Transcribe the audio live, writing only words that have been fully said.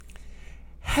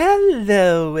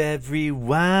Hello,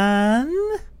 everyone.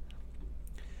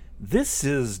 This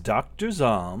is Dr.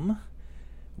 Zom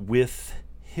with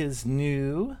his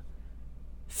new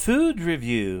food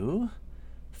review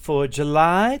for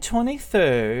July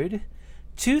 23rd,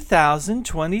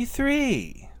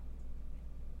 2023.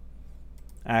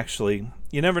 Actually,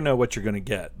 you never know what you're going to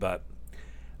get, but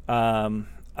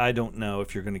I don't know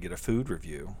if you're going to get a food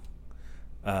review.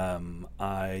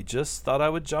 I just thought I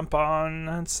would jump on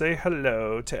and say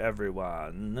hello to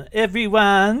everyone.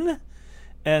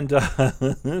 And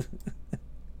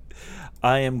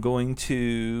I am going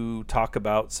to talk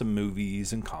about some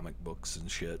movies and comic books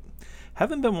and shit.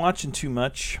 Haven't been watching too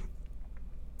much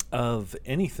of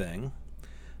anything.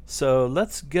 So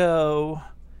let's go,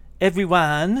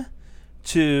 everyone,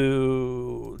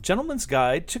 to Gentleman's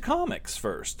Guide to Comics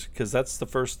first, because that's the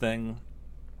first thing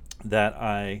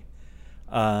that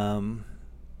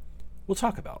we'll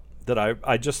talk about. That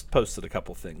I just posted a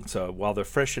couple things, so while they're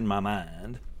fresh in my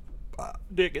mind,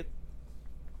 dig it.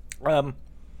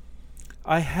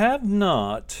 I have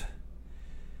not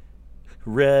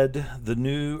read the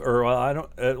new,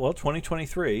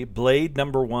 2023 Blade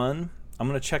 #1. I'm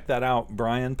going to check that out.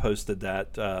 Brian posted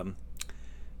that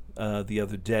the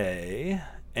other day,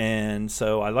 and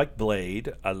so I like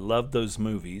Blade. I love those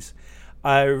movies.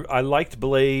 I liked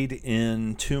Blade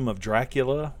in Tomb of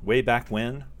Dracula way back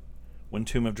when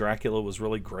Tomb of Dracula was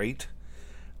really great.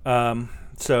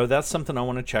 So that's something I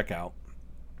want to check out.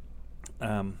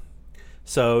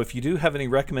 So if you do have any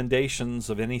recommendations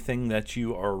of anything that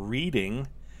you are reading,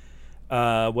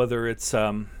 whether it's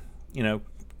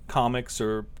comics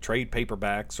or trade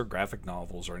paperbacks or graphic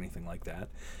novels or anything like that,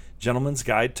 Gentleman's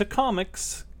Guide to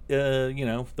Comics,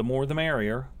 the more the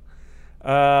merrier.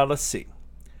 Let's see.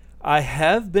 I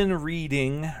have been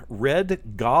reading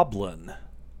Red Goblin,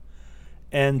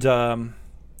 and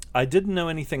I didn't know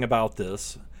anything about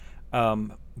this.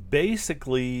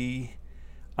 Basically,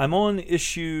 I'm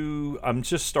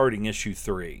just starting issue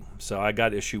 3, so I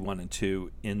got issue 1 and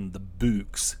 2 in the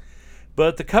books.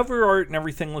 But the cover art and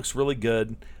everything looks really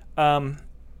good.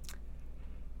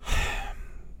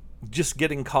 Just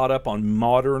getting caught up on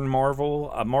modern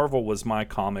Marvel. Marvel was my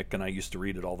comic, and I used to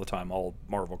read it all the time, all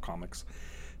Marvel comics.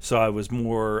 So I was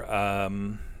more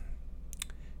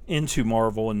into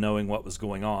Marvel and knowing what was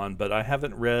going on, but I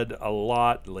haven't read a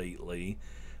lot lately.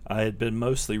 I had been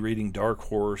mostly reading Dark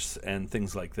Horse and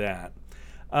things like that,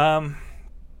 and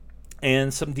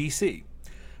some DC.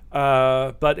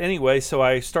 But anyway, so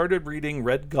I started reading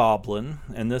Red Goblin,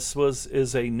 and this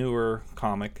is a newer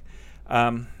comic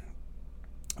by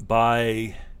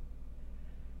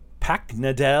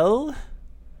Paknadel,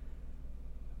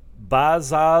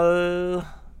 Bazal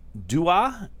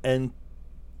Dua, and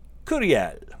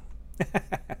Curiel.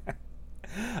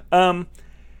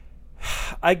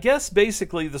 I guess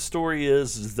basically the story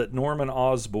is that Norman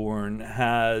Osborn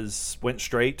went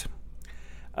straight.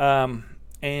 And,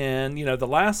 the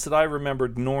last that I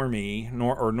remembered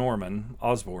Norman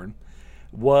Osborn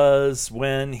was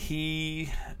when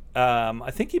he,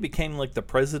 I think he became like the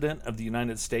president of the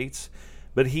United States,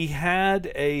 but he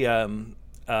had a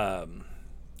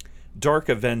Dark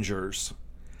Avengers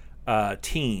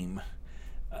team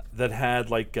that had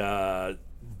like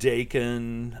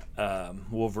Daken,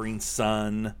 Wolverine's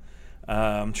son.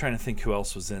 I'm trying to think who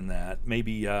else was in that.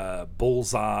 Maybe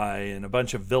Bullseye and a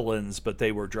bunch of villains, but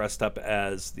they were dressed up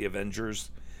as the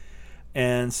Avengers.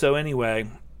 And so anyway,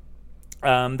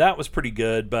 that was pretty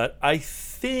good. But I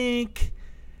think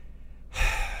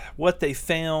what they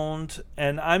found,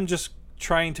 and I'm just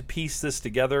trying to piece this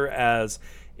together as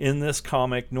in this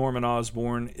comic, Norman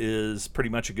Osborn is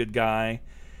pretty much a good guy.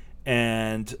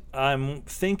 And I'm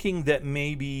thinking that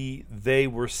maybe they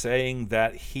were saying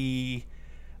that he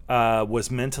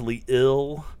was mentally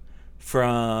ill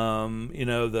from,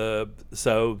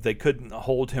 so they couldn't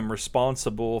hold him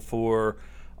responsible for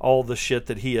all the shit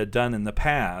that he had done in the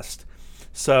past.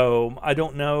 So I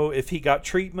don't know if he got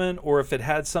treatment or if it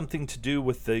had something to do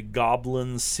with the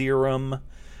Goblin serum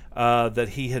that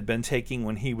he had been taking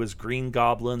when he was Green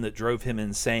Goblin that drove him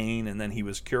insane, and then he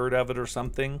was cured of it or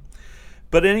something.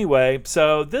 But anyway,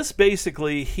 so this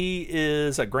basically, he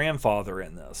is a grandfather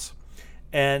in this.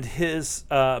 And his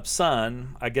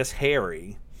son, I guess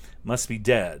Harry, must be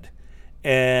dead.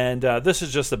 And this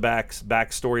is just a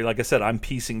backstory. Like I said, I'm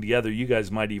piecing together. You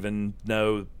guys might even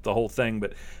know the whole thing,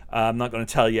 but I'm not going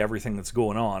to tell you everything that's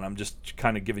going on. I'm just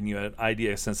kind of giving you an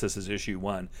idea since this is issue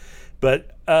 1.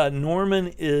 But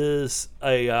Norman is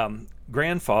a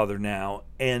grandfather now,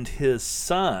 and his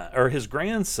son, or his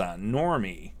grandson,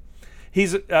 Normie,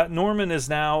 Norman is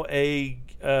now a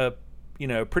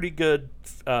pretty good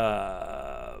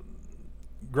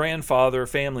grandfather,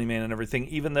 family man, and everything,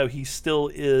 even though he still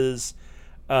is,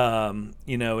 an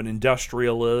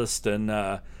industrialist and,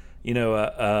 I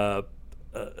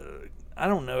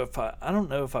don't know if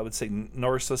I would say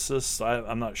narcissist.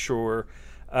 I'm not sure,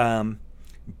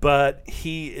 but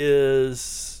he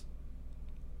is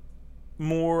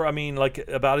more. I mean, like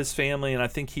about his family, and I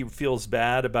think he feels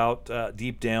bad about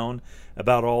deep down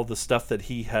about all the stuff that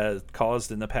he has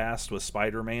caused in the past with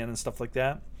Spider-Man and stuff like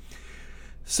that.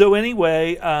 So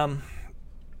anyway,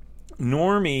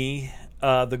 Normie,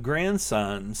 the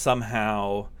grandson,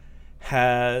 somehow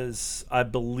has, I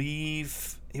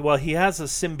believe, he has a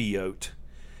symbiote,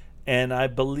 and I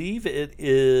believe it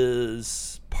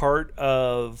is part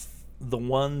of the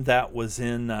one that was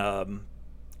in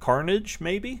Carnage,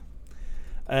 maybe,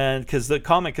 and because the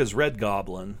comic is Red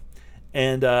Goblin.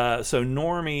 And so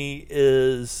Normie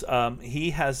is,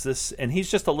 he has this, and he's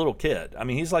just a little kid. I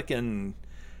mean, he's like in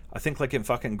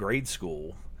fucking grade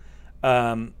school.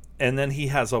 And then he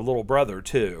has a little brother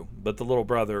too, but the little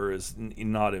brother is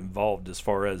not involved as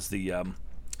far as the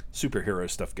superhero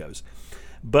stuff goes.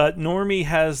 But Normie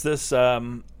has this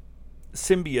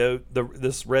symbiote,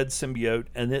 this red symbiote,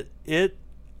 and it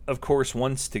of course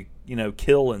wants to,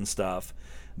 kill and stuff.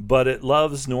 But it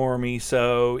loves Normie,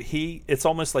 so it's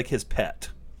almost like his pet.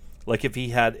 Like if he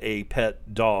had a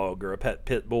pet dog or a pet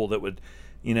pit bull that would,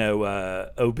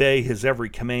 obey his every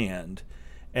command.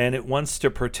 And it wants to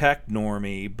protect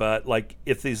Normie, but like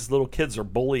if these little kids are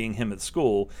bullying him at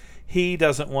school, he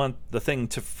doesn't want the thing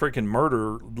to freaking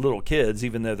murder little kids,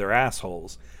 even though they're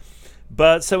assholes.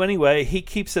 But so anyway, he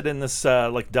keeps it in this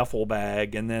like duffel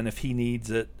bag, and then if he needs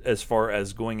it as far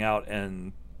as going out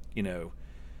and,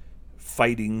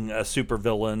 fighting a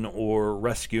supervillain or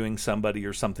rescuing somebody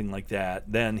or something like that,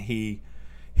 then he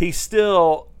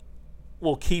still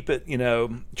will keep it,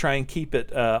 try and keep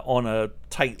it on a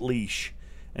tight leash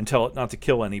and tell it not to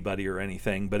kill anybody or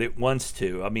anything, but it wants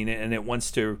to. I mean, and it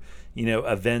wants to,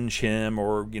 avenge him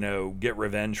or, get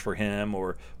revenge for him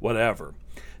or whatever.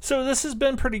 So this has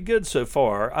been pretty good so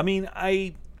far. I mean,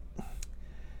 I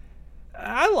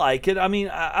like it. I mean,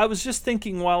 I was just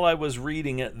thinking while I was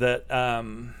reading it that,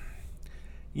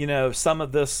 some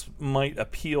of this might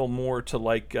appeal more to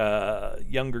like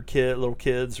little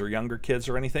kids or younger kids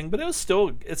or anything, but it's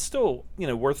still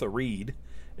worth a read.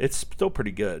 It's still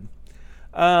pretty good.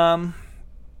 I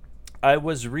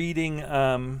was reading,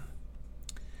 and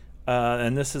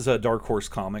this is a Dark Horse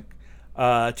comic,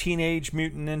 Teenage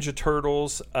Mutant Ninja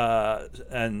Turtles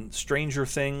and Stranger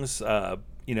Things,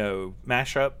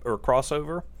 mashup or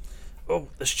crossover. Oh,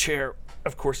 this chair.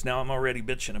 Of course, now I'm already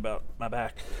bitching about my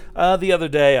back. The other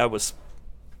day, I was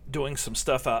doing some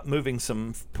stuff out, moving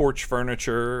some porch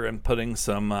furniture and putting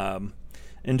some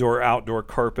indoor-outdoor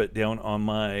carpet down on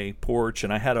my porch.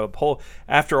 And I had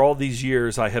after all these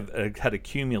years, I had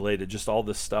accumulated just all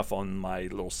this stuff on my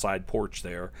little side porch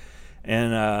there.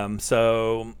 And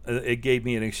so it gave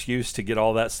me an excuse to get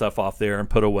all that stuff off there and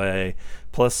put away.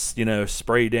 Plus,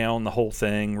 spray down the whole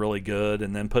thing really good,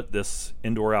 and then put this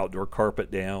indoor-outdoor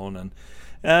carpet down. And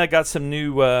I got some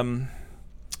new,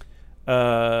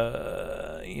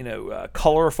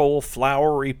 colorful,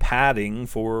 flowery padding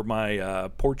for my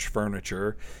porch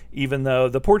furniture. Even though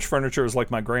the porch furniture is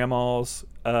like my grandma's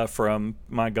from,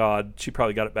 my God, she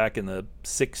probably got it back in the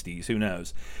 60s. Who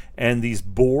knows? And these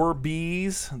boar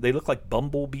bees, they look like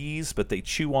bumblebees, but they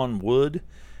chew on wood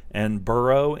and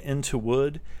burrow into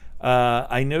wood.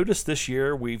 I noticed this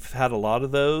year we've had a lot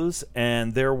of those,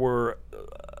 and there were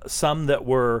some that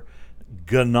were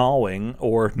gnawing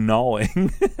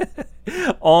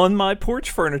on my porch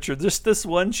furniture, just this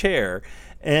one chair.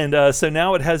 And so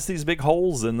now it has these big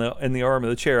holes in the arm of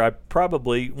the chair. I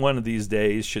probably one of these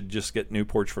days should just get new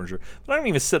porch furniture. But I don't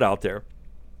even sit out there.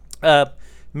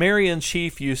 Mary and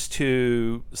Chief used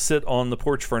to sit on the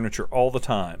porch furniture all the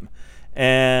time.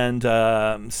 And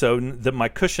so my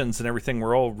cushions and everything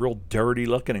were all real dirty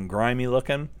looking and grimy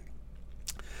looking.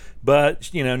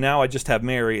 But, now I just have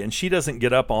Mary, and she doesn't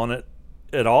get up on it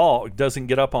at all. Doesn't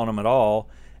get up on them at all.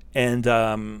 And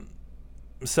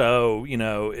so,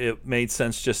 it made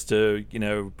sense just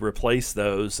to, replace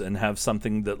those and have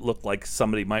something that looked like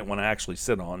somebody might want to actually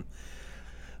sit on.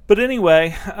 But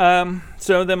anyway,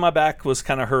 so then my back was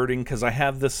kind of hurting because I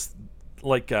have this,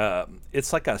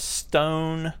 it's like a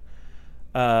stone,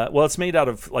 it's made out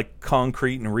of like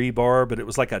concrete and rebar, but it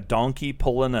was like a donkey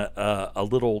pulling a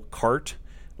little cart,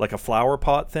 like a flower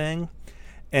pot thing.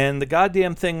 And the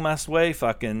goddamn thing must weigh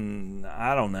fucking,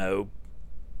 I don't know,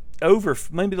 over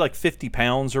maybe like 50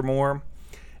 pounds or more.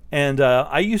 And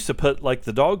I used to put like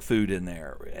the dog food in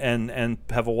there and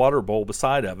have a water bowl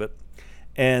beside of it.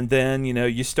 And then,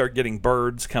 you start getting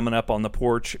birds coming up on the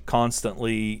porch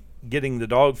constantly getting the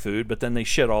dog food, but then they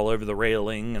shit all over the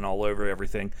railing and all over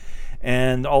everything.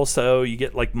 And also you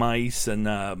get like mice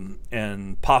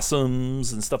and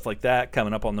possums and stuff like that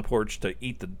coming up on the porch to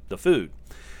eat the food.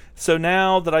 So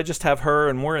now that I just have her,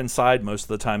 and we're inside most of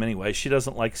the time anyway, she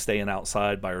doesn't like staying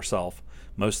outside by herself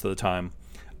most of the time.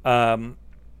 I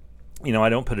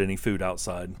don't put any food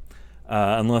outside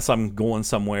unless I'm going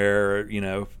somewhere,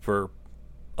 for,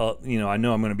 I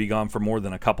know I'm going to be gone for more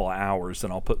than a couple of hours,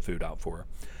 then I'll put food out for her.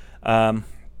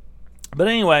 But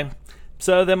anyway,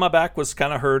 so then my back was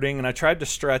kind of hurting, and I tried to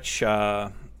stretch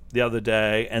the other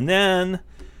day, and then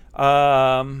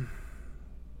I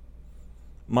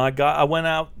went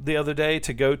out the other day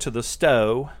to go to the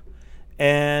stove,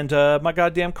 and my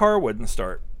goddamn car wouldn't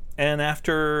start. And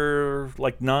after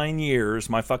like 9 years,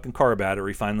 my fucking car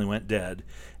battery finally went dead.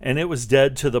 And it was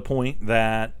dead to the point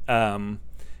that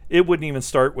it wouldn't even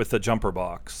start with the jumper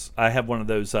box. I have one of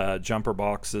those jumper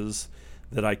boxes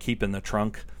that I keep in the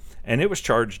trunk. And it was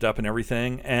charged up and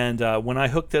everything. And when I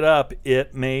hooked it up,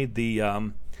 it made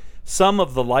the some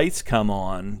of the lights come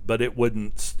on, but it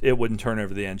wouldn't turn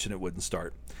over the engine. It wouldn't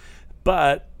start.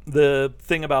 But the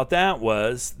thing about that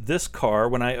was, this car,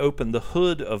 when I opened the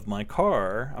hood of my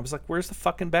car, I was like, where's the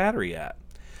fucking battery at?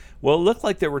 Well, it looked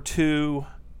like there were two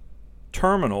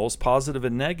terminals, positive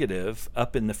and negative,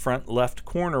 up in the front left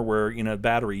corner where,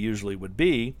 battery usually would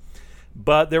be.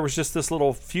 But there was just this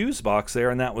little fuse box there,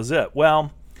 and that was it.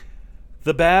 Well,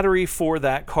 the battery for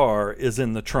that car is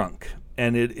in the trunk,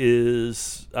 and it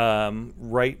is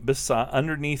right beside,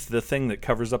 underneath the thing that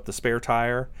covers up the spare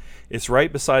tire. It's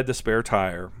right beside the spare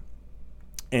tire.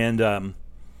 And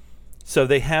so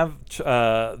they have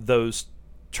those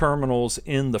terminals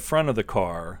in the front of the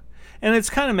car. And it's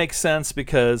kind of makes sense,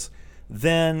 because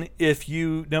then if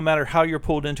you, no matter how you're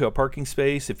pulled into a parking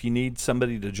space, if you need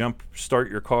somebody to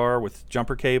start your car with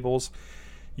jumper cables,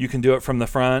 you can do it from the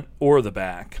front or the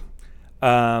back.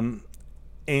 But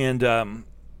the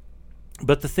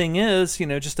thing is,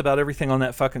 just about everything on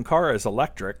that fucking car is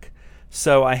electric.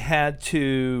 So I had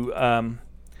to,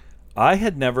 I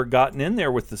had never gotten in there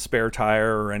with the spare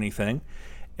tire or anything.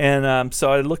 And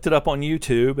so I looked it up on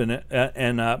YouTube,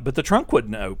 but the trunk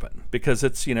wouldn't open because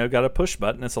it's, got a push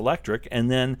button, it's electric.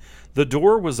 And then the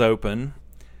door was open,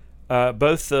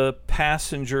 both the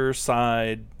passenger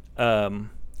side, or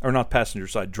not passenger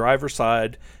side, driver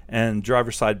side and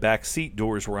driver side back seat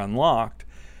doors were unlocked.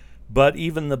 But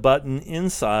even the button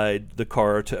inside the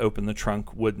car to open the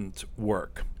trunk wouldn't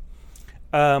work.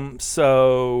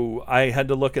 So I had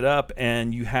to look it up,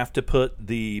 and you have to put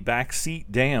the back seat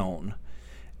down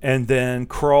and then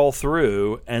crawl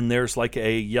through, and there's like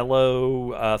a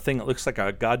yellow thing that looks like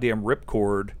a goddamn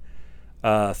ripcord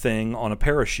thing on a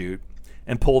parachute,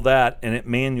 and pull that, and it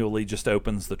manually just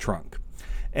opens the trunk.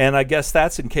 And I guess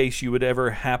that's in case you would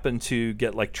ever happen to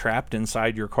get like trapped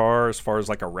inside your car as far as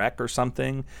like a wreck or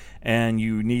something, and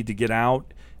you need to get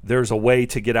out. There's a way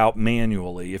to get out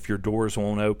manually. If your doors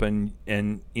won't open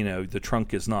and, the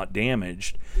trunk is not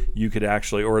damaged, you could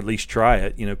actually, or at least try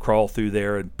it, crawl through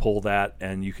there and pull that,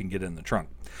 and you can get in the trunk.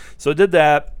 So I did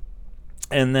that.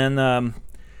 And then, I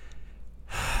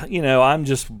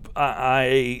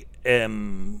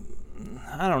am,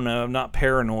 I don't know, I'm not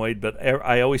paranoid, but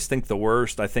I always think the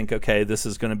worst. I think, okay, this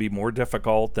is going to be more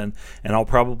difficult, and I'll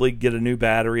probably get a new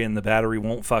battery, and the battery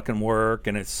won't fucking work,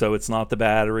 and it's not the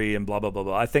battery, and blah, blah, blah,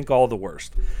 blah. I think all the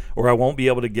worst. Or I won't be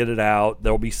able to get it out.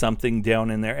 There'll be something down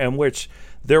in there, and which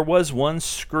there was one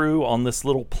screw on this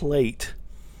little plate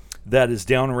that is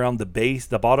down around the base,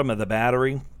 the bottom of the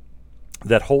battery,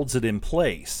 that holds it in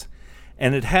place.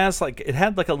 And it had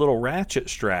like a little ratchet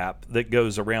strap that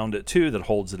goes around it too that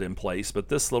holds it in place, but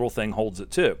this little thing holds it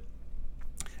too.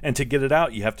 And to get it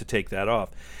out, you have to take that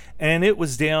off. And it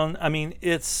was down,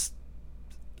 it's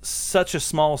such a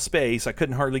small space, I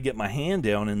couldn't hardly get my hand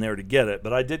down in there to get it,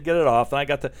 but I did get it off, and I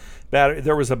got the battery.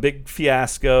 There was a big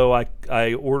fiasco.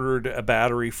 I ordered a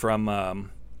battery from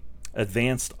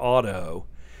Advanced Auto,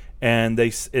 and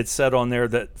it said on there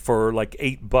that for like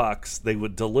 $8 they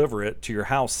would deliver it to your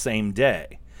house same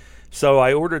day. So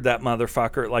I ordered that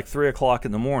motherfucker at like 3 o'clock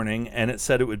in the morning, and it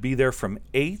said it would be there from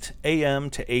 8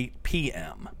 a.m. to 8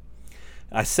 p.m.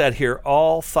 I sat here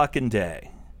all fucking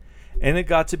day, and it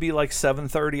got to be like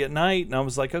 7:30 at night, and I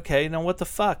was like, okay, now what the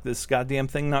fuck? This goddamn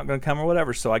thing not going to come or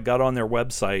whatever. So I got on their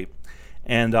website,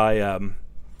 and I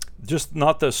just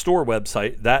not the store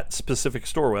website, that specific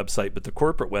store website, but the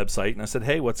corporate website. And I said,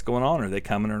 hey, what's going on? Are they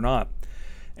coming or not?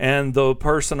 And the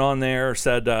person on there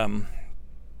said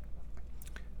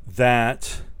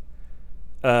that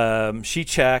she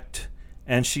checked,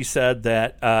 and she said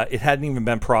that it hadn't even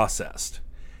been processed.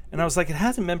 And I was like, it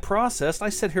hasn't been processed. I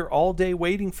sit here all day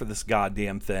waiting for this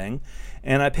goddamn thing,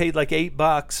 and I paid like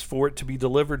 $8 for it to be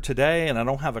delivered today, and I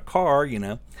don't have a car,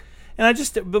 And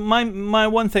but my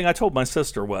one thing I told my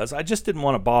sister was I just didn't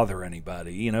want to bother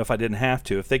anybody, if I didn't have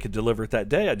to. If they could deliver it that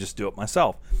day, I'd just do it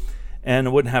myself. And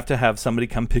I wouldn't have to have somebody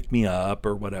come pick me up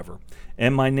or whatever.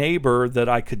 And my neighbor that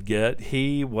I could get,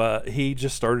 he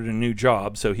just started a new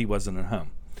job, so he wasn't at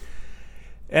home.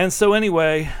 And so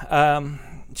anyway,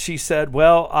 she said,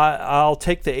 well, I'll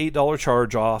take the $8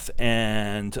 charge off,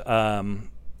 and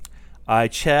I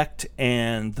checked,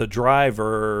 and the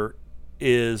driver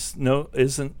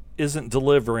isn't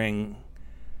delivering,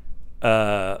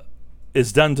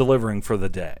 is done delivering for the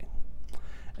day.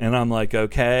 And I'm like,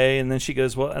 okay. And then she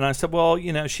goes, well, and I said, well,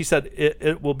 she said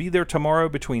it will be there tomorrow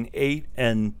between 8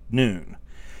 and noon.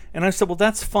 And I said, well,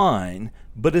 that's fine,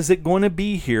 but is it going to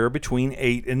be here between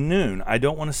 8 and noon? I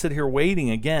don't want to sit here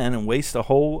waiting again and waste a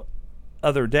whole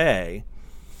other day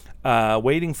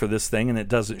waiting for this thing and it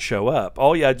doesn't show up.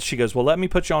 Oh, yeah. She goes, well, let me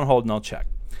put you on hold and I'll check.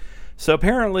 So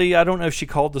apparently, I don't know if she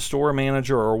called the store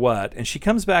manager or what, and she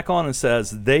comes back on and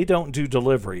says, they don't do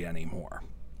delivery anymore.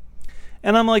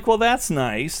 And I'm like, well, that's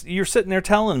nice. You're sitting there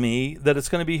telling me that it's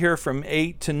going to be here from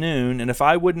 8 to noon, and if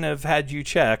I wouldn't have had you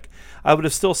check, I would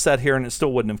have still sat here and it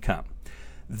still wouldn't have come.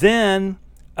 Then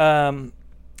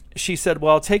she said,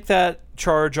 well, I'll take that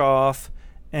charge off,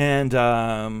 and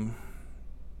I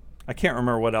can't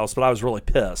remember what else, but I was really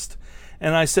pissed.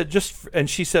 And I said, and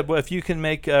she said, well, if you can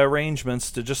make arrangements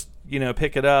to just,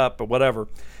 pick it up or whatever.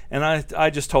 And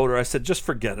I just told her, I said, just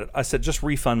forget it. I said, just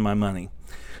refund my money.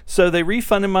 So they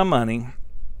refunded my money,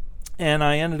 and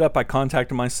I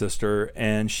contacted my sister,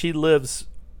 and she lives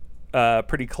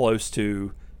pretty close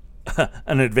to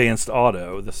an Advanced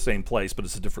Auto, the same place, but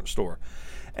it's a different store.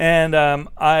 And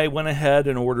I went ahead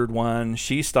and ordered one.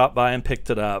 She stopped by and picked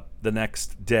it up the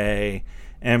next day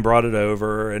and brought it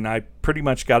over, and I pretty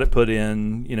much got it put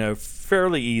in,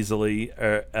 fairly easily.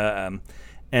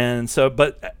 And so,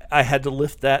 but I had to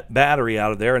lift that battery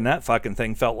out of there, and that fucking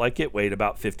thing felt like it weighed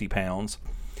about 50 pounds,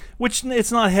 which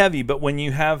it's not heavy, but when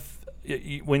you have a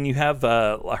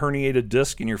herniated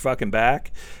disc in your fucking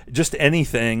back, just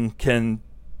anything can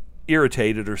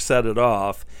irritate it or set it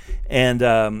off. And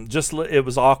it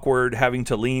was awkward having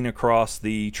to lean across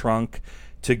the trunk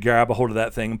to grab a hold of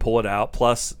that thing and pull it out.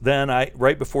 Plus, then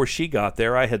right before she got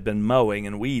there, I had been mowing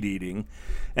and weed eating.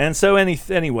 And so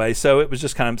anyway, so it was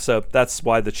just so that's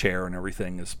why the chair and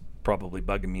everything is probably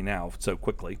bugging me now so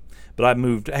quickly. But I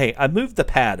moved the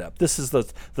pad up. This is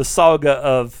the saga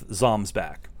of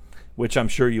Zomsback, which I'm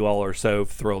sure you all are so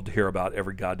thrilled to hear about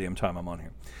every goddamn time I'm on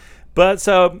here. But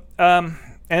so, and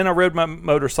I rode my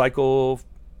motorcycle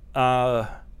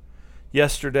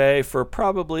yesterday for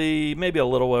probably maybe a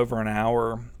little over an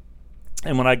hour.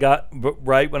 And when I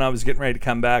was getting ready to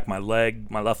come back, my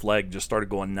left leg just started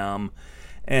going numb,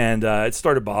 and it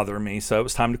started bothering me. So it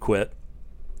was time to quit.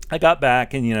 I got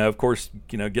back, and of course,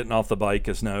 getting off the bike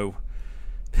is no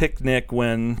picnic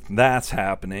when that's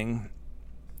happening.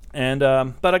 And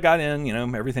but I got in,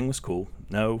 everything was cool.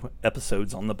 No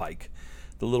episodes on the bike,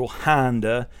 the little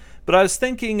Honda. But I was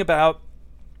thinking about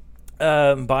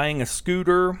buying a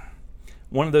scooter.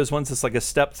 One of those ones that's like a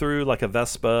step through, like a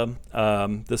Vespa.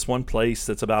 This one place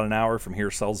that's about an hour from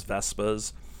here sells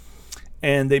Vespas.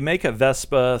 And they make a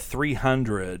Vespa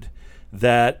 300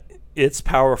 that it's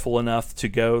powerful enough to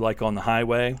go like on the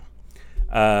highway.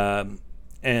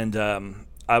 And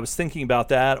I was thinking about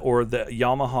that, or the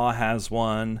Yamaha has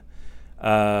one.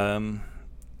 And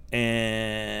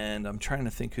I'm trying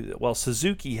to think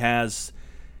Suzuki has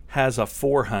a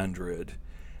 400.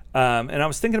 And I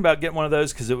was thinking about getting one of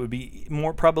those because it would be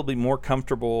probably more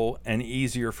comfortable and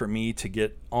easier for me to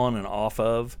get on and off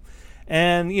of.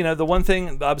 And the one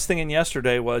thing I was thinking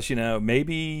yesterday was,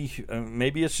 maybe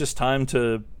it's just time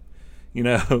to,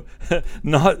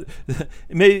 not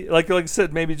maybe like I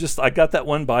said, maybe just I got that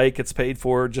one bike, it's paid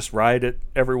for, just ride it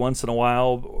every once in a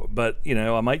while. But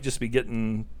I might just be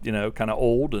getting kind of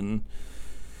old, and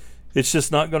it's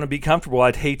just not going to be comfortable.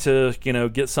 I'd hate to,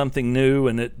 get something new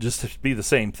and it just be the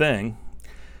same thing.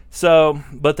 So,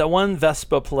 but the one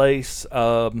Vespa place,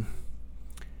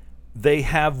 they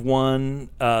have one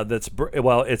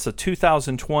it's a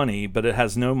 2020, but it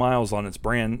has no miles on its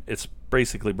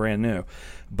basically brand new.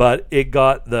 But it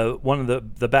got one of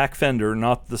the back fender,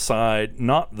 not the side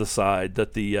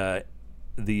that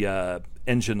the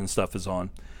engine and stuff is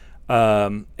on.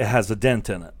 It has a dent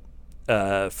in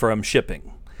it from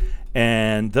shipping.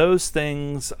 And those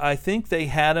things, I think they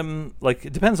had them, like,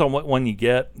 it depends on what one you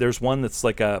get. There's one that's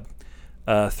like a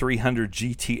 300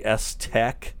 GTS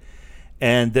Tech,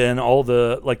 and then all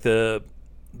the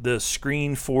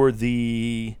screen for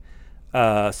the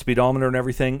speedometer and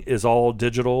everything is all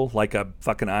digital, like a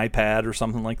fucking iPad or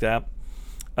something like that.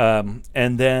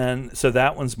 And then, so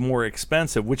that one's more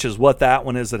expensive, which is what that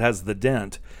one is that has the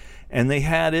dent. And they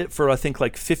had it for, I think,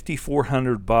 like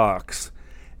 $5,400.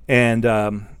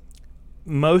 And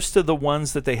most of the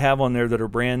ones that they have on there that are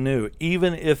brand new,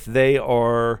 even if they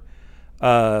are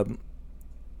the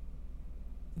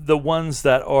ones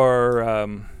that are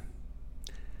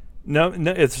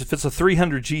if it's a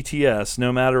 300 GTS,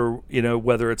 no matter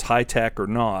whether it's high tech or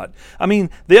not. I mean,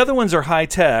 the other ones are high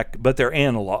tech, but they're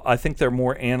analog. I think they're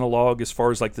more analog as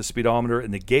far as like the speedometer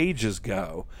and the gauges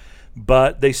go,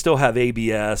 but they still have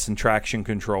ABS and traction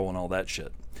control and all that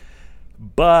shit.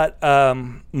 But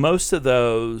most of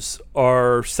those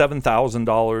are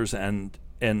 $7,000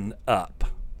 and up.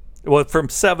 Well, from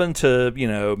 7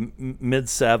 to mid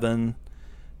 7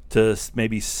 to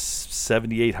maybe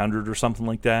 7,800 or something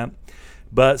like that.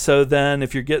 But so then,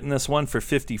 if you're getting this one for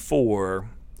 54,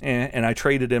 and I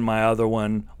traded in my other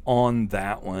one on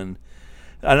that one,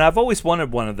 and I've always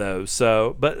wanted one of those.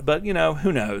 So, but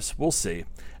who knows? We'll see.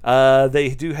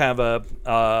 They do have a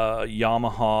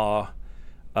Yamaha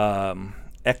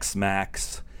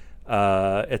X-Max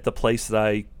at the place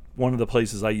that one of the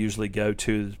places I usually go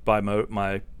to buy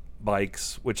my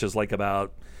bikes, which is like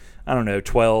about, I don't know,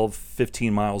 12,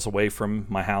 15 miles away from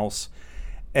my house.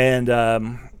 And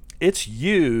it's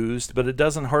used, but it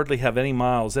doesn't hardly have any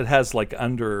miles. It has like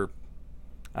under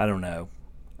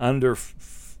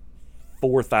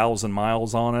 4,000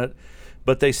 miles on it,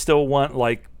 but they still want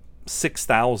like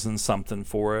 6,000 something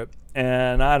for it.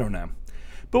 And I don't know,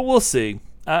 but we'll see.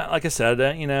 Like I said,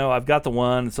 I've got the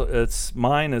one. It's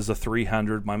mine is a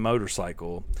 300, my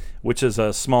motorcycle, which is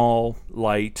a small,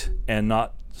 light, and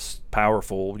not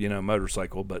powerful,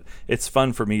 motorcycle. But it's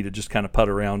fun for me to just kind of putt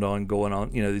around on, going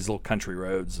on, these little country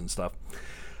roads and stuff.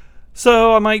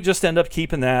 So I might just end up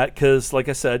keeping that because, like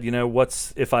I said,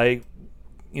 what's if I,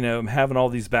 I'm having all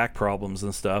these back problems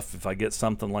and stuff. If I get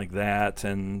something like that,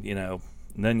 and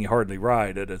then you hardly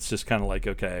ride it. It's just kind of like,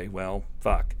 okay, well,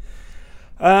 fuck.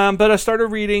 But I started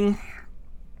reading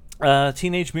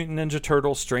Teenage Mutant Ninja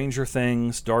Turtles, Stranger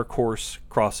Things, Dark Horse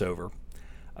crossover.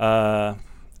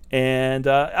 And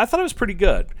I thought it was pretty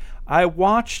good. I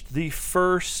watched the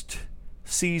first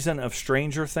season of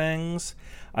Stranger Things.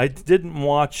 I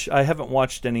haven't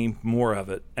watched any more of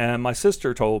it. And my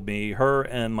sister told me her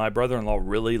and my brother-in-law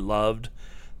really loved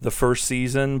the first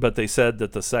season, but they said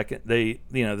that the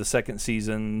second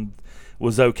season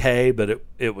was okay, but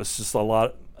it was just a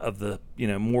lot of the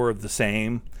more of the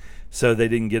same, so they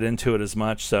didn't get into it as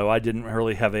much. So I didn't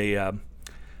really have a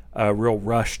real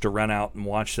rush to run out and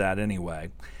watch that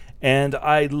anyway. And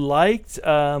I liked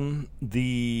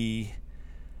the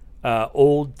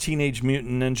old Teenage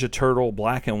Mutant Ninja Turtle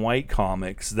black and white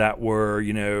comics that were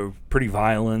pretty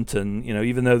violent, and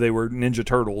even though they were Ninja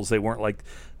Turtles, they weren't like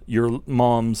your little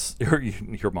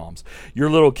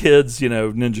kids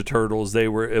Ninja Turtles.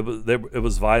 It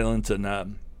was violent and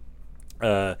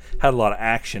had a lot of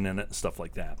action in it and stuff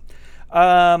like that.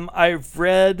 I've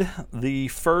read the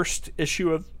first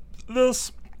issue of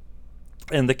this,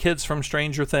 and the kids from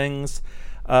Stranger Things,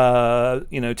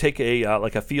 take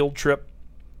a field trip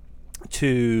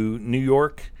to New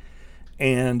York,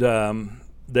 and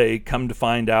they come to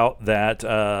find out that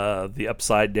the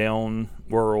Upside Down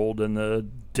world and the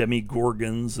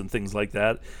Demigorgons and things like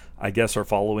that, I guess, are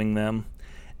following them.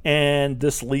 And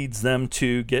this leads them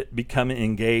to become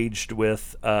engaged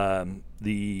with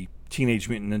the Teenage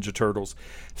Mutant Ninja Turtles.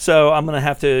 So I'm going to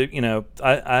have to,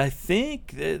 I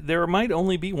think there might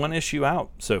only be one issue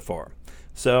out so far.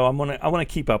 So I want to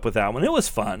keep up with that one. It was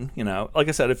fun, Like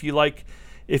I said, if you liked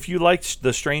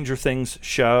the Stranger Things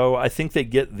show, I think they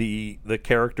get the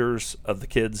characters of the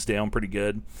kids down pretty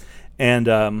good. And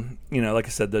like I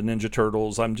said, the Ninja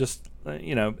Turtles, I'm just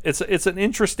it's an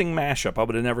interesting mashup. I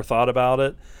would have never thought about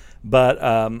it, but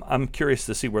I'm curious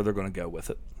to see where they're going to go with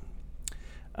it.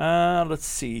 Let's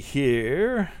see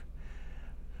here.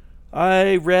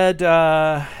 I read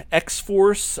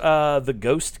X-Force, the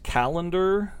Ghost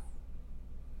Calendars.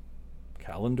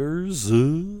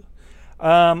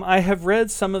 I have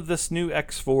read some of this new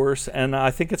X-Force, and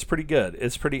I think it's pretty good.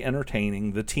 It's pretty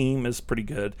entertaining. The team is pretty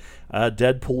good.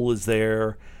 Deadpool is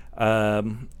there.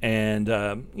 Let's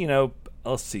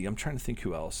see. I'm trying to think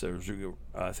who else. There's,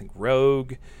 I think,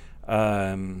 Rogue,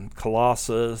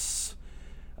 Colossus,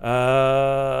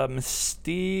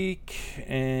 Mystique,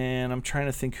 and I'm trying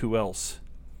to think who else.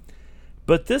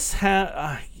 But this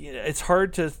it's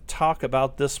hard to talk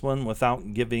about this one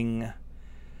without giving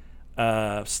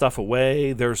stuff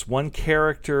away. There's one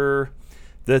character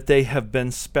that they have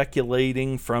been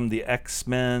speculating from the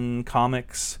X-Men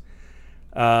comics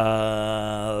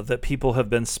that people have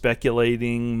been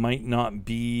speculating might not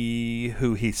be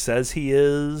who he says he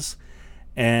is,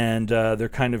 and they're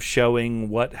kind of showing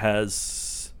what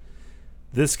has.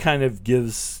 This kind of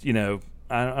gives,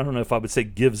 I don't know if I would say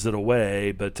gives it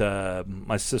away, but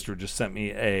my sister just sent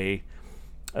me a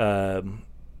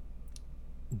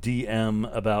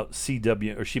DM about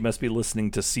CW, or she must be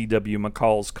listening to C.W.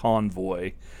 McCall's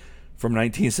Convoy from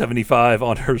 1975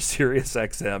 on her Sirius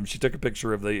XM. She took a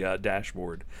picture of the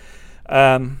dashboard.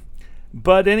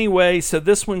 But anyway, so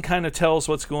this one kind of tells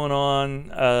what's going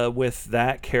on with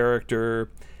that character,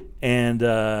 and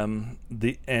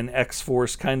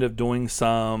X-Force kind of doing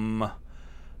some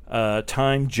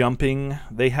time jumping.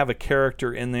 They have a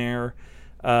character in there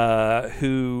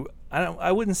who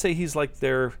I wouldn't say he's like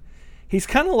their. He's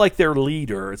kind of like their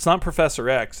leader. It's not Professor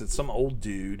X. It's some old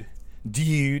dude,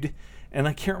 and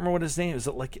I can't remember what his name is. Is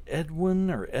it like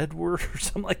Edwin or Edward or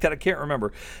something like that? I can't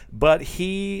remember. But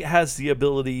he has the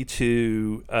ability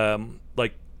to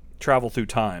like travel through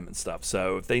time and stuff.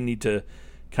 So if they need to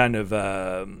kind of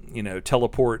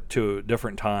teleport to a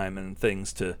different time and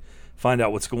things to find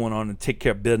out what's going on and take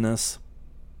care of business,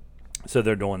 so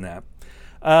they're doing that.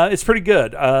 It's pretty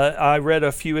good. I read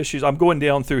a few issues. I'm going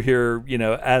down through here,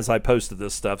 as I posted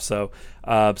this stuff. So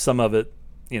some of it,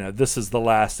 this is the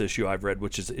last issue I've read,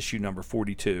 which is issue number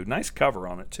 42. Nice cover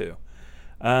on it, too.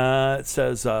 It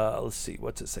says, let's see,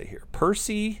 what's it say here?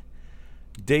 Percy,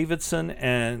 Davidson,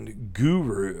 and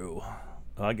Guru.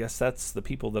 I guess that's the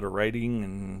people that are writing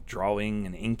and drawing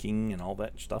and inking and all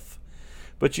that stuff.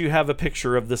 But you have a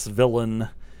picture of this villain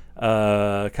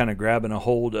kind of grabbing a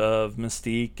hold of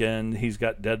Mystique, and he's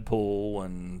got Deadpool,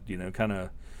 and kind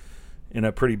of in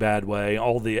a pretty bad way.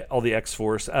 All the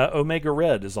X-Force. Omega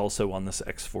Red is also on this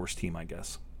X-Force team, I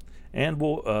guess. And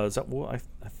is that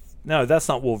no, that's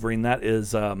not Wolverine. That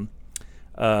is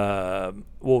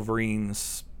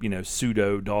Wolverine's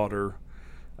pseudo daughter.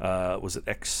 Was it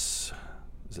X?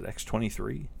 Is it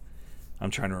X-23? I'm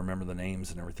trying to remember the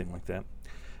names and everything like that.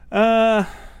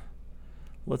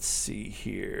 Let's see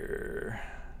here.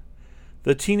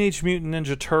 The Teenage Mutant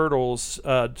Ninja Turtles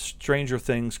Stranger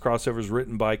Things crossover is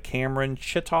written by Cameron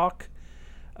Chittock.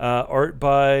 Art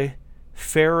by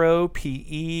Pharaoh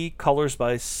P.E. Colors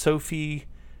by Sophie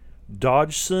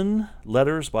Dodgson.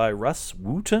 Letters by Russ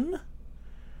Wooten.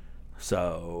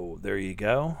 So there you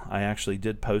go. I actually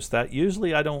did post that.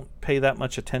 Usually I don't pay that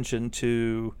much attention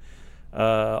to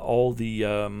all the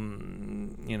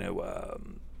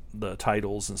the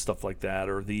titles and stuff like that,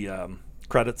 or the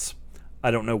credits.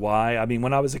 I don't know why. I mean,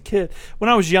 when I was a kid, when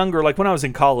I was younger, like when I was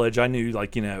in college, I knew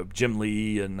Jim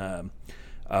Lee and of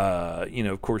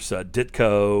course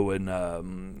Ditko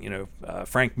and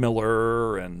Frank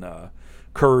Miller and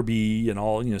Kirby and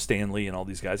all, Stan Lee and all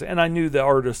these guys. And I knew the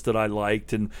artists that I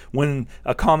liked, and when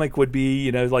a comic would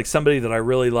be, like somebody that I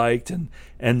really liked, and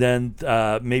then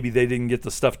maybe they didn't get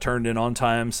the stuff turned in on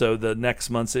time, so the next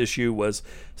month's issue was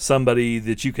somebody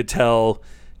that you could tell,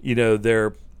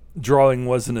 their drawing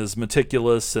wasn't as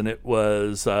meticulous, and it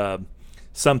was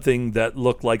something that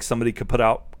looked like somebody could put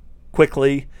out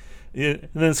quickly. And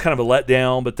then it's kind of a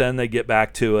letdown, but then they get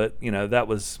back to it. That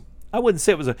was, I wouldn't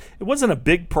say it wasn't a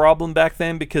big problem back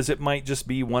then, because it might just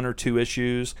be one or two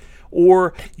issues,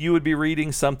 or you would be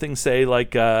reading something, say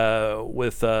like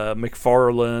with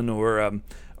McFarlane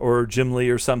or Jim Lee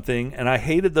or something, and I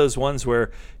hated those ones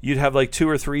where you'd have like 2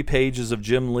 or 3 pages of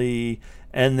Jim Lee,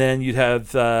 and then you'd have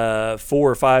 4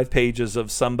 or 5 pages of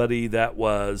somebody that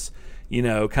was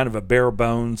kind of a bare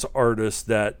bones artist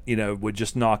that would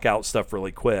just knock out stuff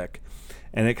really quick.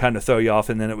 And it kind of throw you off,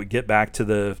 and then it would get back to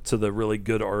the really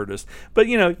good artist. But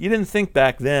you didn't think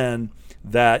back then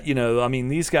that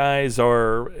these guys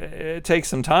it takes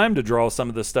some time to draw some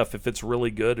of this stuff if it's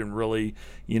really good and really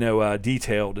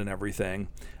detailed and everything.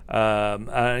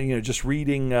 Just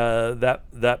reading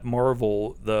the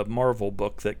Marvel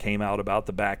book that came out about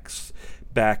the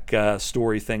back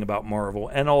story thing about Marvel,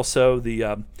 and also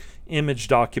the Image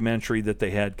documentary that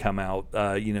they had come out.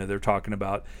 They're talking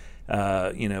about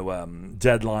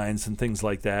deadlines and things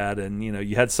like that, and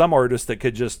you had some artists that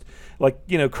could just, like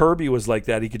Kirby was like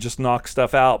that. He could just knock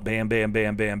stuff out, bam, bam,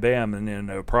 bam, bam, bam, and then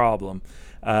no problem.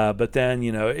 But then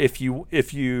if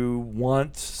you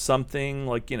want something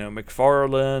like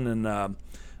McFarlane and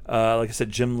like I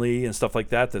said, Jim Lee and stuff like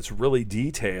that, that's really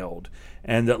detailed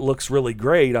and that looks really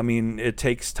great. I mean, it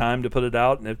takes time to put it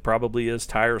out, and it probably is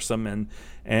tiresome,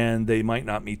 and they might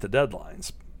not meet the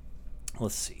deadlines.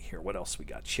 Let's see here. What else we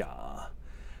got?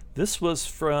 This was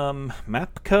from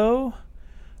Mapco.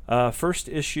 First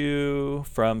issue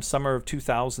from summer of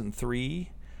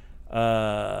 2003 for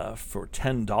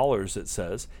 $10, it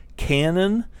says.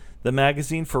 Canon, the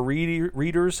magazine for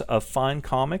readers of fine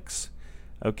comics.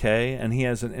 Okay, and he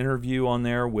has an interview on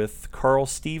there with Carl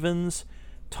Stevens,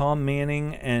 Tom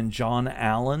Manning, and John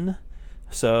Allen.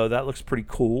 So that looks pretty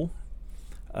cool.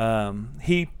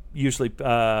 He usually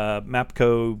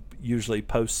Mapco usually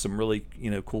posts some really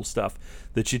cool stuff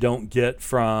that you don't get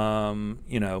from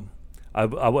I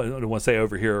don't want to say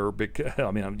over here because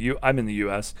I'm in the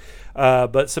U.S.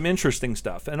 But some interesting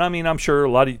stuff, and I'm sure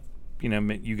a lot of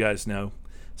you guys know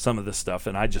some of this stuff,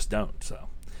 and I just don't. So,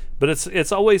 but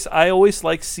it's always I always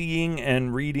like seeing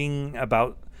and reading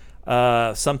about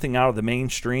something out of the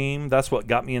mainstream. That's what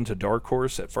got me into Dark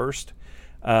Horse at first.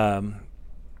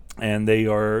 And they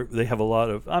have a lot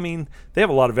of they have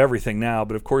a lot of everything now,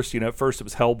 but of course at first it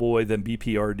was Hellboy, then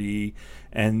BPRD,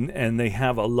 and they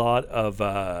have a lot of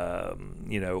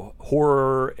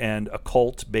horror and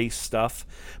occult based stuff,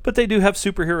 but they do have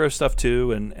superhero stuff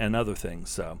too and other things.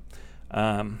 So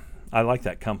I like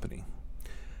that company.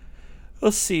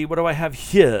 Let's see, what do I have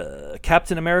here?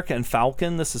 Captain America and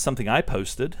Falcon. This is something I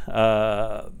posted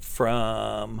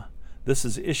this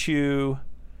is issue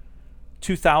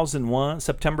 2001,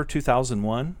 September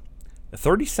 2001,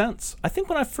 30 cents. I think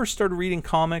when I first started reading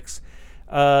comics,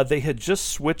 they had just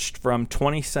switched from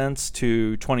 20 cents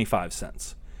to 25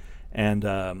 cents. And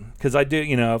because I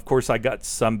do, of course, I got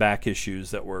some back issues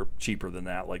that were cheaper than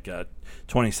that, like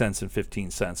 20 cents and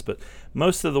 15 cents. But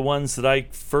most of the ones that I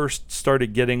first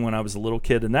started getting when I was a little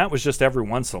kid, and that was just every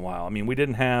once in a while. We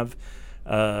didn't have,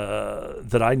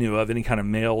 that I knew of, any kind of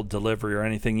mail delivery or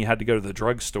anything. You had to go to the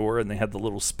drugstore, and they had the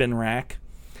little spin rack.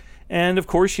 And of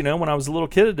course, when I was a little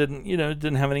kid, it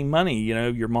didn't have any money.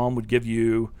 Your mom would give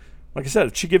you, like I said,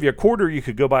 if she give you a quarter, you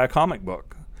could go buy a comic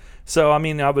book. So,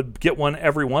 I would get one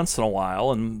every once in a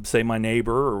while, and say my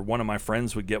neighbor or one of my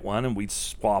friends would get one, and we'd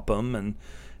swap them.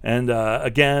 And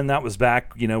again, that was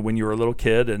back, when you were a little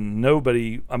kid, and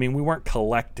nobody, we weren't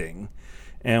collecting.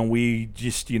 And we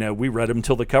just, we read them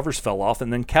till the covers fell off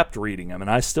and then kept reading them.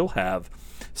 And I still have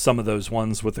some of those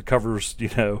ones with the covers,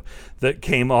 that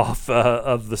came off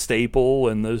of the staple,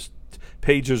 and those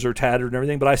pages are tattered and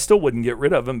everything. But I still wouldn't get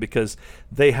rid of them because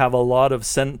they have a lot of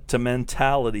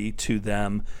sentimentality to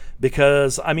them.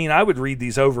 Because, I would read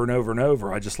these over and over and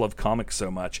over. I just love comics so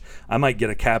much. I might get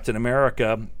a Captain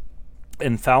America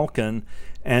and Falcon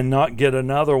and not get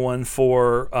another one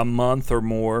for a month or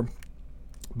more.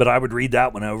 But I would read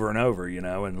that one over and over,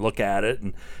 and look at it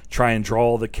and try and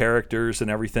draw the characters and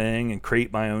everything and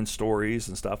create my own stories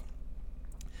and stuff.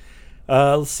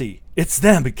 Let's see. It's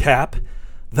them, Cap.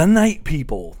 The Night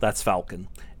People. That's Falcon.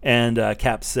 And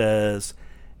Cap says,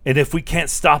 and if we can't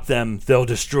stop them, they'll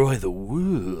destroy the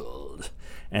world.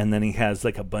 And then he has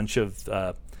like a bunch of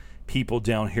people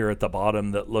down here at the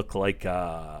bottom that look like,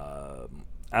 I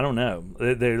don't know.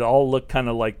 They all look kind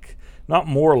of like, not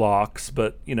Morlocks,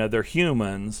 but, they're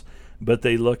humans, but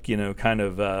they look, kind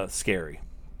of scary.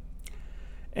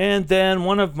 And then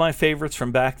one of my favorites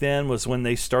from back then was when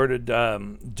they started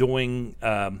doing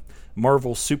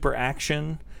Marvel Super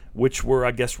Action, which were,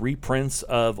 I guess, reprints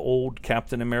of old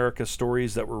Captain America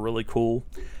stories that were really cool.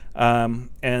 And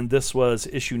this was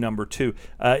issue number 2.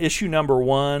 Issue number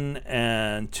 1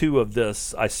 and 2 of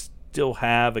this I still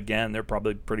have. Again, they're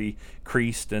probably pretty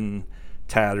creased and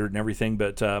tattered and everything,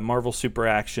 but Marvel Super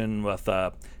Action with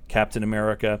Captain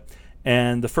America.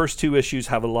 And the first 2 issues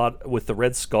have a lot with the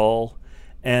Red Skull.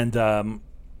 And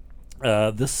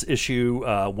this issue,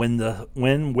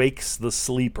 When Wakes the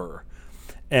Sleeper.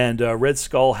 And Red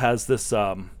Skull has this,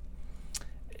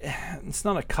 it's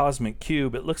not a cosmic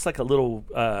cube. It looks like a little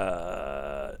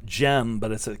gem,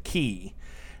 but it's a key.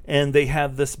 And they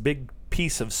have this big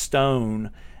piece of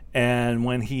stone, and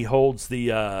when he holds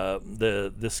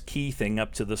this key thing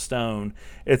up to the stone,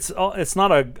 it's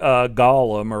not a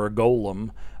golem or a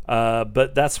golem,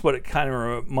 but that's what it kind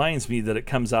of reminds me, that it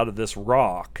comes out of this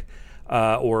rock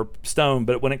or stone.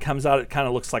 But when it comes out, it kind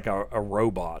of looks like a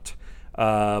robot.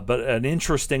 But an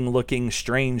interesting looking,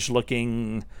 strange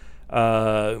looking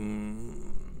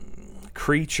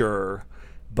creature.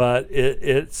 But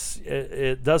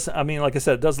it doesn't. Like I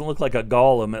said, it doesn't look like a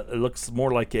golem. It looks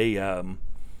more like a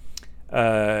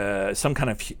some kind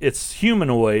of. It's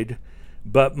humanoid,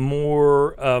 but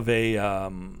more of a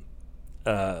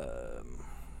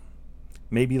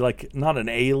maybe like not an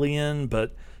alien,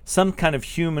 but some kind of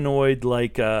humanoid,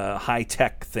 like a high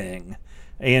tech thing,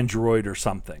 android or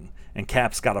something. And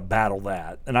Cap's got to battle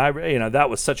that. And that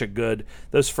was such a good.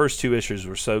 Those first 2 issues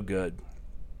were so good.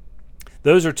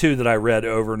 Those are 2 that I read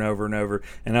over and over and over,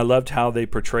 and I loved how they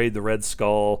portrayed the Red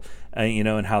Skull,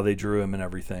 and how they drew him and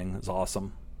everything. It was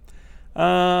awesome.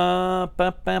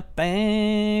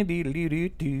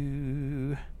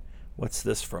 What's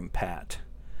this from Pat?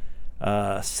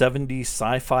 70s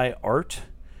sci-fi art.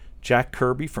 Jack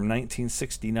Kirby from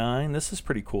 1969. This is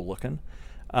pretty cool looking.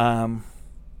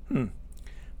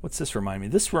 What's this remind me?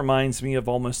 This reminds me of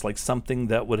almost like something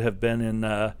that would have been in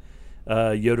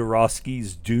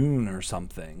Jodorowsky's Dune or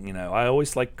something. You know, I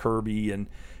always like Kirby and,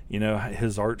 you know,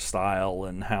 his art style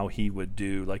and how he would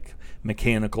do like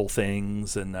mechanical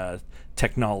things and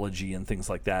technology and things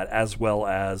like that, as well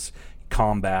as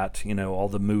combat, you know, all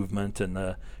the movement and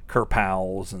the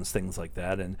kerpows and things like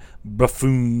that, and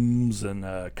buffoons and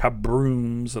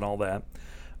kabrooms and all that.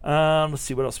 Let's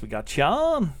see what else we got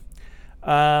here.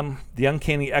 The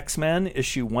Uncanny X-Men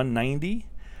issue 190.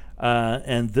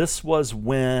 And this was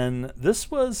when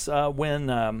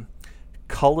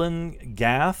Cullen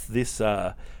Gath, this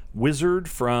wizard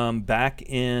from back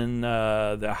in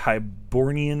the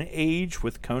Hibernian age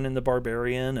with Conan the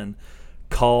Barbarian and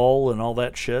Kull and all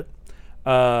that shit,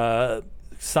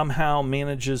 somehow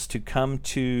manages to come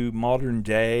to modern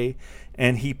day,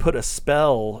 and he put a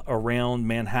spell around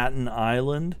Manhattan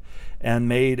Island and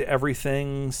made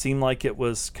everything seem like it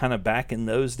was kind of back in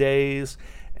those days.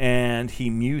 And he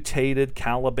mutated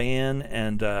Caliban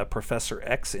and Professor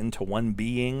X into one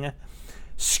being.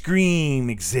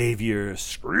 Scream, Xavier,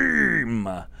 scream!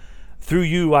 Through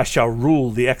you I shall rule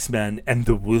the X-Men and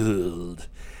the world.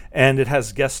 And it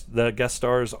has the guest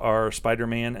stars are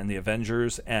Spider-Man and the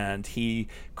Avengers, and he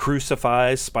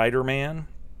crucifies Spider-Man.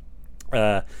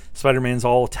 Spider-Man's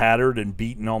all tattered and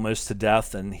beaten almost to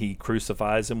death, and he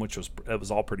crucifies him, which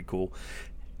was all pretty cool.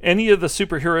 Any of the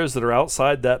superheroes that are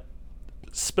outside that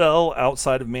spell,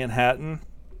 outside of Manhattan,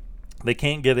 they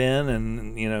can't get in,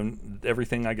 and you know,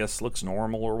 everything I guess looks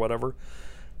normal or whatever,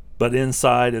 but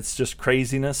inside it's just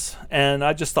craziness. And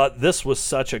I just thought this was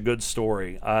such a good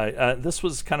story. This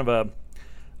was kind of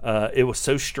it was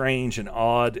so strange and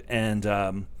odd,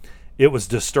 and it was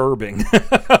disturbing,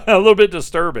 a little bit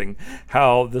disturbing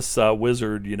how this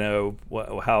wizard, you know,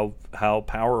 how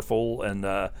powerful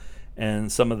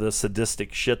and some of the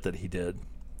sadistic shit that he did.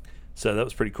 So that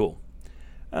was pretty cool.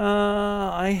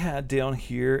 I had down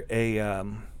here a,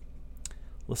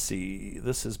 let's see,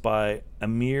 this is by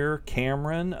Amir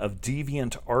Cameron of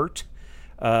Deviant Art.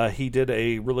 He did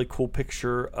a really cool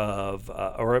picture of,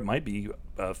 or it might be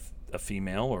a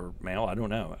female or male, I don't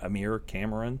know, Amir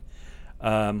Cameron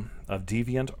of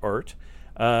Deviant Art.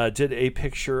 Did a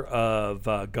picture of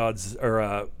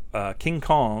King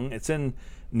Kong. It's in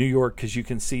New York because you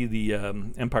can see the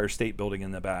Empire State Building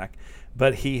in the back.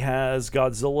 But he has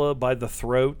Godzilla by the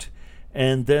throat,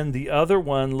 and then the other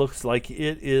one looks like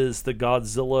it is the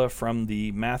Godzilla from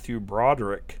the Matthew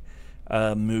Broderick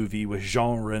movie with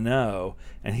Jean Reno,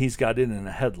 and he's got it in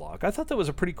a headlock. I thought that was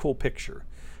a pretty cool picture.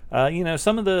 You know,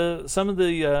 some of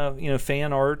the you know,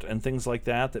 fan art and things like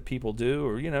that people do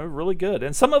are, you know, really good,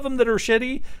 and some of them that are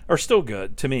shitty are still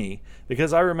good to me,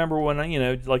 because I remember when I, you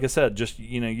know, like I said, just,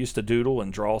 you know, used to doodle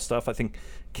and draw stuff. I think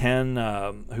Ken,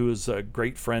 who is a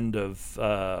great friend of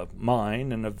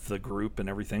mine and of the group and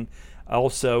everything,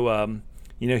 also,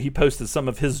 you know, he posted some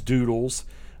of his doodles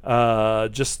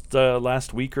just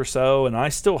last week or so, and I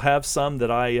still have some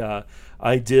that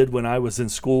I did when I was in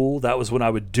school. That was when I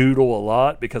would doodle a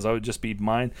lot, because I would just be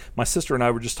mine. My sister and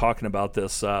I were just talking about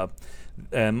this,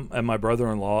 and my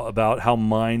brother-in-law, about how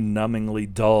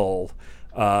mind-numbingly dull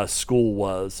school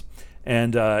was.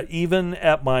 And even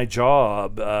at my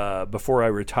job, before I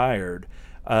retired,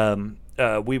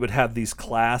 we would have these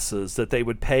classes that they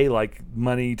would pay like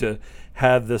money to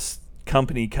have this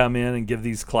company come in and give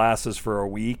these classes for a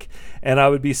week, and I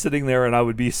would be sitting there and I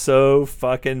would be so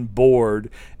fucking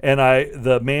bored, and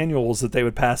the manuals that they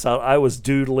would pass out, I was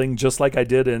doodling just like I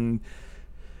did in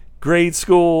grade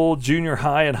school, junior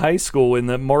high, and high school, in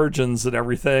the margins and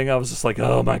everything. I was just like,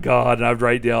 oh my god, and I'd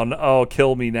write down, oh,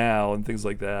 kill me now, and things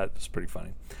like that. It's pretty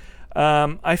funny.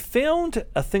 I found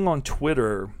a thing on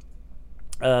Twitter.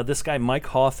 This guy, Mike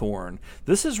Hawthorne.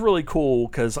 This is really cool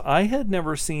because I had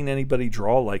never seen anybody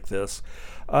draw like this,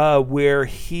 where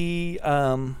he,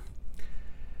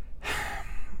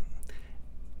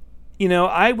 you know,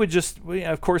 I would just,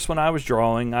 of course, when I was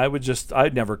drawing,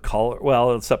 I'd never color,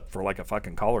 well, except for like a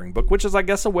fucking coloring book, which is, I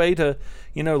guess, a way to,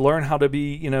 you know, learn how to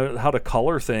be, you know, how to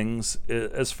color things.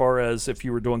 As far as if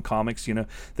you were doing comics, you know,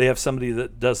 they have somebody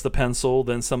that does the pencil,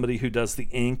 then somebody who does the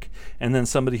ink, and then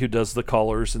somebody who does the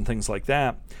colors and things like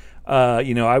that.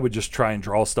 You know, I would just try and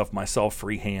draw stuff myself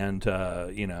freehand,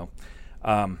 you know.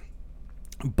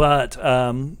 But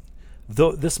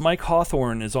this Mike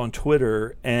Hawthorne is on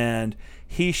Twitter, and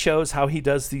he shows how he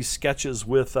does these sketches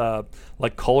with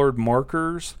like colored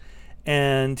markers,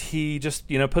 and he just,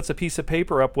 you know, puts a piece of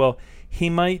paper up. Well, he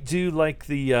might do like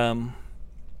the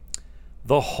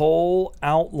the whole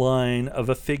outline of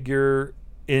a figure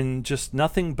in just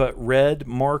nothing but red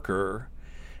marker,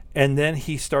 and then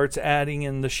he starts adding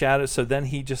in the shadow. So then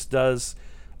he just does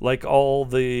like all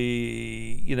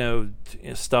the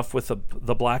stuff with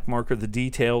the black marker, the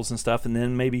details and stuff, and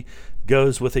then maybe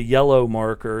goes with a yellow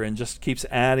marker and just keeps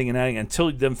adding and adding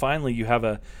until then finally you have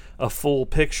a full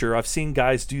picture. I've seen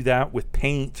guys do that with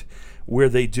paint, where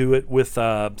they do it with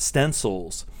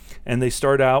stencils, and they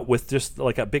start out with just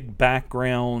like a big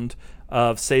background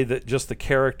of, say, that just the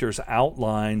character's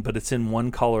outline, but it's in one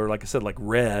color, like I said, like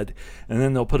red, and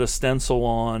then they'll put a stencil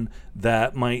on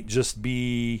that might just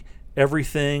be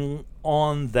everything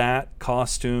on that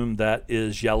costume that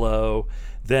is yellow,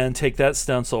 then take that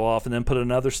stencil off and then put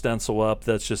another stencil up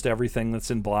that's just everything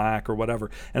that's in black or whatever.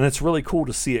 And it's really cool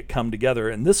to see it come together.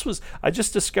 And I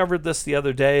just discovered this the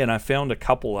other day, and I found a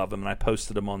couple of them, and I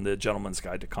posted them on the Gentleman's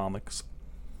Guide to Comics.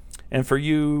 And for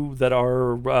you that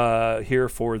are here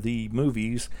for the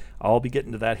movies, I'll be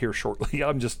getting to that here shortly.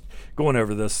 I'm just going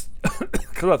over this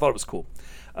because I thought it was cool.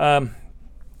 So I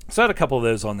had a couple of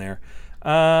those on there.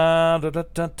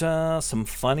 Some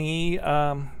funny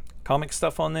comic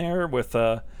stuff on there with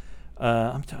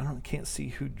can't see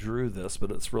who drew this, but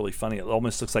it's really funny. It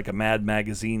almost looks like a Mad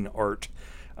Magazine art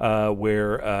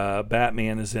where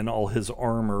Batman is in all his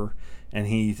armor, and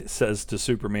he says to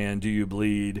Superman, "Do you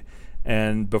bleed?"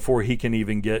 And before he can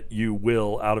even get "you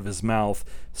will" out of his mouth,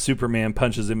 Superman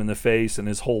punches him in the face, and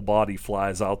his whole body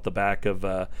flies out the back of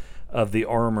the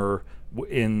armor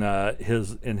in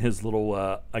his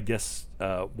little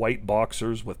white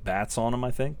boxers with bats on them.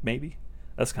 I think maybe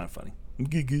that's kind of funny.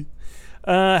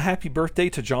 Happy birthday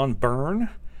to John Byrne.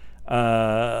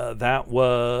 That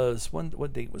was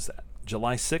what date was that?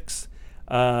 July 6th.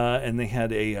 And they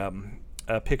had a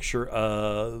picture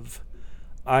of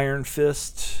Iron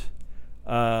Fist,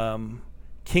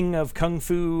 King of Kung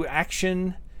Fu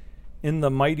action in the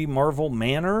mighty Marvel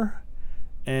manor.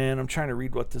 And I'm trying to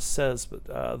read what this says,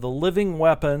 but the living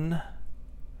weapon,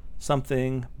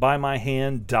 something, by my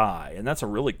hand, die. And that's a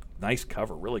really nice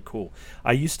cover, really cool.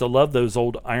 I used to love those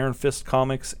old Iron Fist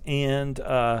comics and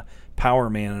Power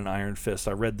Man and Iron Fist.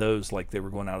 I read those like they were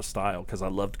going out of style because I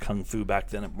loved Kung Fu back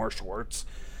then at martial arts,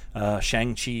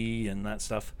 Shang-Chi and that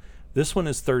stuff. This one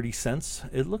is 30 cents.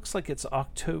 It looks like it's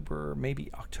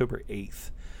maybe October 8th.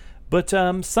 But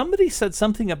somebody said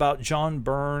something about John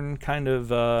Byrne, kind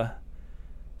of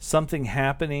something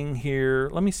happening here.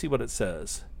 Let me see what it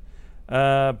says.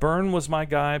 Byrne was my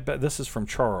guy, but this is from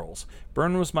Charles.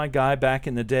 Byrne was my guy back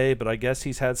in the day, but I guess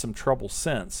he's had some trouble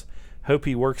since. Hope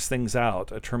he works things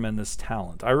out. A tremendous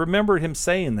talent. I remember him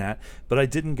saying that, but I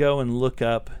didn't go and look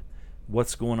up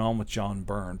what's going on with John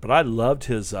Byrne. But I loved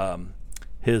his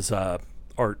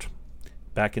art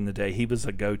back in the day. He was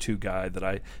a go-to guy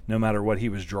that no matter what he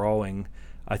was drawing,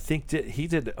 I think he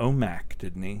did OMAC,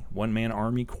 didn't he? One Man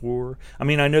Army Corps. I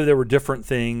mean, I know there were different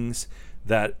things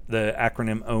that the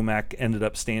acronym OMAC ended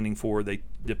up standing for. They,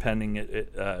 depending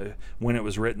when it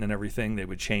was written and everything, they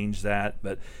would change that.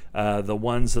 But the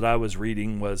ones that I was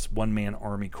reading was One Man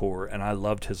Army Corps, and I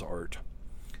loved his art.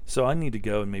 So I need to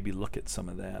go and maybe look at some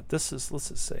of that. Let's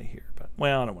just say here, but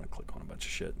I don't want to click on a bunch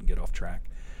of shit and get off track.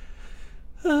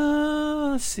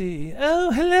 Let's see.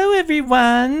 Oh, hello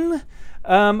everyone.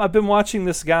 I've been watching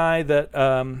this guy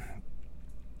that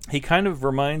he kind of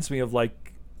reminds me of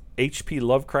like H.P.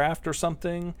 Lovecraft or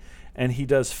something, and he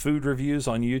does food reviews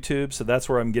on YouTube, so that's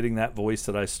where I'm getting that voice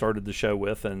that I started the show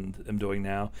with and am doing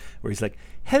now, where he's like,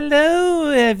 hello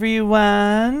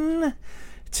everyone.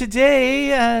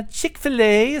 Today,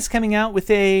 Chick-fil-A is coming out with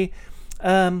a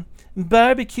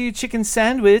barbecue chicken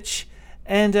sandwich,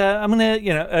 and I'm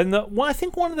gonna, I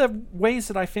think one of the ways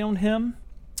that I found him,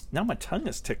 now my tongue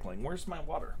is tickling. Where's my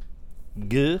water?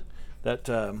 Gah.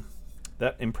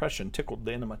 That impression tickled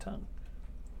the end of my tongue.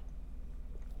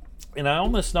 And I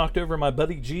almost knocked over my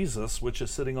buddy Jesus, which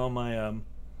is sitting on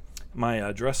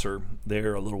my dresser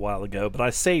there a little while ago, but I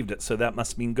saved it, so that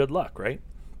must mean good luck, right?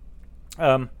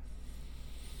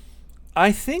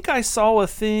 I think I saw a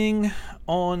thing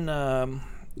on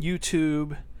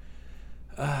YouTube.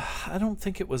 I don't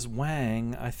think it was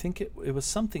Wang. I think it was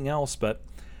something else, but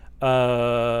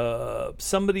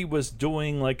somebody was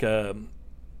doing like a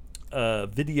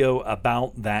video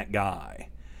about that guy,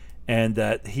 and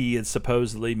that he had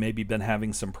supposedly maybe been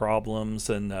having some problems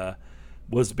and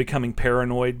was becoming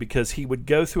paranoid because he would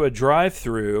go through a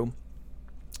drive-through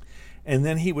and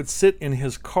then he would sit in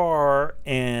his car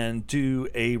and do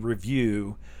a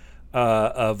review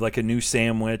of like a new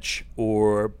sandwich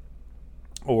or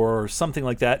something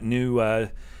like that, new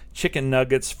chicken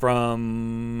nuggets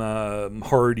from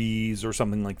Hardee's or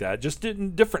something like that, just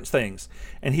different things.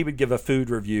 And he would give a food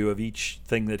review of each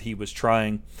thing that he was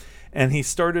trying. And he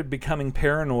started becoming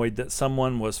paranoid that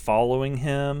someone was following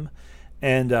him.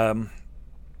 And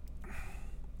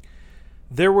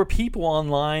there were people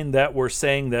online that were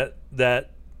saying that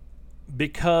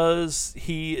because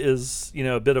he is,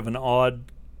 a bit of an odd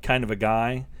kind of a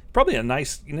guy, probably a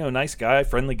nice guy,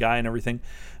 friendly guy and everything,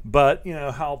 but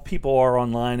how people are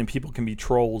online and people can be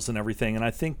trolls and everything. And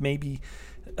I think maybe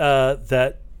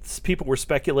that people were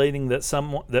speculating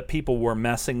that people were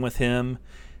messing with him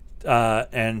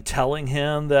and telling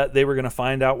him that they were going to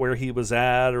find out where he was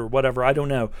at or whatever. I don't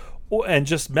know. And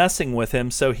just messing with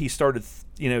him. So he started,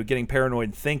 getting paranoid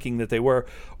and thinking that they were,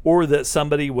 or that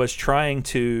somebody was trying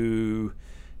to,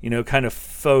 kind of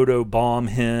photo bomb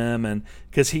him. And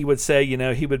because he would say,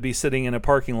 he would be sitting in a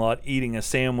parking lot eating a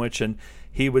sandwich and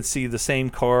he would see the same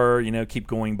car, keep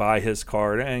going by his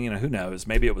car. And, who knows?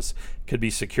 Maybe could be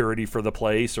security for the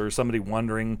place or somebody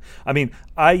wondering. I mean,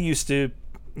 I used to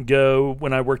go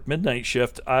when I worked midnight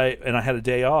shift, I had a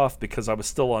day off because I was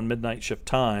still on midnight shift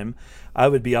time. I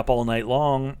would be up all night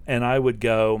long, and I would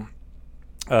go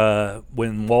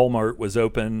when Walmart was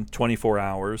open 24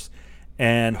 hours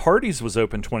and Hardee's was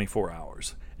open 24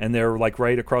 hours. And they're like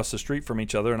right across the street from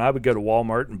each other. And I would go to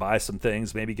Walmart and buy some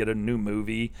things, maybe get a new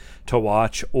movie to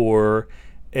watch or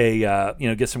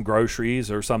get some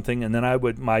groceries or something. And then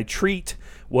my treat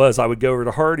was I would go over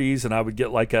to Hardee's and I would get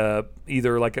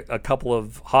either a couple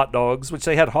of hot dogs, which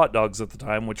they had hot dogs at the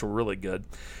time, which were really good,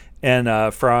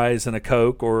 and fries and a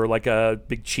Coke or like a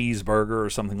big cheeseburger or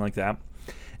something like that.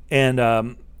 And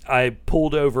I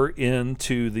pulled over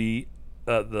into the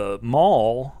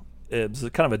mall. It was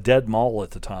kind of a dead mall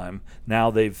at the time.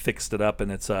 Now they've fixed it up and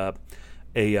it's one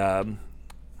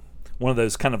of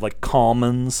those kind of like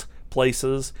commons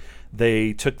places.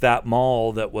 They took that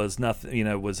mall that was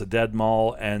nothing, was a dead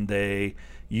mall, and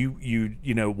you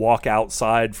walk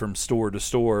outside from store to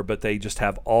store, but they just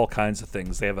have all kinds of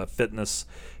things. They have a fitness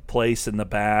place in the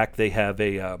back. They have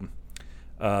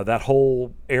that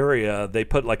whole area. They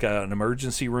put like an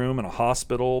emergency room and a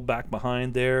hospital back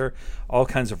behind there. All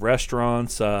kinds of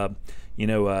restaurants. A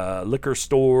liquor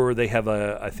store. They have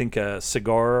I think a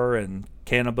cigar and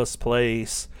cannabis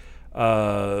place.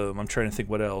 I'm trying to think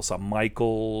what else. A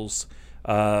Michael's,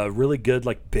 really good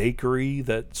like bakery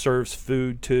that serves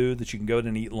food too, that you can go in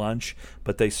and eat lunch.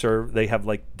 But they have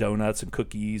like donuts and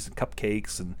cookies and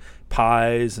cupcakes and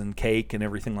pies and cake and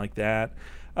everything like that.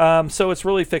 So it's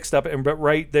really fixed up. But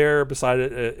right there beside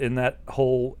it, in that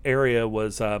whole area,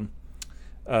 was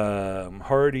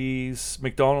Hardee's.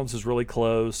 McDonald's is really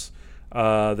close.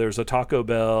 There's a Taco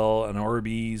Bell, an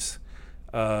Arby's.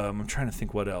 I'm trying to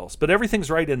think what else, but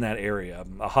everything's right in that area.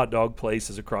 A hot dog place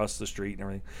is across the street and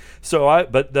everything.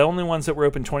 But the only ones that were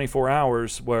open 24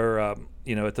 hours were,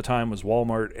 at the time was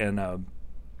Walmart and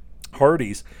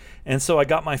Hardee's. And so I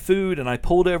got my food and I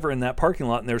pulled over in that parking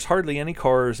lot, and there's hardly any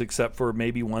cars except for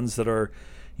maybe ones that are,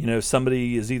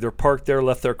 somebody is either parked there,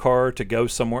 left their car to go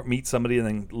somewhere, meet somebody, and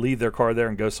then leave their car there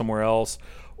and go somewhere else,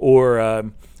 or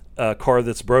a car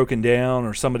that's broken down,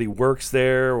 or somebody works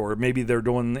there, or maybe they're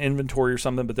doing inventory or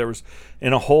something. But there was,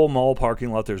 in a whole mall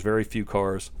parking lot, there's very few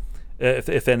cars,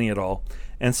 if any at all.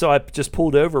 And so I just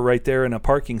pulled over right there in a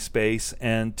parking space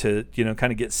and to,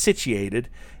 kind of get situated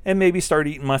and maybe start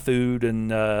eating my food. And,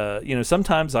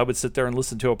 sometimes I would sit there and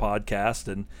listen to a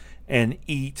podcast and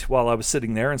eat while I was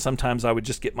sitting there. And sometimes I would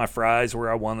just get my fries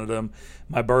where I wanted them,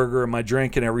 my burger and my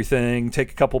drink and everything,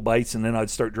 take a couple bites, and then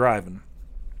I'd start driving.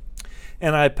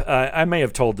 And I may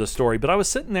have told this story, but I was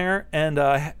sitting there and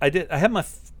I had my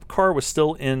car was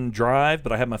still in drive,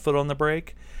 but I had my foot on the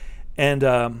brake. And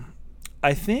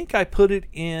I think I put it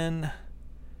in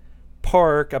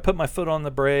park. I put my foot on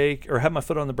the brake, or had my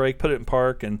foot on the brake, put it in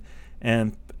park,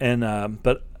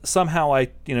 but somehow I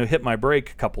hit my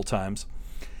brake a couple times.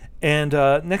 And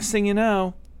next thing you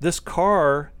know, this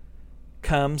car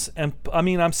comes, and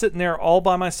I'm sitting there all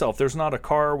by myself. There's not a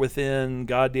car within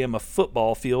goddamn a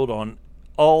football field on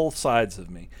all sides of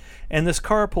me. And this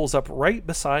car pulls up right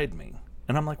beside me.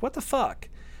 And I'm like, what the fuck?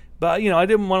 But, I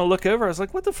didn't want to look over. I was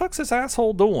like, what the fuck's this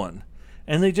asshole doing?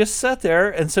 And they just sat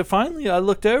there. And so finally I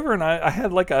looked over, and I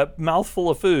had like a mouthful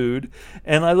of food.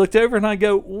 And I looked over and I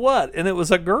go, what? And it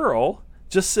was a girl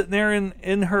just sitting there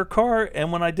in her car.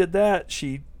 And when I did that,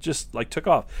 she just like took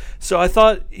off. So I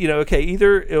thought, okay,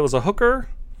 either it was a hooker,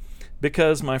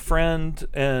 because my friend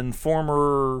and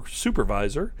former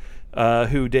supervisor,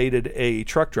 who dated a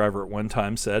truck driver at one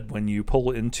time, said when you pull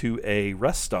into a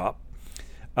rest stop,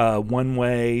 one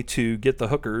way to get the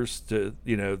hookers to,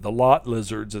 the lot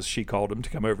lizards, as she called them, to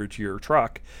come over to your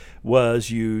truck was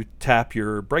you tap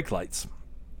your brake lights.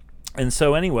 And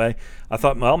so anyway, I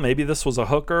thought, well, maybe this was a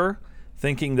hooker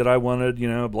thinking that I wanted,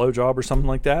 a blowjob or something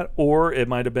like that. Or it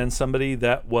might have been somebody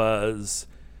that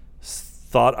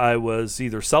thought I was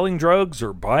either selling drugs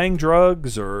or buying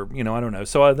drugs or, I don't know.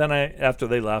 So then after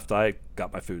they left, I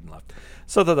got my food and left.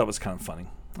 So I thought that was kind of funny.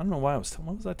 I don't know why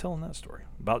what was I telling that story?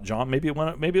 About John? Maybe it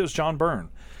was John Byrne.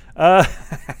 Let's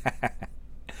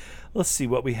see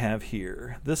what we have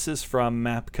here. This is from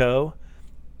Mapco.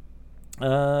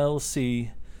 Let's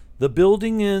see. The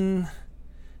building in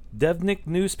Devnik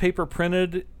newspaper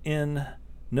printed in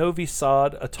Novi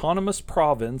Sad, Autonomous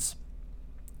Province,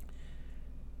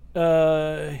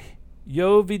 Vojvodina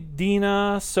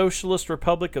Socialist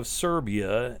Republic of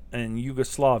Serbia and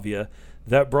Yugoslavia,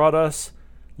 that brought us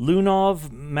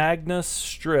Lunov Magnus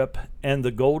strip and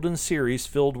the Golden Series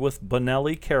filled with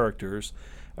Bonelli characters,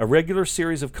 a regular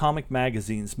series of comic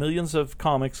magazines, millions of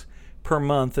comics per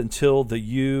month until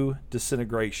the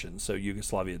disintegration. So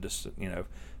Yugoslavia just,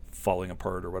 falling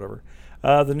apart or whatever.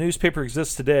 The newspaper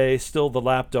exists today, still the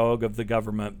lapdog of the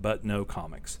government, but no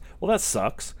comics. Well, that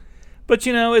sucks. But,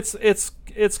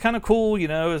 it's kind of cool,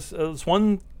 it's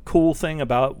one cool thing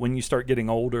about when you start getting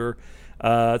older.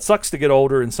 It sucks to get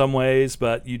older in some ways,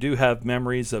 but you do have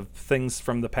memories of things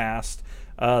from the past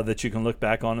that you can look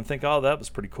back on and think, oh, that was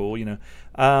pretty cool,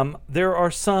 There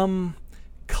are some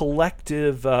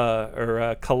collective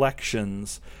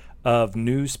collections of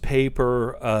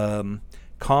newspaper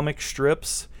comic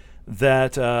strips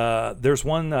that there's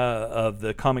one of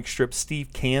the comic strip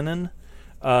Steve Cannon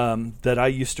that I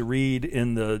used to read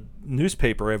in the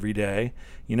newspaper every day.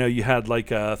 You had like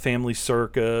Family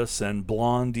Circus and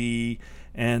Blondie,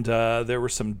 and there were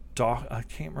some I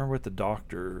can't remember what the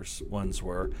doctors ones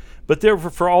were, but they were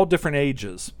for all different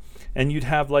ages. And you'd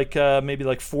have like maybe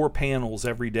like 4 panels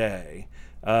every day.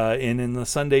 And in the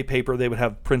Sunday paper, they would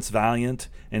have Prince Valiant,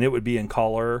 and it would be in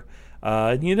color.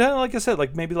 And you'd have, like I said,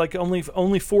 like maybe like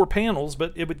only 4 panels,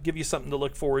 but it would give you something to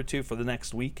look forward to for the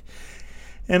next week.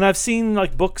 And I've seen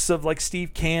like books of like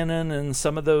Steve Cannon and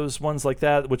some of those ones like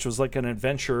that, which was like an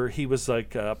adventure. He was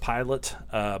like a pilot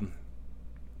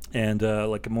and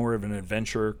like more of an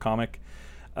adventure comic.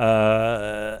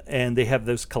 And they have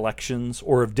those collections,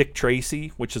 or of Dick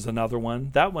Tracy, which is another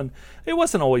one. That one, it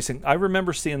wasn't always I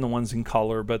remember seeing the ones in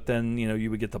color, but then,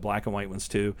 you would get the black and white ones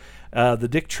too. The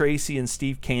Dick Tracy and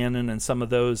Steve Cannon and some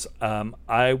of those,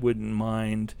 I wouldn't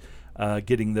mind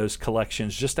getting those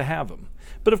collections just to have them.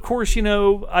 But of course,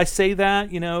 I say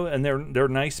that, and they're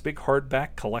nice big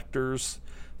hardback collectors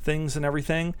things and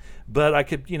everything, but I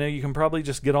could, you can probably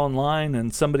just get online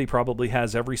and somebody probably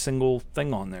has every single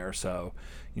thing on there. So,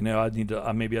 I need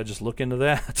to, maybe I just look into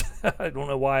that. I don't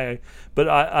know why, but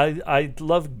I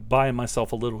love buying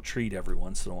myself a little treat every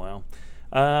once in a while,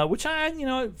 which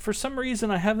for some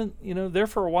reason I haven't, there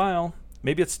for a while.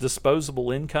 Maybe it's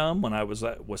disposable income when I was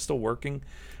still working,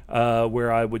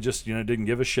 where I would just, didn't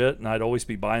give a shit, and I'd always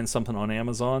be buying something on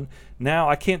Amazon. Now,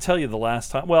 I can't tell you the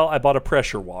last time. Well, I bought a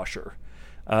pressure washer,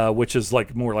 which is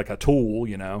like more like a tool,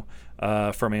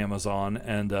 from Amazon,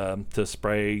 and to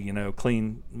spray,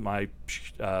 clean my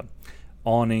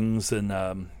awnings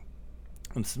and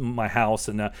my house.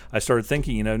 And I started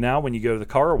thinking, now when you go to the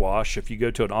car wash, if you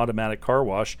go to an automatic car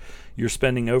wash, you're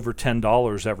spending over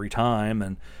 $10 every time,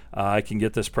 and I can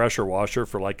get this pressure washer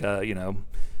for like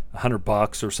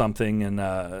 $100 or something,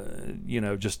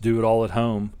 and just do it all at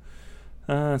home.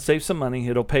 Save some money.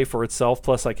 It'll pay for itself.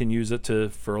 Plus, I can use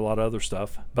it for a lot of other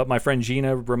stuff. But my friend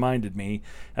Gina reminded me,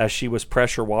 as she was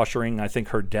pressure washing, I think,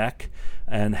 her deck,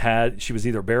 and she was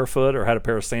either barefoot or had a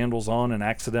pair of sandals on, and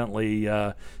accidentally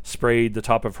sprayed the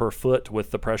top of her foot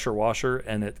with the pressure washer,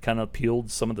 and it kind of peeled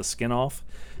some of the skin off.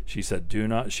 She said, "Do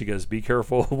not." She goes, "Be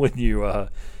careful when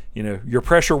you're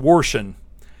pressure washing."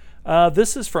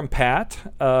 This is from Pat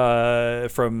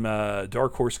from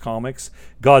Dark Horse Comics.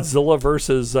 Godzilla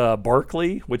versus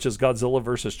Barkley, which is Godzilla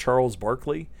versus Charles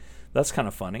Barkley. That's kind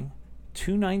of funny.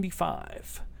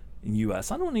 $2.95 in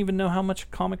U.S. I don't even know how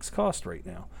much comics cost right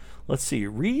now. Let's see.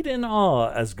 Read in awe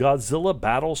as Godzilla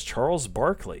battles Charles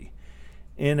Barkley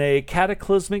in a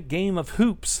cataclysmic game of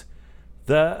hoops.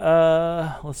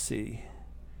 Let's see.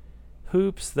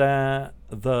 Hoops that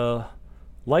the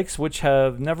likes which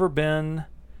have never been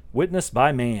witnessed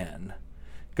by man.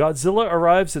 Godzilla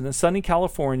arrives in sunny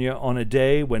California on a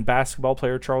day when basketball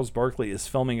player Charles Barkley is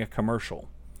filming a commercial.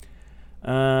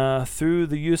 Through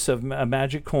the use of a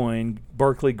magic coin,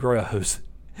 Barkley grows.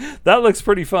 That looks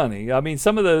pretty funny. I mean,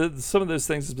 some of those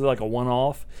things is like a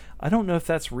one-off. I don't know if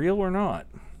that's real or not,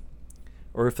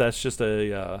 or if that's just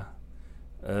a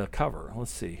cover.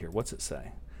 Let's see here. What's it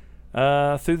say?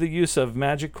 Through the use of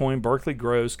magic coin, Barkley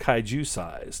grows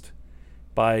kaiju-sized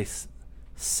by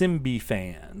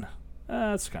Simbifan.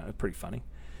 That's kind of pretty funny.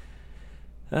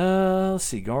 Let's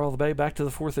see. Go all the way back to the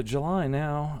 4th of July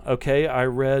now. Okay, I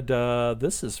read,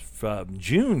 this is from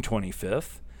June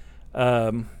 25th,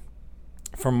 from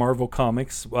Marvel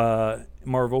Comics,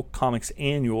 Marvel Comics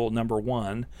Annual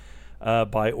 #1,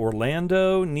 by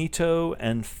Orlando, Nito,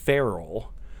 and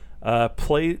Farrell.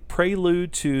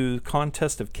 Prelude to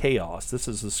Contest of Chaos. This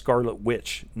is the Scarlet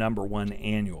Witch #1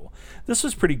 annual. This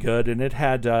was pretty good, and it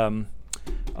had,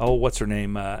 what's her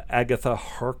name? Agatha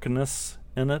Harkness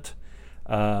in it.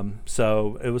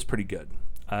 So it was pretty good.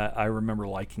 I remember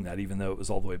liking that, even though it was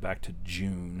all the way back to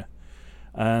June.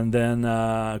 And then,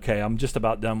 okay, I'm just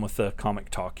about done with the comic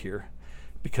talk here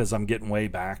because I'm getting way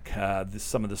back.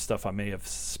 Some of the stuff I may have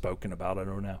spoken about, I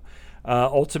don't know.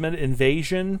 Ultimate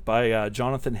Invasion by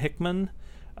Jonathan Hickman,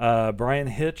 Brian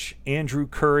Hitch, Andrew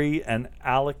Curry, and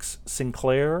Alex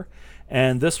Sinclair.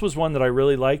 And this was one that I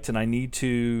really liked and I need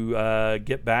to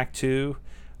get back to.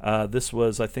 This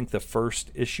was, I think, the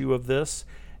first issue of this.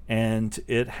 And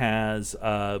it has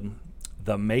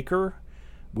The Maker,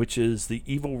 which is the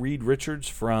evil Reed Richards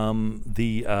from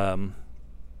the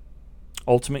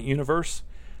Ultimate Universe.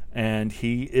 And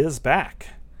he is back.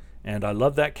 And I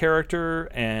love that character,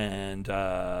 and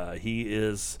he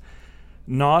is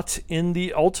not in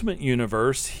the Ultimate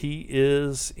Universe. He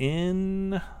is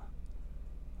in,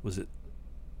 is it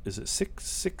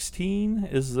 616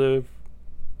 is the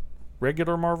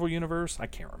regular Marvel Universe? I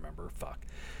can't remember. Fuck.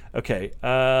 Okay,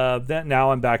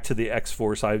 now I'm back to the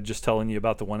X-Force. I was just telling you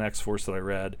about the one X-Force that I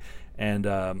read, and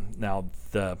now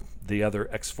the other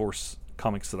X-Force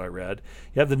comics that I read.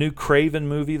 You have the new Kraven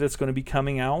movie that's going to be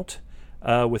coming out.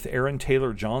 With Aaron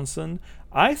Taylor Johnson.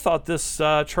 I thought this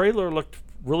trailer looked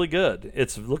really good.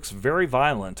 It looks very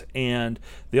violent, and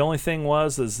the only thing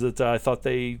is that I thought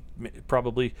it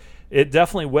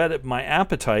definitely whetted my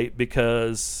appetite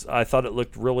because I thought it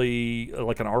looked really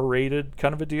like an R-rated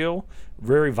kind of a deal,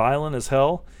 very violent as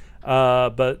hell.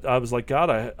 But I was like,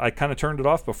 God, I kind of turned it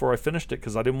off before I finished it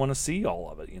because I didn't want to see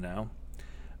all of it, you know.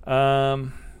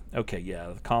 Okay, yeah,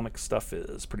 the comic stuff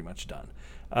is pretty much done.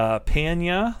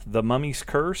 Panya, The Mummy's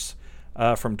Curse,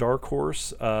 from Dark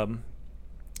Horse.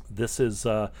 This is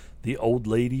the old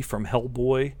lady from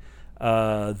Hellboy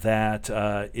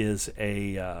that is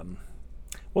a...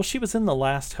 she was in the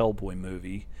last Hellboy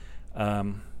movie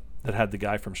that had the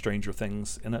guy from Stranger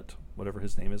Things in it. Whatever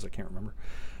his name is, I can't remember.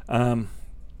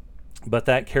 But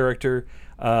that character,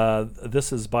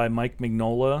 this is by Mike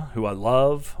Mignola, who I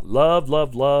love.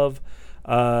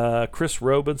 Chris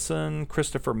Robinson,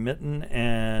 Christopher Mitten,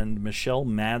 and Michelle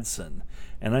Madsen.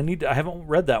 And I haven't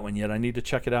read that one yet. I need to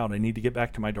check it out. I need to get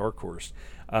back to my Dark Horse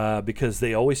because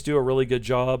they always do a really good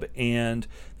job. And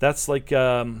that's like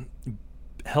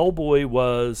Hellboy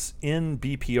was in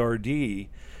BPRD,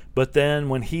 but then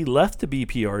when he left the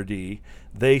BPRD,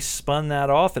 they spun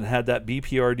that off and had that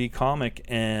BPRD comic.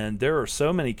 And there are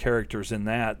so many characters in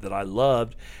that I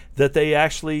loved that they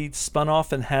actually spun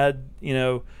off and had,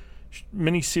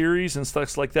 mini-series and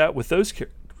stuff like that with those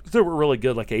characters that were really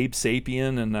good, like Abe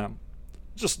Sapien and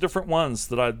just different ones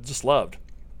that I just loved.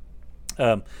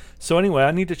 So anyway,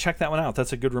 I need to check that one out.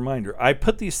 That's a good reminder. I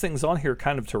put these things on here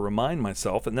kind of to remind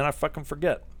myself, and then I fucking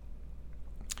forget.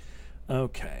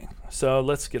 Okay, so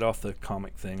let's get off the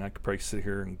comic thing. I could probably sit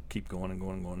here and keep going and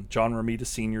going and going. John Romita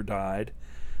Sr. died.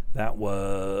 That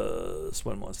was,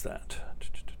 when was that?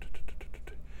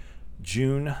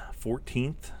 June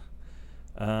 14th.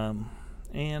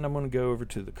 And I'm going to go over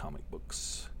to the comic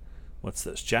books. What's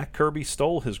this? Jack Kirby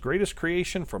stole his greatest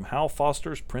creation from Hal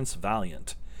Foster's Prince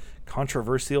Valiant.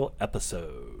 Controversial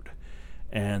episode.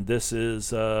 And this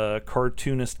is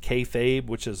cartoonist Kayfabe,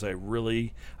 which is I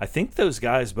think those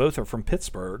guys both are from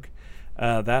Pittsburgh.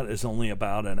 That is only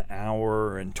about an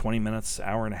hour and 20 minutes,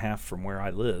 hour and a half from where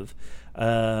I live.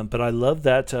 But I love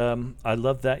that. I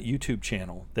love that YouTube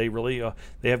channel. They really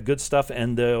they have good stuff,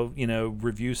 and they'll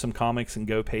review some comics and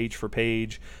go page for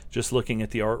page, just looking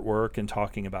at the artwork and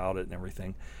talking about it and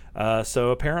everything.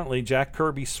 So apparently Jack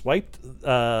Kirby swiped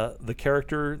the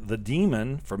character the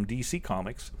Demon from DC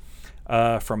Comics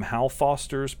from Hal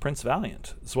Foster's Prince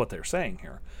Valiant. Is what they're saying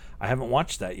here. I haven't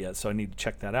watched that yet, so I need to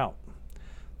check that out.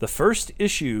 The first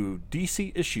issue,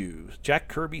 DC issue, Jack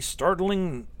Kirby's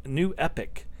startling new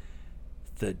epic,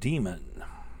 The Demon.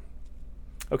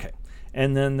 Okay,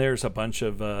 and then there's a bunch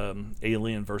of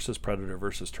Alien versus Predator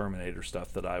versus Terminator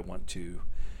stuff that I want to,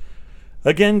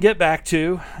 again, get back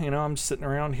to. I'm sitting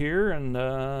around here and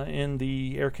in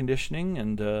the air conditioning,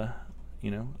 and,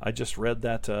 I just read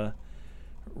that,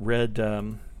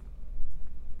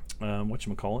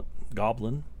 whatchamacallit,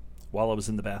 goblin while I was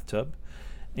in the bathtub.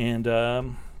 And,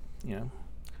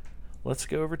 let's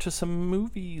go over to some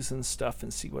movies and stuff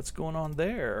and see what's going on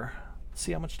there.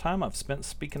 See how much time I've spent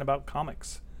speaking about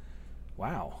comics.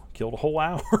 Wow, killed a whole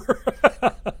hour.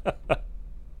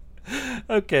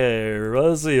 Okay,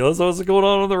 let's see. What's going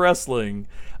on with the wrestling?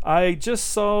 I just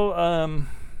saw,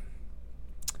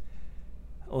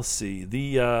 let's see,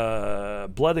 the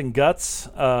Blood and Guts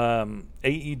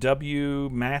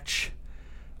AEW match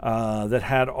that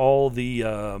had all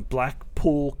the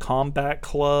Blackpool Combat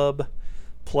Club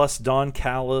plus Don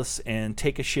Callis and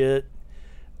Take a Shit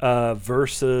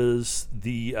versus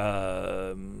the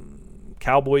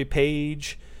Cowboy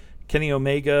Page, Kenny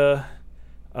Omega,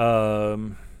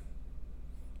 the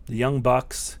Young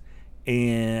Bucks,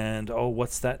 and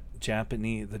what's that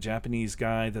Japanese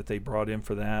guy that they brought in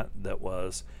for that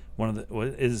was one of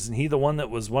the, isn't he the one that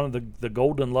was one of the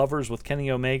Golden Lovers with Kenny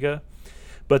Omega?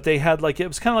 But they had it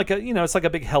was kind of like it's like a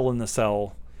big Hell in the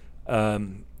Cell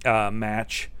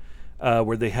match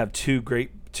where they have two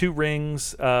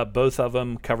rings, both of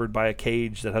them covered by a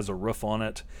cage that has a roof on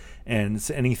it, and it's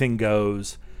anything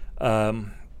goes.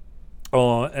 And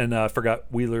I forgot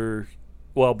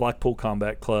Blackpool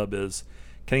Combat Club is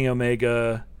Kenny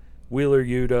Omega, Wheeler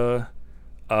Yuta,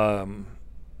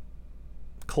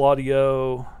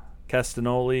 Claudio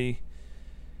Castagnoli,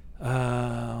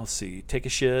 let's see, Take a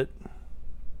Shit,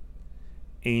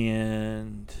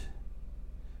 and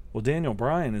Daniel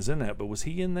Bryan is in that, but was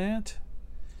he in that?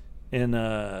 And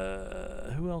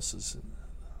who else is in that?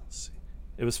 Let's see.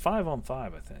 It was 5-on-5,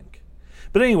 I think.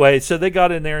 But anyway, so they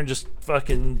got in there and just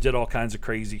fucking did all kinds of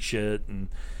crazy shit and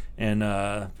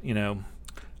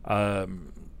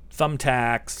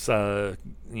thumbtacks,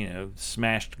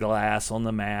 smashed glass on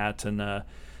the mat, and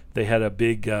they had a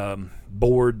big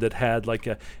board that had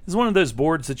it's one of those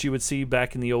boards that you would see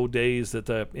back in the old days that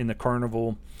in the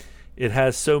carnival. It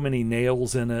has so many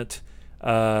nails in it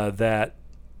and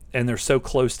they're so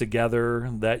close together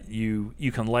that you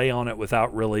can lay on it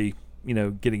without really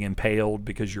getting impaled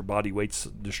because your body weight's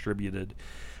distributed.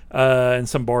 And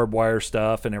some barbed wire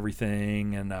stuff and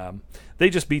everything, and they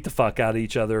just beat the fuck out of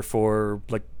each other for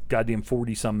goddamn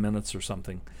 40-some minutes or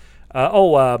something.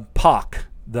 Pac,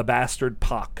 the bastard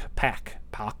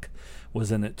Pac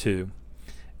was in it too,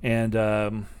 and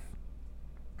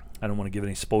I don't want to give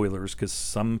any spoilers because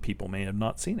some people may have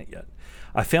not seen it yet.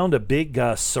 I found a big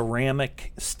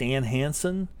ceramic Stan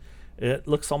Hansen. It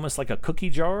looks almost like a cookie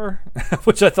jar,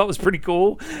 which I thought was pretty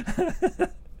cool.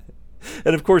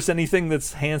 And of course, anything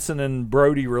that's Hansen and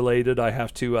Brody related, I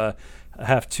have to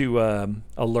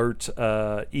alert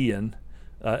Ian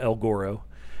El Goro.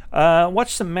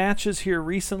 Watched some matches here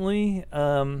recently.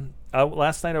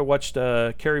 Last night I watched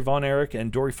Kerry Von Erich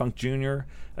and Dory Funk Jr.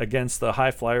 against the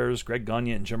High Flyers, Greg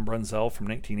Gagne and Jim Brunzell from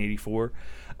 1984.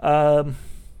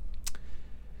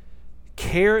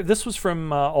 This was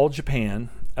from All Japan.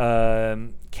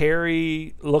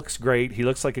 Kerry looks great. He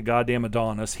looks like a goddamn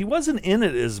Adonis. He wasn't in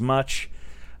it as much.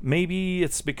 Maybe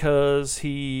it's because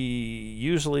he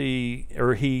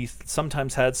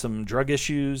sometimes had some drug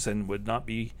issues and would not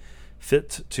be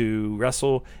fit to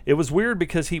wrestle. It was weird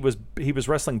because he was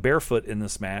wrestling barefoot in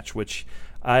this match, which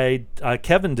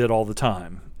Kevin did all the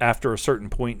time. After a certain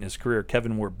point in his career,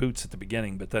 Kevin wore boots at the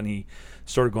beginning, but then he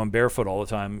started going barefoot all the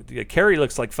time. Kerry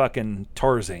looks like fucking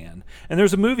Tarzan. And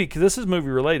there's a movie, this is movie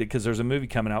related, because there's a movie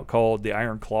coming out called The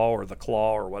Iron Claw or The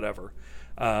Claw or whatever,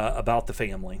 about the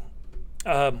family.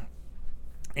 Dory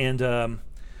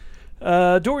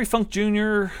Funk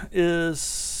Jr.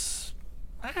 is,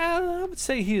 I would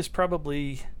say he is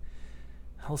probably,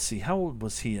 let's see, how old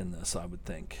was he in this, I would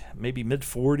think? Maybe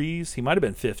mid-40s. He might have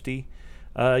been 50.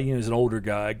 He's an older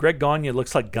guy. Greg Gagne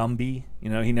looks like Gumby.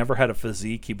 He never had a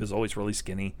physique. He was always really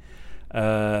skinny.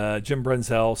 Jim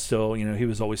Brunzell still, he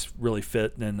was always really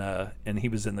fit, and he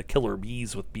was in the Killer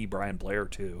Bees with B. Brian Blair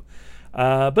too.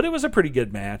 But it was a pretty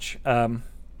good match.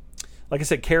 Like I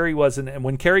said, Kerry wasn't, and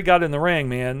when Kerry got in the ring,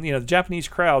 man, the Japanese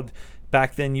crowd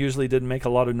back then usually didn't make a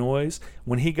lot of noise.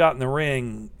 When he got in the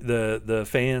ring, the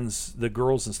fans, the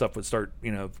girls and stuff would start,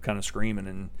 kind of screaming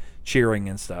and cheering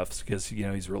and stuff because,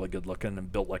 he's really good looking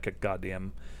and built like a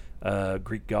goddamn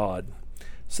Greek god.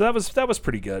 So that was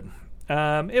pretty good.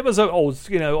 It was an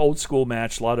old school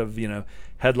match, a lot of,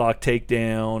 headlock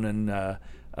takedown and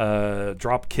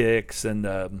drop kicks and,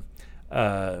 not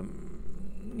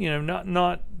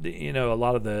a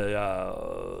lot of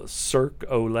the Cirque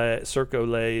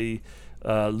Olay,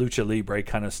 Lucha Libre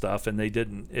kind of stuff, and they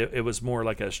didn't. It was more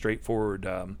like a straightforward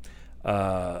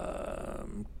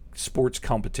sports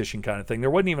competition kind of thing. There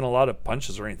wasn't even a lot of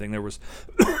punches or anything. There was,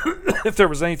 if there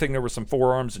was anything, there were some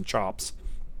forearms and chops.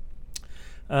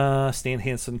 Stan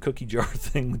Hansen cookie jar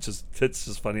thing, which is, it's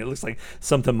just funny. It looks like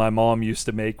something my mom used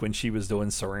to make when she was doing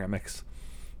ceramics.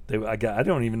 I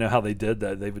don't even know how they did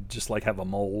that. They would just like have a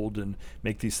mold and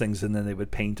make these things, and then they would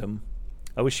paint them.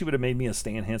 I wish she would have made me a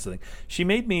Stan Hansen thing. She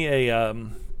made me a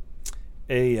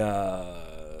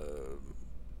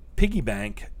piggy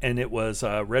bank, and it was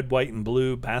red, white, and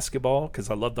blue basketball, because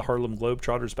I loved the Harlem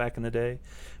Globetrotters back in the day,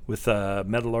 with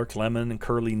Meadowlark Lemon and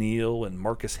Curly Neal and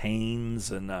Marcus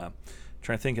Haynes, and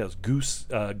trying to think, it was Goose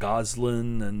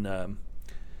Goslin, and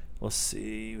let's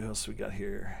see, what else we got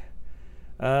here.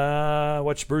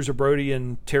 Watched Bruiser Brody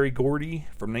and Terry Gordy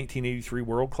from 1983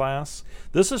 World Class.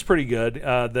 This is pretty good.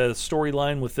 The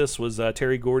storyline with this was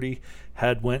Terry Gordy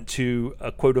had went to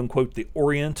quote unquote the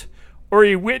Orient, or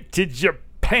he went to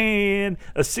Japan,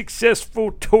 a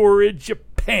successful tour in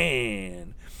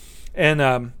Japan,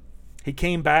 and he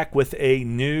came back with a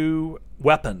new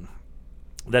weapon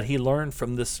that he learned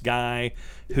from this guy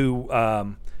who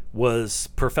was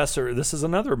Professor. This is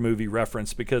another movie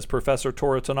reference, because Professor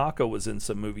Toru Tanaka was in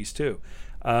some movies too.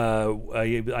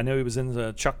 I know he was in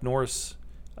the Chuck Norris.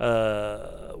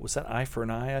 Was that Eye for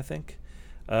an Eye? I think.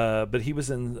 But he was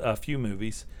in a few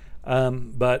movies.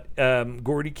 But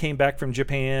Gordy came back from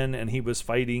Japan, and he was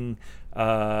fighting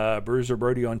Bruiser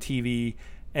Brody on TV,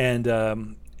 and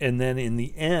then in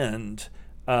the end,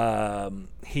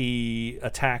 he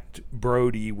attacked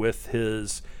Brody with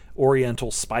his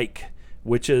Oriental Spike,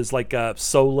 which is like a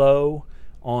Solo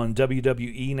on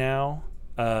WWE now,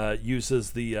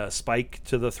 uses the spike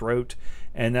to the throat,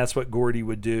 and that's what Gordy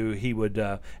would do. He would,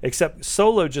 except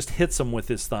Solo just hits him with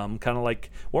his thumb, kind of like,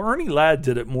 well, Ernie Ladd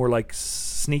did it more like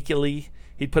sneakily.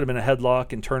 He'd put him in a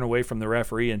headlock and turn away from the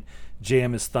referee and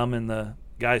jam his thumb in the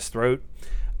guy's throat.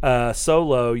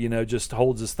 Solo, just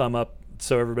holds his thumb up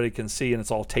so everybody can see, and it's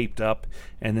all taped up,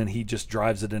 and then he just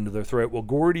drives it into their throat. Well,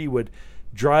 Gordy would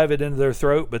drive it into their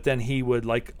throat, but then he would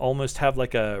like almost have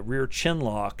like a rear chin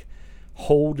lock,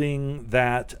 holding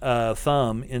that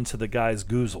thumb into the guy's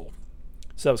goozle.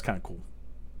 So that was kind of cool.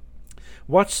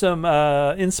 Watch some,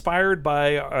 inspired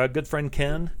by our good friend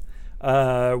Ken,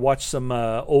 watch some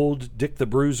old Dick the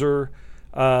Bruiser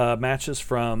matches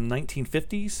from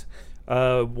 1950s.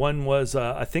 One was,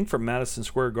 I think, from Madison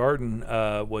Square Garden,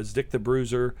 was Dick the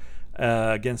Bruiser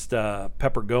against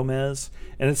Pepper Gomez.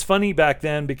 And it's funny back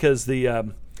then, because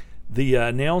the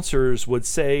announcers would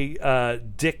say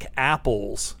Dick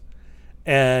Apples,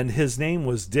 and his name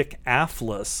was Dick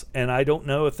Affless, and I don't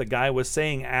know if the guy was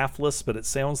saying Affless, but it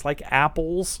sounds like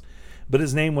apples, but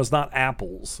his name was not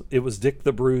Apples. It was Dick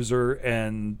the Bruiser,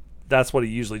 and that's what he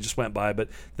usually just went by, but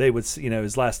they would,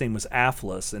 his last name was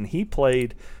Affless, and he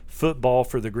played football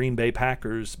for the Green Bay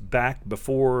Packers back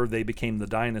before they became the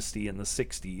dynasty in the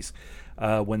 60s,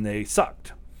 when they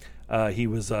sucked. He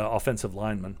was an offensive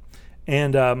lineman.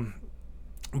 And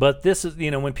but this is,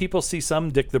 when people see some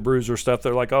Dick the Bruiser stuff,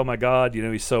 they're like, oh my God,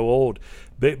 he's so old.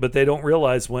 But they don't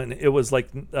realize when it was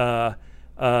like mid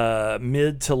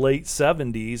to late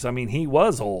 70s, I mean, he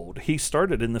was old. He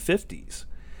started in the 50s.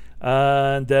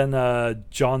 And then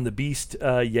John the Beast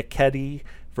Yaketi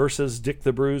versus Dick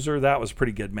the Bruiser. That was a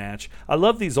pretty good match. I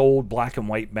love these old black and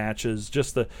white matches.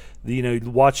 Just the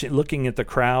watching, looking at the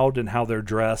crowd and how they're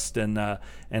dressed and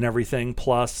everything.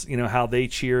 Plus, how they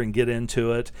cheer and get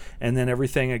into it. And then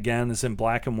everything again is in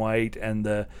black and white. And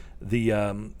the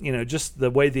just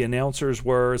the way the announcers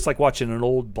were. It's like watching an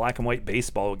old black and white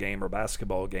baseball game or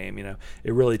basketball game.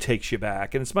 It really takes you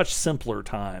back, and it's much simpler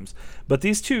times. But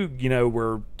these two,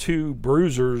 were two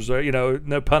bruisers.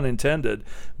 No pun intended,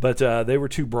 but they were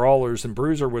two brawlers, and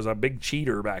Bruiser was a big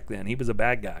cheater back then. He was a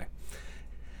bad guy.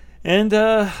 And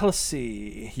let's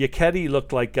see, Yaketi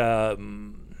looked like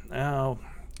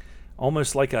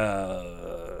almost like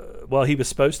he was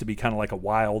supposed to be kind of like a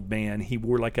wild man. He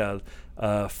wore like a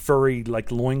furry,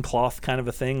 like loincloth kind of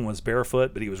a thing, was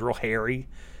barefoot, but he was real hairy,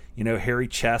 hairy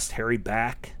chest, hairy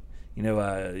back,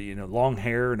 long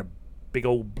hair and a big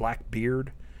old black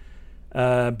beard.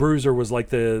 Bruiser was like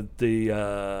the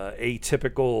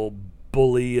atypical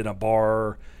bully in a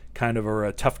bar, kind of, or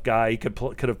a tough guy. He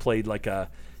could have played like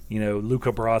a,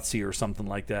 Luca Brasi or something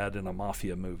like that in a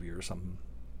mafia movie or something.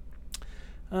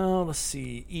 Let's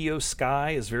see. Io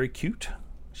Sky is very cute.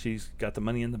 She's got the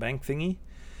Money in the Bank thingy.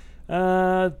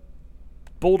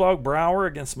 Bulldog Brower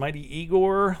against Mighty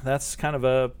Igor. That's kind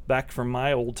of back from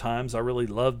my old times. I really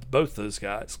loved both those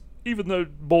guys. Even though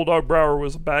Bulldog Brower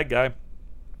was a bad guy,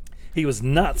 he was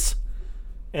nuts.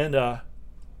 And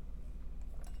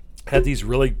had these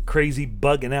really crazy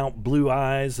bugging out blue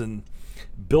eyes, and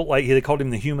built like, they called him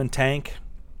the Human Tank.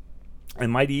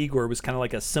 And Mighty Igor was kind of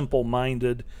like a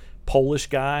simple-minded Polish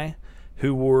guy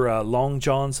who wore long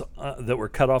johns that were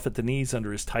cut off at the knees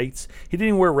under his tights. He didn't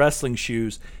even wear wrestling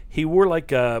shoes. He wore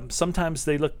like sometimes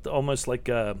they looked almost like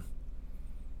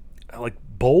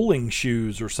bowling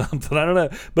shoes or something. I don't know.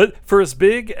 But for as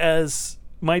big as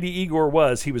Mighty Igor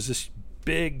was, he was this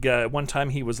big. One time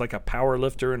he was like a power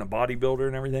lifter and a bodybuilder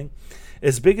and everything.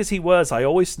 As big as he was, I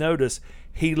always notice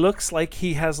he looks like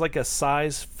he has like a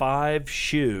size 5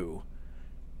 shoe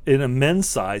in a men's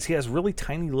size. He has really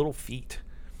tiny little feet.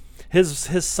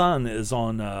 His son is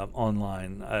on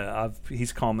online.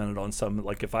 He's commented on some,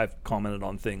 like if I've commented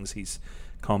on things, he's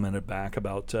commented back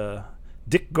about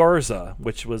Dick Garza,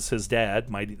 which was his dad,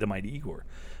 the Mighty Igor.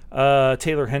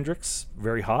 Taylor Hendricks,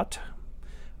 very hot.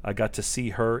 I got to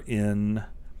see her in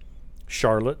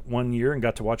Charlotte one year and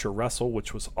got to watch her wrestle,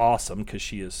 which was awesome because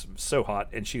she is so hot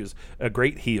and she was a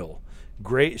great heel.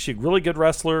 She's a really good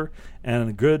wrestler and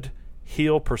a good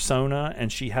heel persona,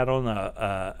 and she had on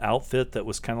a outfit that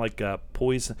was kind of like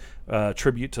a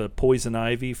tribute to Poison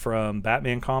Ivy from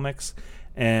Batman comics,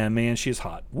 and man, she's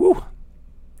hot. Woo!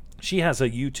 She has a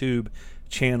YouTube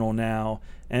channel now,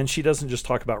 and she doesn't just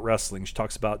talk about wrestling. She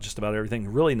talks about just about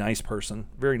everything. Really nice person.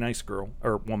 Very nice girl.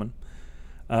 Or woman.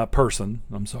 Person.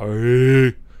 I'm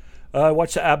sorry. I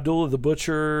watched Abdullah the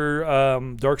Butcher,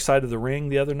 Dark Side of the Ring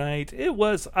the other night. I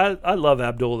love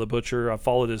Abdullah the Butcher. I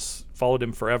followed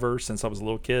him forever since I was a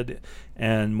little kid,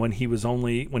 and when he was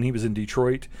in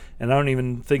Detroit, and I don't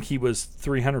even think he was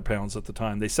 300 pounds at the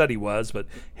time. They said he was, but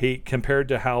he compared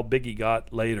to how big he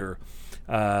got later.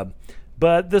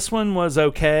 But this one was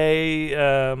okay.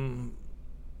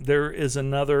 There is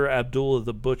another Abdullah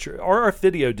the Butcher. RF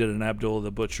Video did an Abdullah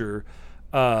the Butcher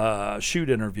shoot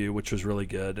interview, which was really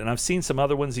good. And I've seen some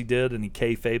other ones he did, and he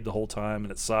kayfabed the whole time,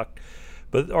 and it sucked.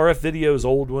 But RF Video's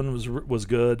old one was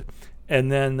good.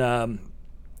 And then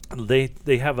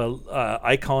they have a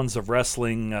Icons of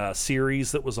Wrestling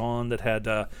series that was on that had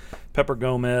Pepper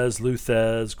Gomez,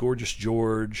 Luthez, Gorgeous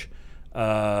George,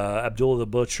 Abdullah the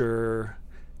Butcher,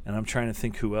 and I'm trying to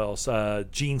think who else.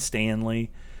 Gene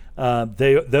Stanley.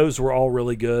 Those were all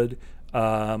really good.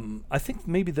 I think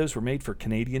maybe those were made for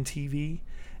Canadian TV,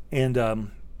 and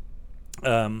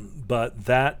but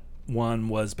that one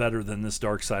was better than this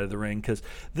Dark Side of the Ring, because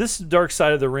this Dark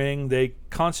Side of the Ring, they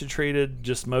concentrated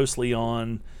just mostly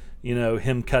on,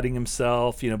 him cutting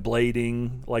himself,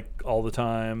 blading like all the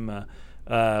time,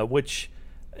 which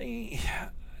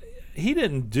he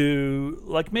didn't do.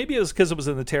 Like, maybe it was because it was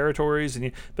in the territories,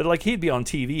 but like he'd be on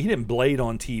TV. He didn't blade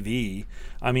on TV.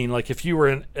 I mean, like if you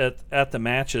were at the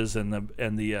matches and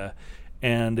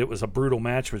it was a brutal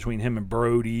match between him and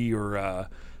Brody or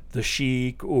the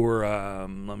Sheik or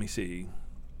let me see,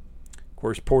 of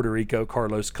course Puerto Rico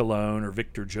Carlos Colon or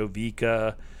Victor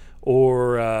Jovica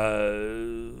or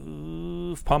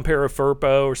Pompero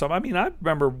Firpo or something. I mean, I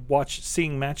remember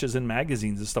seeing matches in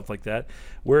magazines and stuff like that,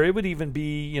 where it would even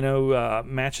be,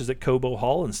 matches at Cobo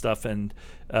Hall and stuff, and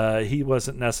he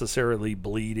wasn't necessarily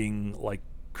bleeding like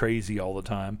crazy all the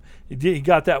time. He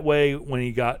got that way when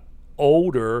he got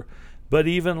older, but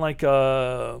even like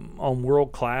on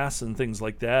World Class and things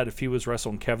like that, if he was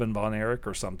wrestling Kevin Von Erich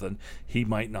or something, he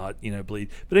might not, bleed.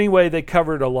 But anyway, they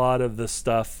covered a lot of the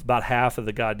stuff. About half of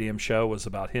the goddamn show was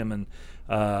about him and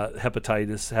having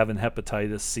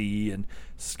hepatitis C and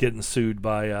getting sued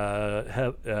by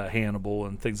Hannibal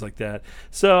and things like that.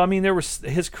 So, I mean,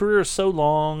 his career is so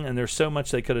long, and there's so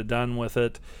much they could have done with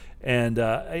it. And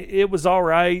it was all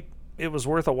right. It was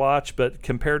worth a watch, but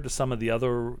compared to some of the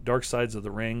other Dark Sides of the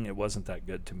Ring, it wasn't that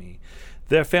good to me.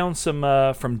 I found some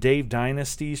from Dave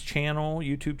Dynasty's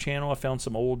YouTube channel. I found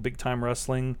some old Big Time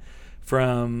Wrestling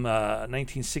from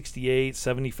 1968,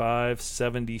 75,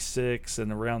 76,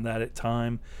 and around that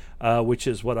time, which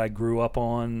is what I grew up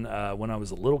on when I was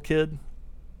a little kid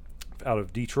out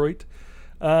of Detroit.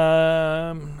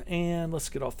 And let's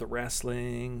get off the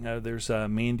wrestling. There's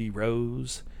Mandy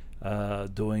Rose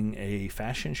doing a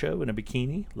fashion show in a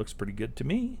bikini. Looks pretty good to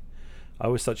me. I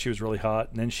always thought she was really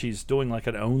hot. And then she's doing like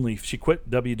she quit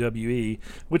WWE,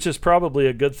 which is probably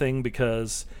a good thing,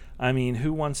 because I mean,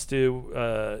 who wants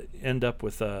to end up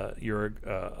with you're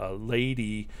a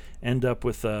lady, end up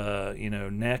with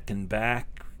neck and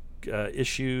back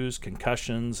issues,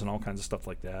 concussions, and all kinds of stuff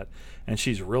like that. And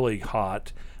she's really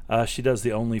hot. She does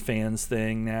the OnlyFans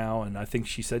thing now, and I think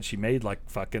she said she made like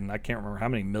fucking, I can't remember how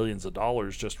many millions of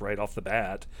dollars just right off the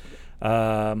bat.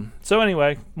 So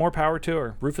anyway, more power to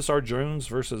her. Rufus R. Jones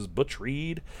versus Butch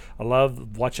Reed. I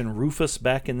love watching Rufus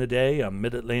back in the day,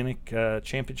 Mid-Atlantic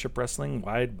Championship Wrestling,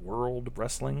 Wide World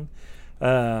Wrestling.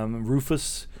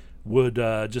 Rufus would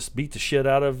just beat the shit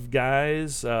out of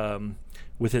guys.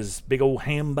 with his big old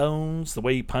ham bones, the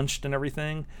way he punched and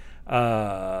everything.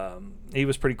 He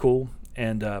was pretty cool,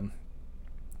 and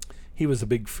he was a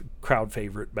big crowd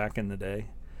favorite back in the day.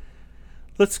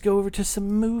 Let's go over to some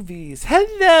movies.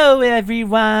 Hello,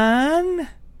 everyone.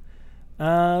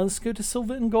 Let's go to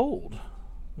Silver and Gold.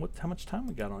 How much time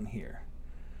we got on here?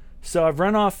 So I've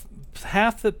run off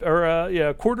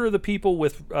a quarter of the people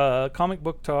with comic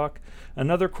book talk,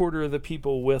 another quarter of the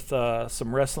people with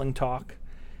some wrestling talk,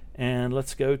 and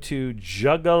let's go to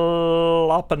Juggle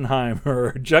Oppenheimer,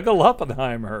 a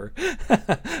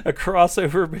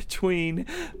crossover between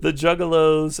the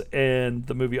Juggalos and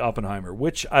the movie Oppenheimer,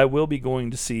 which I will be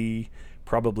going to see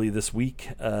probably this week.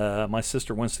 My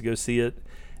sister wants to go see it.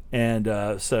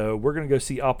 And so we're going to go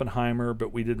see Oppenheimer,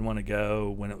 but we didn't want to go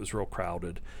when it was real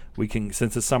crowded. We can,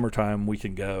 since it's summertime, we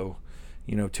can go,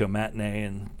 to a matinee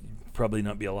and probably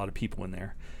not be a lot of people in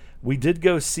there. We did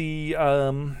go see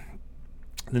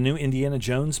the new Indiana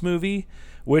Jones movie,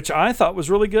 which I thought was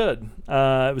really good.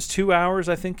 It was 2 hours,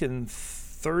 I think, and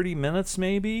 30 minutes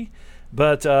maybe.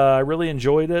 But I really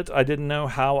enjoyed it. I didn't know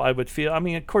how I would feel. I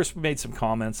mean, of course, we made some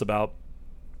comments about,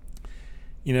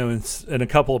 in a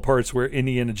couple of parts where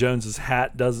Indiana Jones's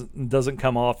hat doesn't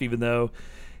come off, even though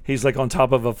he's like on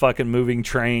top of a fucking moving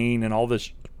train and all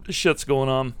this shit's going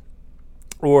on.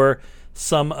 Or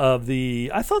some of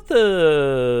I thought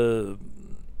the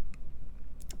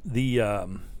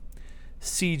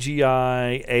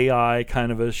CGI AI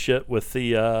kind of a shit with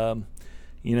the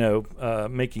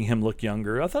making him look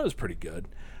younger, I thought it was pretty good.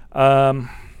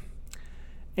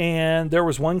 And there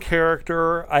was one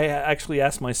character, I actually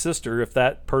asked my sister if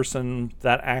that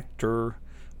actor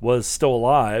was still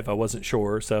alive. I wasn't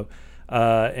sure. So,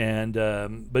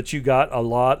 but you got a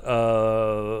lot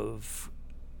of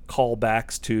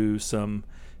callbacks to some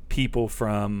people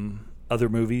from other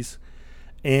movies.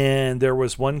 And there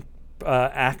was one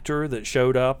actor that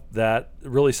showed up that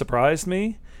really surprised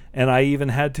me. And I even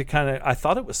had to I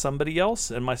thought it was somebody else.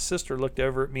 And my sister looked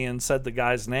over at me and said the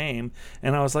guy's name.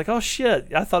 And I was like, oh, shit.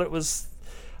 I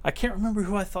can't remember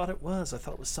who I thought it was. I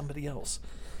thought it was somebody else.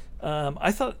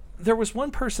 I thought there was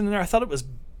one person in there. I thought it was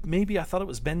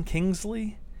Ben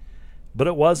Kingsley. But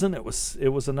it wasn't. It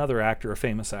was another actor, a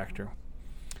famous actor.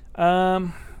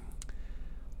 Let's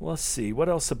see. What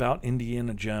else about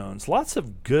Indiana Jones? Lots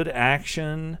of good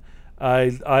action.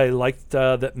 I liked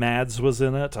that Mads was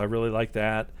in it. I really liked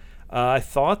that. I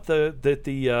thought that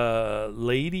the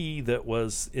lady that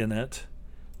was in it,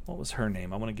 what was her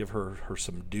name? I want to give her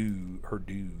some due.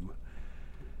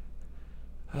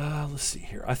 Let's see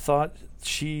here. I thought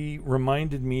she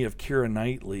reminded me of Keira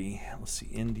Knightley. Let's see,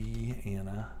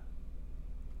 Indiana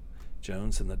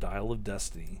Jones and the Dial of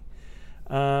Destiny.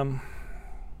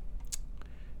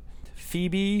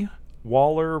 Phoebe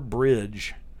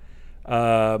Waller-Bridge.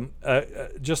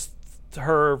 Just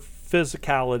her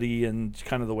physicality and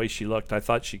kind of the way she looked, I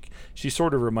thought she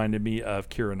sort of reminded me of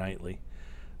Keira Knightley.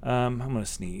 I'm going to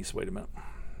sneeze. Wait a minute.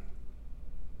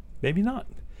 Maybe not.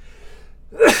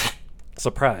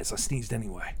 Surprise, I sneezed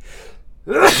anyway.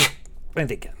 And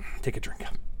take a drink.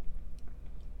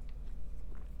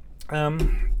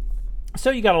 So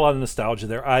you got a lot of nostalgia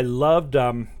there. I loved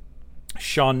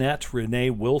Shawnette Renee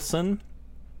Wilson.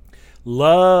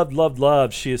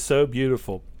 Loved. She is so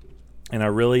beautiful. And I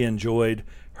really enjoyed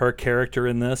her character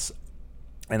in this.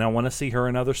 And I want to see her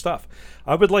in other stuff.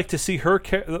 I would like to see her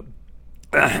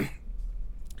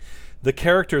the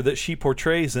character that she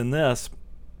portrays in this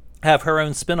have her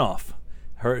own spinoff.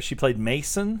 She played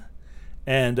Mason.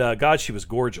 And God, she was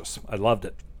gorgeous. I loved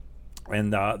it.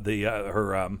 And her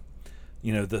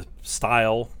the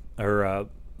style, her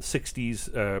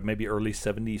 60s, maybe early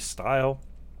 70s style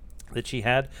that she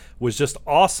had was just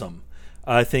awesome.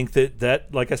 I think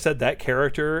that like I said, that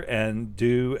character, and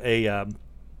do a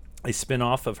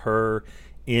spin-off of her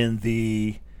in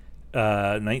the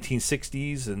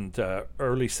 1960s and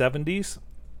early 70s.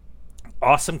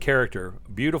 Awesome character,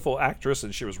 beautiful actress,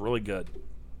 and she was really good.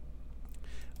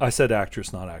 I said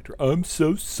actress, not actor. I'm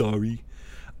so sorry.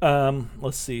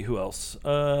 Let's see who else.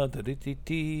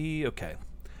 Okay.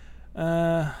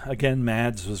 Again,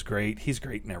 Mads was great. He's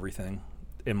great in everything,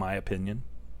 in my opinion.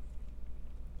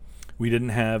 We didn't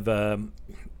have Shia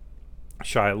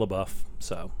LaBeouf,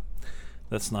 so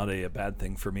that's not a bad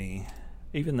thing for me.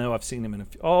 Even though I've seen him in a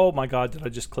few... Oh, my God, did I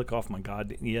just click off my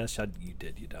God? Yes, you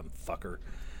did, you dumb fucker.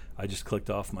 I just clicked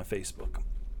off my Facebook.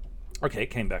 Okay,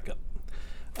 it came back up.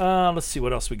 Let's see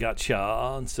what else we got.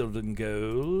 On Silver and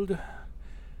Gold.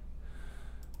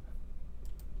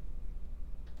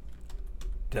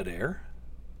 Dead air.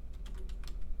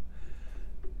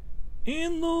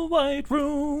 In the white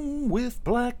room with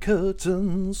black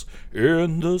curtains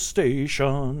in the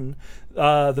station.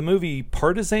 The movie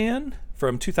Partisan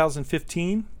from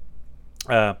 2015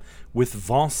 with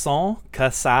Vincent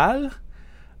Cassel.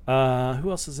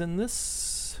 Who else is in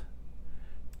this?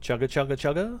 Chugga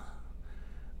Chugga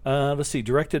Chugga. Let's see,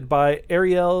 directed by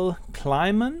Ariel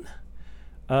Kleiman.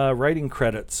 Writing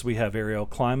credits, we have Ariel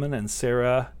Kleiman and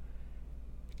Sarah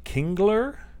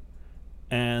Kingler.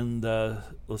 And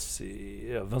let's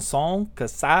see, Vincent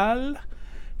Cassel,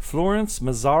 Florence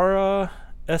Mazzara,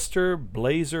 Esther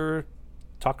Blazer,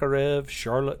 Tokarev,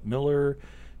 Charlotte Miller.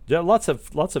 Lots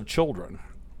of children.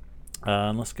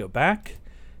 Let's go back,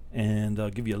 and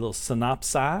I'll give you a little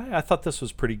synopsis. I thought this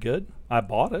was pretty good. I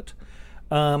bought it.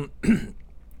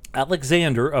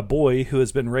 Alexander, a boy who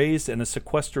has been raised in a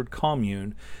sequestered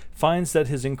commune, finds that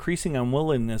his increasing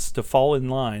unwillingness to fall in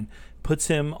line puts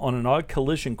him on an odd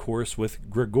collision course with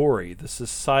Grigori, the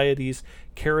society's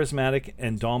charismatic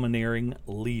and domineering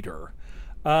leader.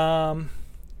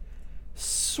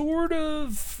 Sort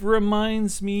of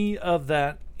reminds me of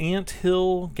that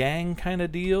Anthill gang kind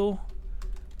of deal.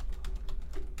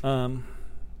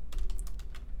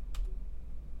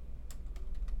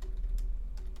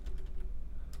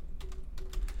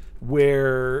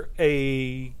 Where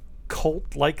a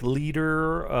cult-like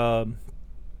leader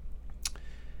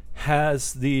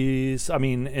has these,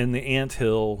 in the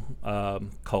Anthill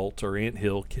cult or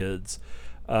Anthill kids,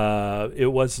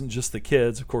 it wasn't just the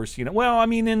kids, of course,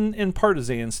 in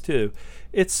Partisans too.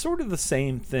 It's sort of the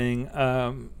same thing.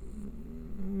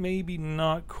 Maybe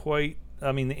not quite. The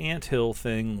Anthill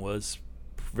thing was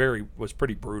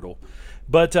pretty brutal.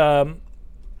 But the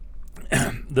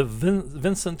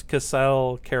Vincent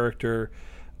Cassel character,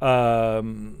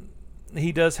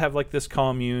 he does have like this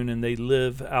commune, and they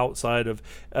live outside of,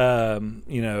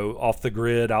 off the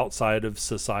grid, outside of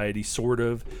society, sort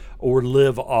of, or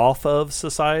live off of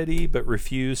society, but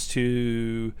refuse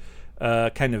to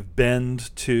kind of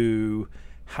bend to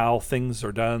how things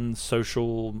are done,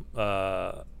 social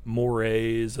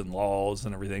mores and laws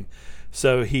and everything.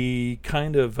 So he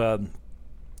kind of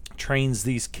trains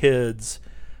these kids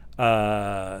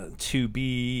to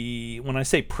be, when I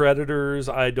say predators,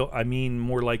 I mean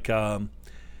more like,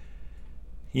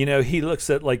 he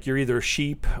looks at like you're either a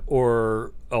sheep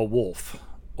or a wolf,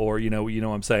 or, what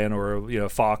I'm saying, or, a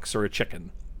fox or a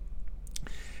chicken.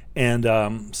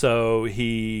 And so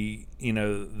he,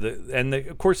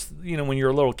 of course, when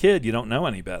you're a little kid, you don't know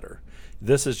any better.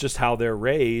 This is just how they're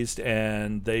raised,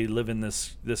 and they live in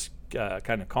this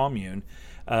kind of commune.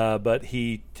 But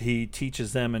he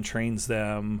teaches them and trains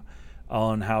them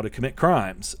on how to commit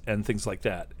crimes and things like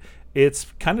that. It's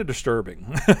kind of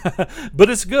disturbing, but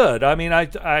it's good.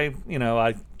 I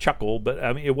chuckle,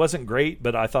 but it wasn't great,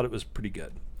 but I thought it was pretty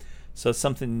good. So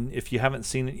something, if you haven't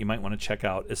seen it, you might want to check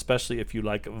out, especially if you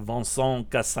like Vincent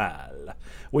Cassel,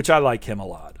 which I like him a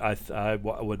lot. I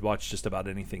would watch just about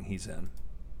anything he's in.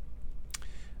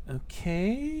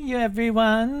 Okay,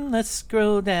 everyone, let's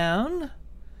scroll down.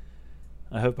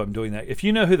 I hope I'm doing that. If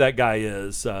you know who that guy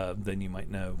is, then you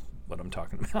might know what I'm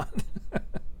talking about.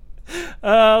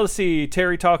 Let's see.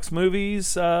 Terry Talks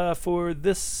Movies for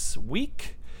this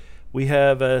week. We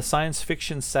have Science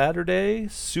Fiction Saturday,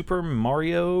 Super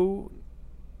Mario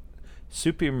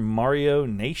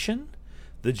Nation,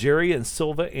 the Jerry and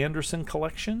Silva Anderson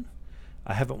collection.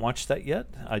 I haven't watched that yet.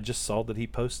 I just saw that he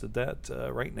posted that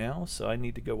right now, so I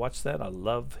need to go watch that. I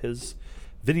love his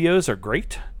videos, are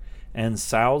great. And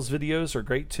Sal's videos are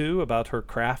great too, about her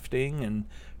crafting and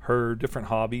her different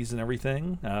hobbies and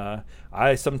everything. I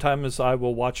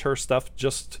will watch her stuff.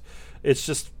 It's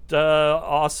just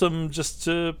awesome. Just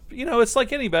to, it's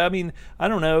like anybody. I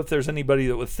don't know if there's anybody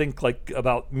that would think like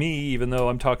about me, even though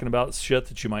I'm talking about shit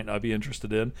that you might not be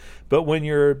interested in. But when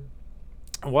you're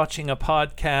watching a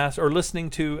podcast or listening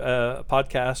to a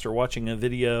podcast or watching a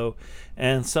video,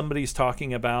 and somebody's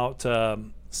talking about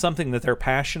something that they're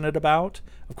passionate about.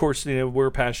 Of course,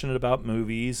 we're passionate about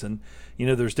movies, and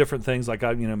there's different things like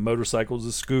motorcycles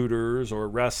and scooters, or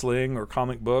wrestling, or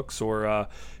comic books, or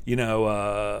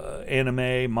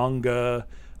anime, manga.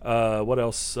 What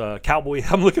else? Cowboy.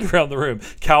 I'm looking around the room.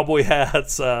 Cowboy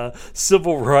hats,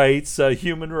 civil rights,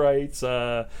 human rights,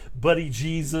 Buddy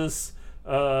Jesus.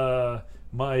 My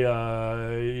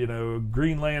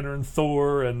Green Lantern,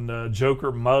 Thor, and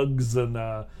Joker mugs,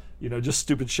 and just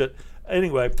stupid shit.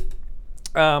 Anyway,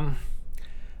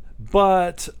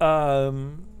 but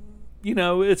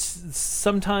it's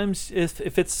sometimes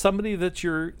if it's somebody that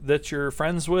you're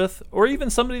friends with, or even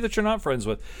somebody that you're not friends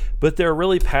with, but they're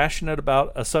really passionate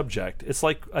about a subject. It's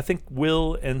like I think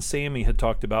Will and Sammy had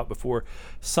talked about before,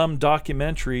 some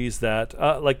documentaries that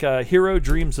like Hero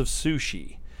Dreams of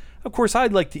Sushi. Of course,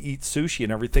 I'd like to eat sushi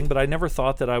and everything, but I never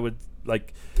thought that I would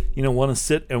want to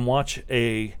sit and watch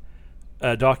a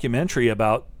documentary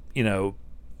about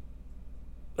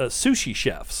sushi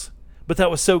chefs. But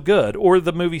that was so good. Or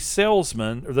the movie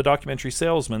Salesman, or the documentary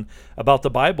Salesman, about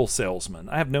the Bible salesman.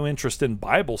 I have no interest in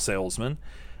Bible salesmen,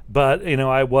 but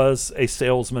I was a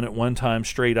salesman at one time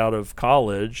straight out of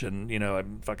college, and I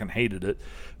fucking hated it.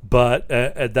 But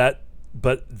that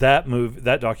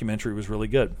documentary was really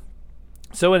good.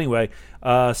 So anyway,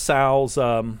 Sal's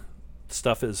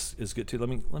stuff is good too.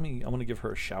 Let me. I want to give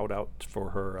her a shout out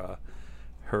for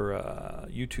her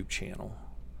YouTube channel.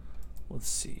 Let's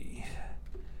see.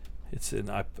 It's in.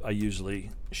 I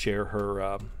usually share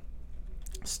her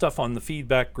stuff on the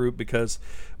feedback group because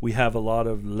we have a lot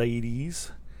of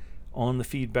ladies on the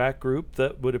feedback group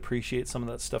that would appreciate some of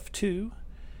that stuff too,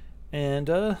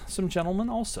 and some gentlemen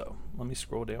also. Let me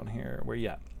scroll down here. Where you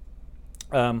at?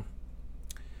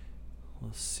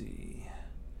 Let's see.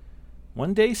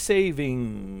 One Day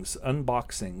Savings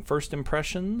unboxing. First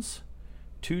impressions.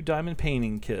 2 diamond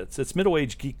painting kits. It's Middle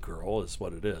Aged Geek Girl is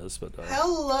what it is. But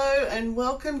hello and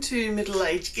welcome to Middle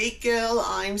Aged Geek Girl.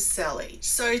 I'm Sally.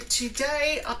 So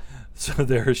today So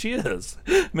there she is.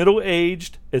 Middle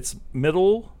aged. It's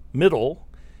middle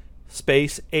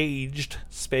space aged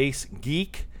space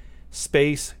geek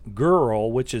space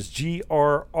girl, which is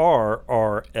GRRRL.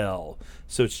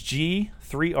 So it's G,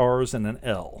 3 R's and an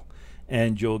L.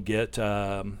 And you'll get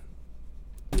Middle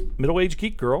Aged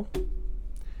Geek Girl,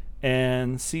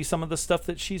 and see some of the stuff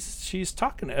that she's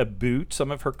talking about, some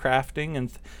of her crafting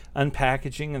and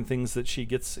unpackaging and things that she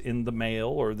gets in the mail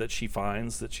or that she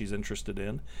finds that she's interested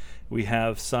in. We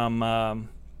have some,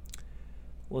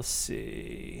 let's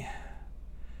see,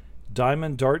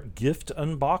 Diamond Dart gift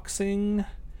unboxing,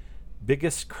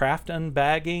 biggest craft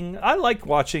unbagging. I like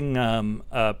watching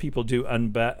people do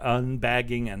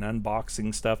unbagging and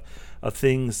unboxing stuff of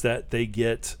things that they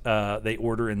get, they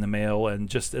order in the mail, and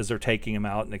just as they're taking them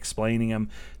out and explaining them,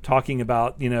 talking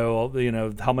about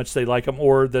how much they like them,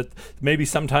 or that maybe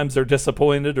sometimes they're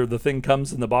disappointed, or the thing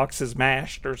comes and the box is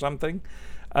mashed or something.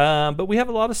 But we have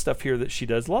a lot of stuff here that she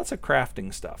does, lots of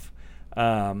crafting stuff.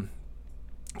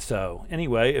 So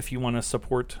anyway, if you want to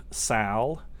support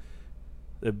Sal,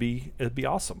 it'd be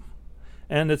awesome.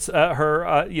 And it's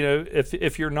her.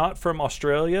 If you're not from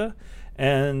Australia,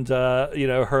 and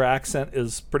her accent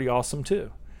is pretty awesome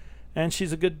too, and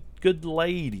she's a good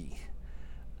lady.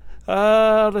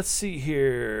 Let's see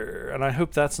here, and I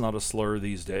hope that's not a slur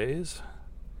these days.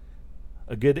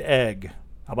 A good egg.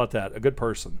 How about that? A good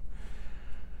person.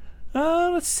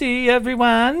 Let's see,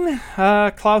 everyone.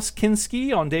 Klaus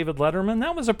Kinski on David Letterman.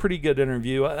 That was a pretty good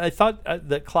interview. I thought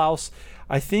that Klaus,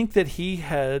 I think that he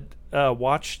had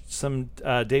watched some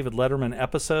David Letterman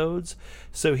episodes,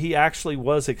 so he actually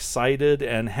was excited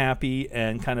and happy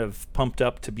and kind of pumped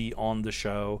up to be on the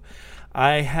show.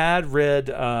 I had read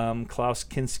Klaus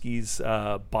Kinski's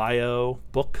bio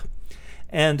book,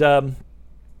 and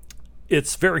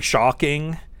it's very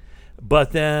shocking.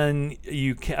 But then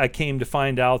I came to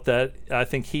find out that I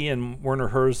think he and Werner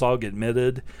Herzog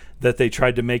admitted that they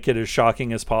tried to make it as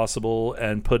shocking as possible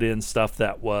and put in stuff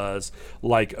that was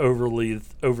like overly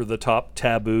over the top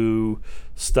taboo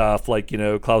stuff, like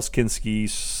Klaus Kinski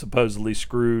supposedly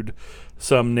screwed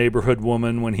some neighborhood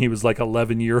woman when he was like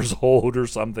 11 years old or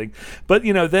something. But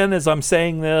then as I'm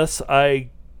saying this, I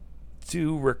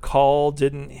do recall,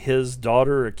 didn't his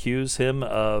daughter accuse him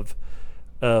of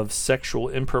sexual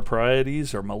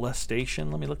improprieties or molestation?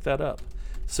 Let me look that up.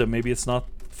 So maybe it's not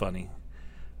funny.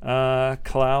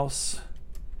 Klaus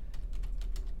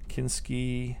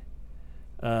Kinski.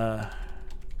 Klaus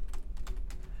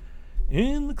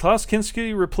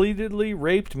Kinski repeatedly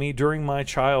raped me during my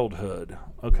childhood.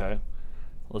 Okay,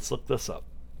 let's look this up.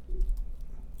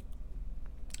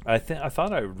 I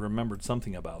thought I remembered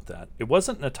something about that. It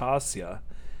wasn't Natasha.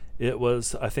 It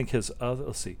was, I think, his other.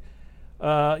 Let's see.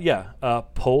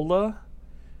 Pola,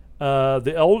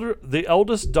 the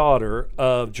eldest daughter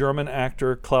of German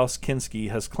actor Klaus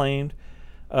Kinski, has claimed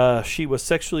she was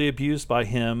sexually abused by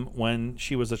him when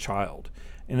she was a child.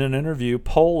 In an interview,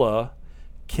 Pola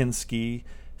Kinski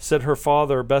said her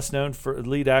father, best known for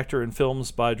lead actor in films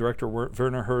by director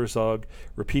Werner Herzog,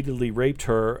 repeatedly raped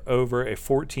her over a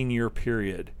 14-year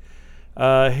period.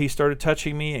 He started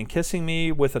touching me and kissing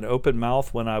me with an open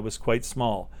mouth when I was quite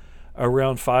small,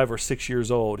 around 5 or 6 years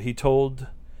old. He told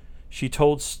She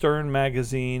told Stern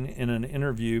magazine in an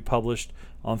interview published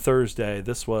on Thursday.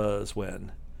 This was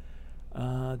when?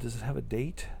 Does it have a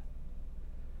date?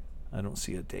 I don't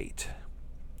see a date.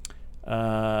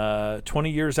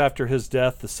 20 years after his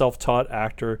death, the self-taught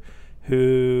actor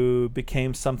who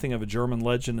became something of a German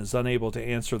legend is unable to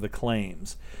answer the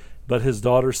claims. But his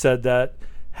daughter said that,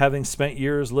 having spent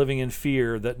years living in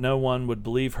fear that no one would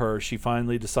believe her, she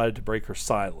finally decided to break her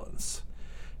silence.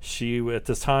 She, at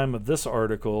the time of this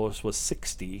article, was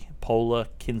 60, Paula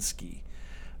Kinski.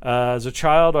 As a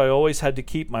child, I always had to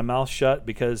keep my mouth shut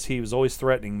because he was always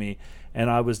threatening me, and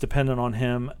I was dependent on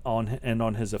him and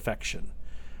on his affection.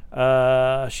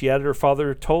 She added her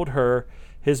father told her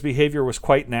his behavior was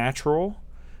quite natural.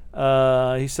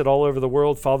 He said all over the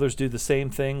world, fathers do the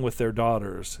same thing with their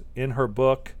daughters. In her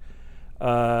book,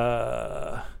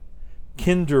 Kindermund,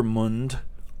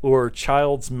 or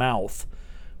Child's Mouth,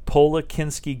 Paula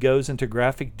Kinski goes into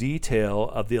graphic detail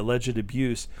of the alleged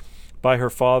abuse by her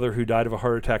father, who died of a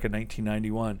heart attack in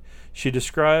 1991. She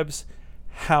describes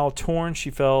how torn she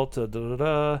felt,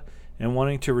 and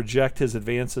wanting to reject his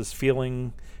advances,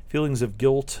 feelings of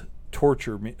guilt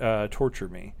torture me.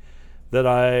 That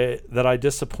I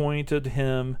disappointed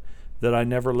him, that I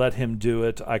never let him do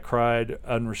it. I cried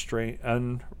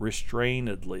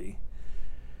unrestrainedly.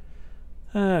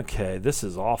 Okay, this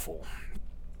is awful.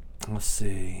 Let's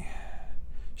see.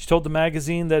 She told the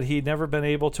magazine that he'd never been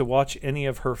able to watch any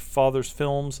of her father's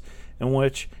films, in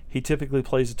which he typically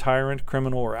plays a tyrant,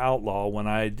 criminal, or outlaw. When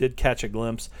I did catch a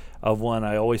glimpse of one,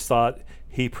 I always thought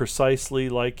he precisely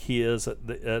like he is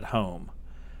at home.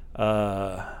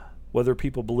 Whether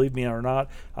people believe me or not,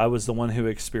 I was the one who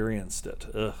experienced it.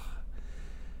 Ugh.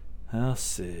 Let's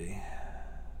see.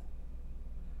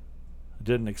 I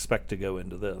didn't expect to go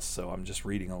into this, so I'm just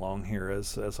reading along here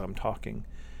as I'm talking.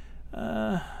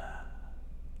 Let's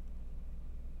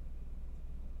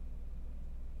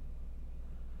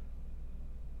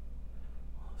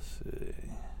see.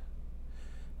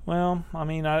 Well, I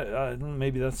mean, I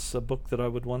maybe that's a book that I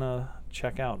would want to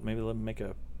check out. Maybe let me make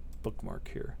a bookmark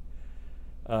here.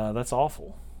 That's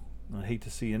awful. I hate to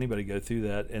see anybody go through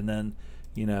that. And then,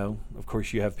 of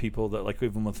course, you have people that, like,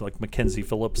 even with like Mackenzie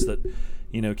Phillips, that,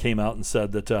 came out and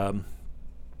said that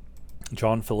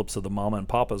John Phillips of the Mama and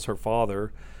Papas, her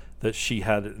father, that she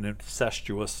had an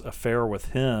incestuous affair with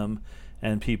him,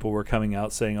 and people were coming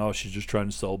out saying, "Oh, she's just trying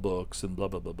to sell books," and blah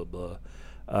blah blah blah blah.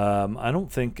 I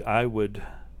don't think I would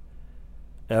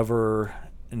ever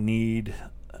need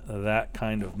that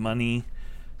kind of money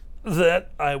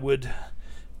that I would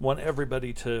want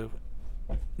everybody to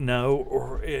know,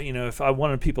 or if I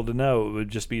wanted people to know, it would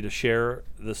just be to share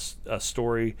this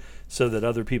story so that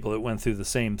other people that went through the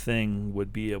same thing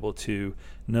would be able to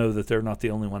know that they're not the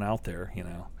only one out there.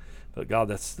 But God,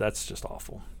 that's just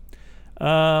awful.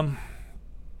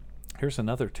 Here's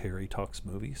another Terry Talks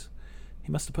Movies.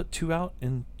 He must have put 2 out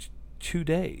in 2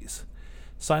 days.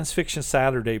 Science Fiction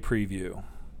Saturday preview.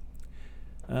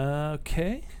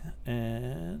 Okay,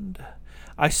 and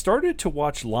I started to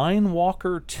watch Lion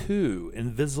Walker 2,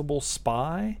 Invisible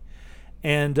Spy,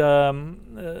 and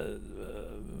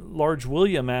Large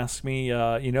William asked me,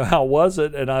 how was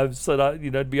it? And I've said,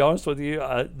 to be honest with you,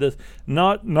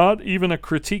 not even a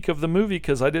critique of the movie,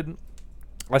 because I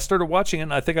started watching it,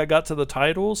 and I think I got to the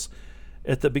titles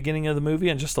at the beginning of the movie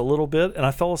and just a little bit, and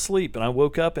I fell asleep, and I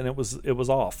woke up, and it was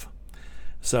off.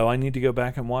 So I need to go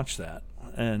back and watch that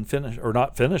and finish, or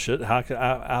not finish it. How could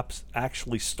I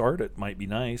actually start it? Might be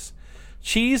nice.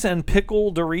 Cheese and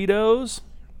pickle Doritos.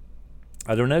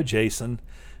 I don't know, Jason,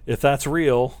 if that's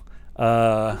real.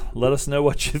 Let us know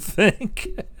what you think.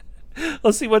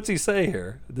 Let's see, what's he say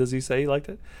here. Does he say he liked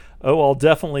it? Oh, I'll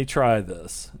definitely try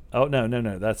this. Oh,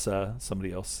 no. That's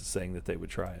somebody else saying that they would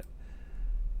try it.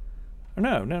 Or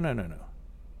no.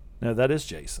 No, that is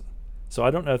Jason. So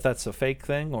I don't know if that's a fake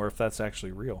thing or if that's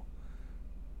actually real.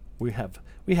 We have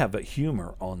a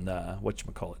humor on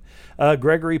whatchamacallit.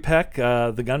 Gregory Peck,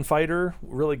 The Gunfighter,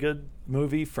 really good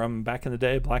movie from back in the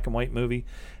day, black and white movie.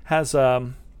 Has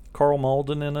Carl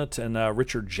Malden in it, and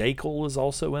Richard Jekyll is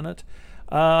also in it.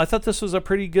 I thought this was a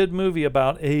pretty good movie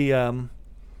about a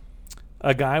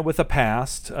guy with a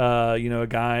past. A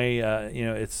guy.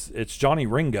 It's Johnny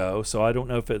Ringo, so I don't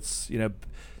know if it's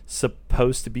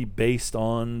supposed to be based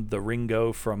on the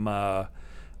Ringo from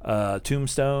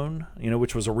Tombstone,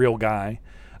 which was a real guy.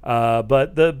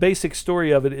 But the basic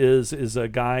story of it is a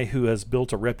guy who has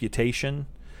built a reputation.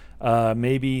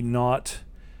 Maybe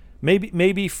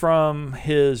from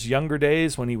his younger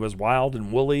days when he was wild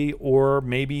and woolly, or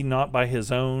maybe not by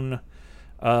his own.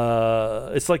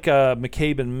 It's like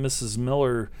McCabe and Mrs.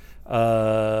 Miller,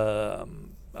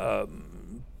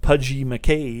 Pudgy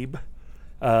McCabe.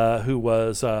 who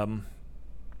was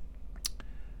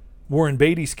Warren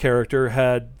Beatty's character,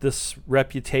 had this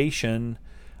reputation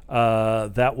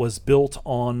that was built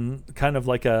on kind of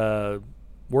like a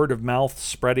word of mouth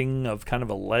spreading of kind of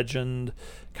a legend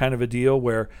kind of a deal,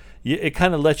 where it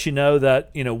kind of lets you know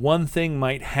that, one thing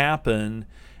might happen,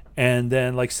 and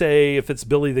then, like, say if it's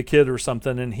Billy the Kid or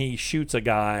something and he shoots a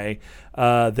guy,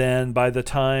 then by the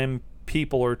time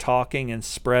people are talking and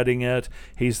spreading it,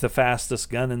 he's the fastest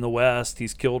gun in the West,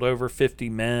 he's killed over 50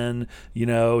 men,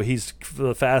 he's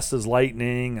the fast as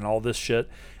lightning and all this shit.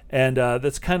 And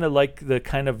that's kind of like the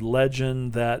kind of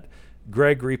legend that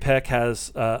Gregory Peck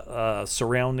has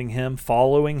surrounding him,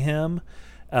 following him,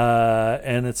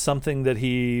 and it's something that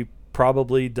he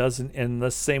probably doesn't. And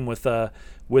the same with McCabe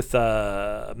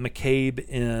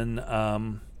in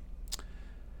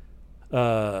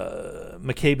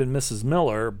McCabe and Mrs.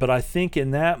 Miller. But I think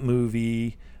in that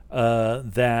movie,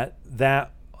 that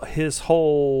his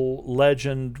whole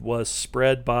legend was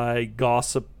spread by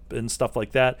gossip and stuff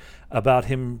like that about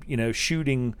him,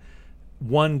 shooting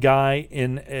one guy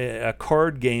in a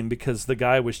card game because the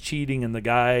guy was cheating, and the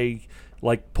guy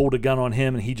like pulled a gun on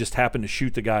him, and he just happened to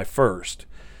shoot the guy first.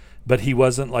 But he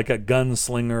wasn't like a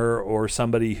gunslinger or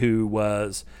somebody who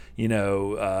was,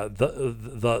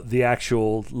 the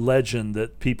actual legend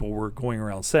that people were going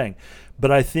around saying.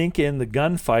 But I think in The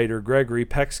Gunfighter, Gregory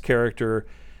Peck's character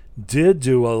did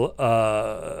do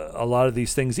a lot of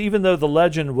these things, even though the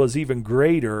legend was even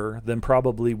greater than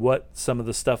probably what some of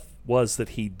the stuff was that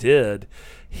he did.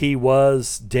 He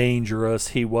was dangerous.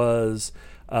 He was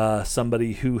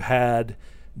somebody who had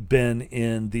been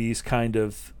in these kind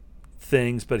of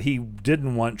things, but he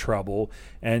didn't want trouble,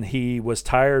 and he was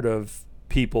tired of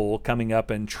people coming up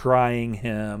and trying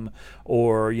him,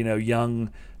 or young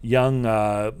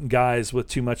guys with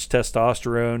too much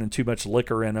testosterone and too much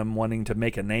liquor in them wanting to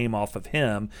make a name off of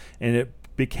him, and it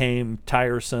became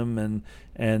tiresome, and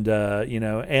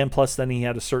plus then he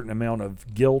had a certain amount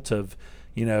of guilt of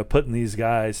putting these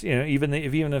guys, even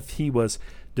if he was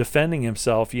defending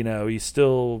himself, he's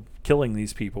still killing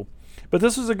these people. But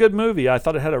this was a good movie. I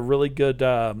thought it had a really good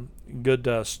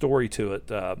story to it,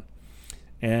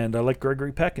 and I like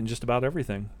Gregory Peck in just about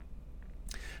everything.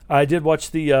 I did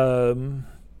watch the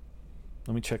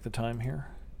let me check the time here.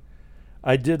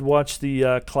 I did watch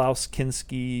the Klaus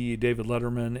Kinski David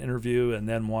Letterman interview, and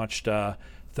then watched the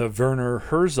Werner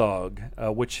Herzog,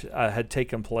 which had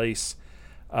taken place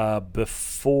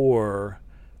before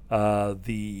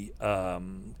the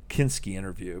Kinski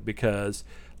interview, because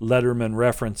Letterman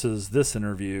references this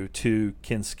interview to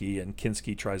Kinski, and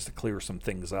Kinski tries to clear some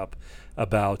things up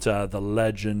about the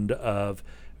legend of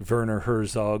Werner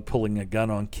Herzog pulling a gun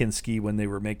on Kinski when they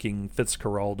were making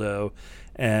Fitzcarraldo.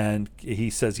 And he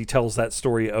says he tells that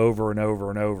story over and over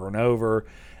and over and over,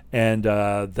 and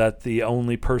that the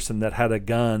only person that had a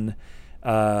gun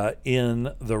in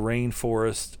the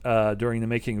rainforest during the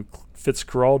making of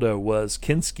Fitzcarraldo was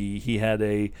Kinski. He had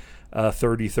a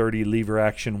 30-30 lever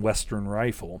action Western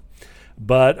rifle.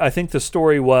 But I think the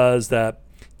story was that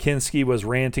Kinski was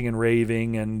ranting and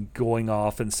raving and going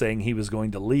off and saying he was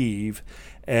going to leave,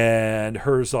 and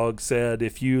Herzog said,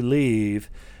 if you leave,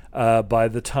 by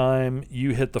the time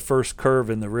you hit the first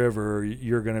curve in the river,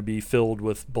 you're going to be filled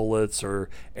with bullets or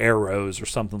arrows or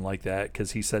something like that,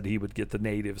 because he said he would get the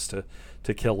natives to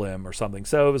kill him or something.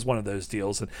 So it was one of those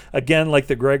deals. And again, like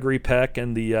the Gregory Peck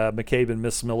and the McCabe and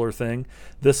Miss Miller thing,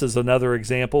 this is another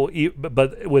example.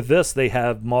 But with this, they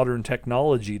have modern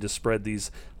technology to spread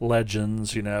these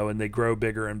legends, and they grow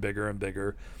bigger and bigger and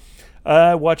bigger.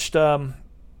 I watched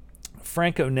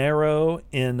Franco Nero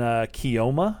in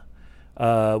Kioma,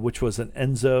 which was an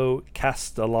Enzo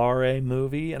Castellari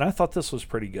movie, and I thought this was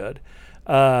pretty good.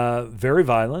 Very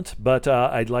violent, but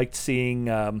I liked seeing,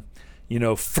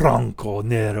 Franco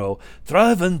Nero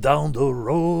driving down the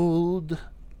road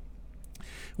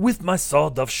with my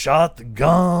sawed-off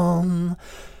shotgun.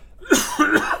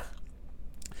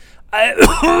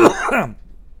 I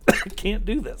can't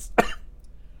do this.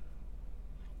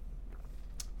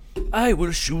 I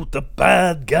will shoot the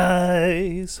bad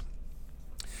guys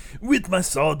with my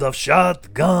sawed-off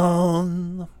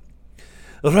shotgun,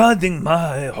 riding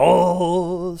my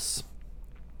horse,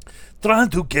 trying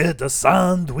to get a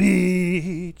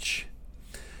sandwich.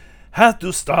 Had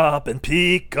to stop and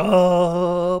pick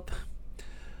up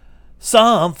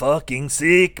some fucking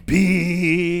sick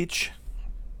bitch.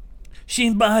 She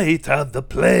might have the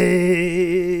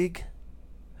plague.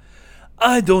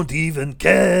 I don't even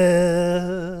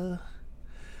care,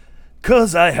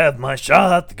 'cause I have my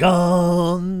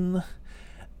shotgun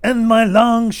and my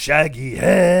long shaggy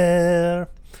hair.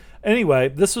 Anyway,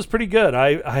 this was pretty good.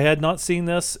 I had not seen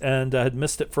this and I had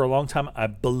missed it for a long time. I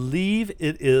believe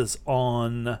it is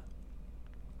on.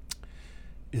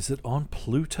 Is it on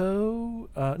Pluto?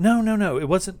 No. It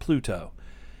wasn't Pluto.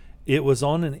 It was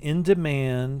on an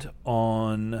in-demand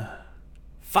on.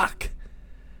 Fuck.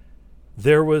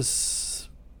 There was.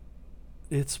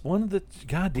 It's one of the.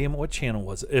 God damn it! What channel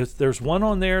was it? There's one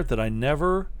on there that I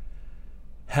never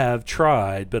have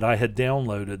tried, but I had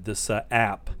downloaded this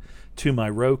app to my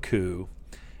Roku,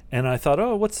 and I thought,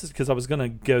 oh, what's this? Because I was going to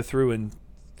go through and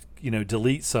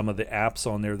delete some of the apps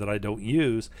on there that I don't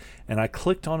use, and I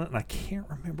clicked on it, and I can't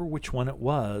remember which one it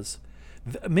was.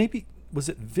 Maybe was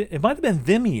it? It might have been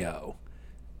Vimeo,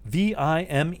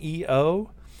 Vimeo,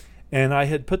 and I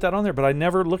had put that on there, but I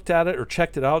never looked at it or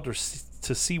checked it out or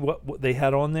to see what they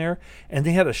had on there, and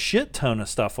they had a shit ton of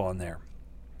stuff on there.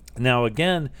 Now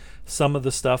again, some of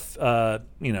the stuff,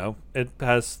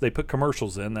 they put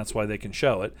commercials in. That's why they can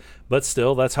show it. But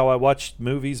still, that's how I watched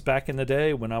movies back in the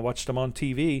day when I watched them on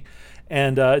TV,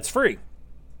 and it's free.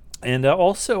 And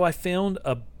also, I found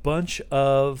a bunch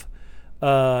of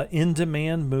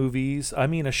in-demand movies. I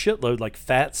mean, a shitload, like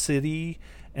Fat City,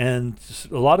 and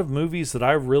a lot of movies that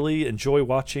I really enjoy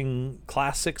watching.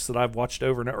 Classics that I've watched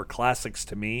over and over, or classics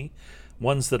to me,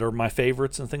 ones that are my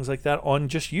favorites and things like that, on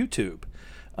just YouTube.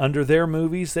 Under their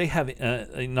movies, they have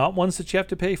not ones that you have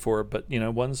to pay for, but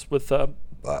ones with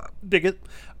dig it,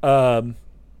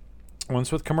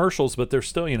 ones with commercials. But they're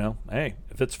still, hey,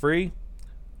 if it's free,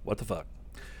 what the fuck?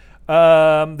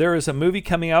 There is a movie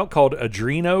coming out called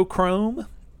Adrenochrome,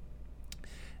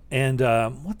 and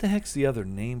what the heck's the other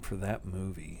name for that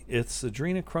movie? It's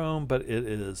Adrenochrome, but it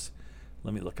is.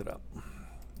 Let me look it up.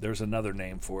 There's another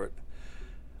name for it.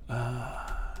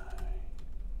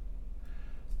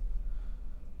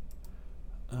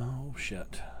 Oh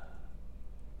shit!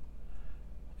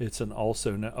 It's an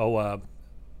also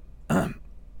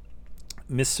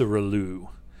Misiraloo,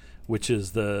 which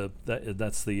is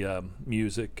that's the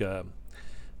music.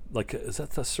 Like, is that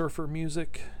the surfer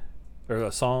music, or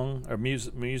a song, or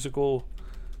musical?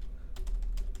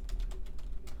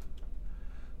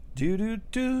 Do do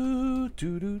do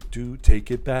do do do.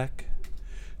 Take it back.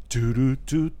 Do do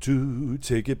do do.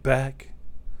 Take it back.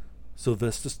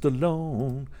 Sylvester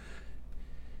Stallone.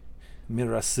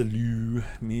 Miraselu,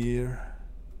 Mir.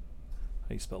 How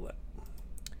do you spell that?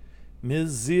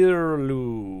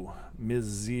 Misiraloo.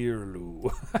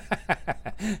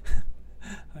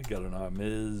 I got it on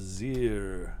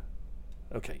Mizir.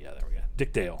 Okay, yeah, there we go.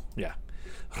 Dick Dale, yeah.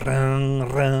 Rung,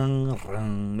 rung,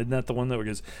 rung. Isn't that the one that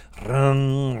goes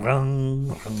rung, rung,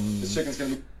 rung? This chicken's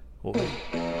gonna be.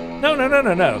 No.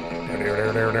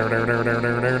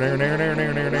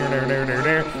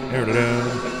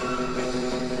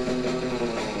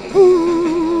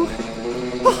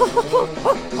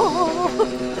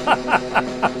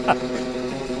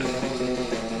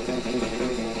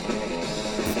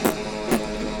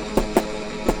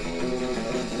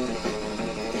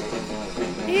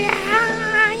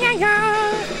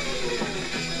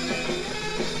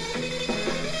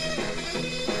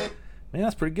 Man,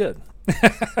 that's pretty good.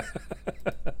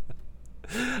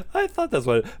 I thought that's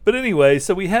what. But anyway,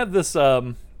 so we have this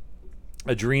Adrenochrome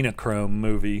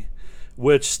movie,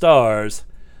 which stars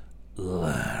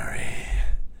Larry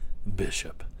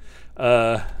Bishop.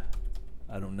 I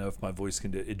don't know if my voice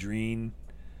can do it. Adrenochrome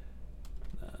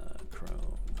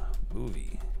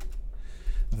movie.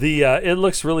 It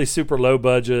looks really super low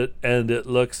budget, and it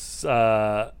looks,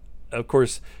 of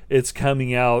course, it's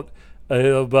coming out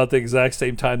about the exact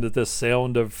same time that this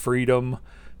Sound of Freedom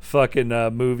fucking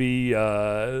movie,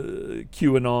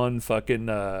 QAnon fucking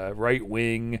right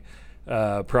wing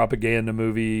propaganda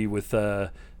movie with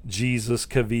Jesus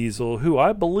Caviezel, who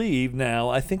I believe now,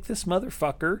 I think this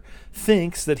motherfucker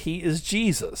thinks that he is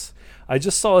Jesus. I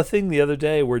just saw a thing the other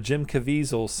day where Jim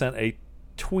Caviezel sent a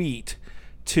tweet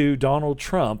to Donald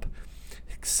Trump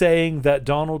saying that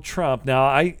Donald Trump, now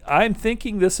I'm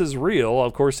thinking this is real.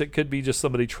 Of course, it could be just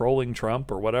somebody trolling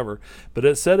Trump or whatever, but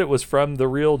it said it was from the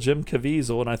real Jim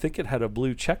Caviezel, and I think it had a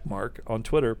blue check mark on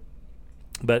Twitter.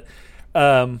 But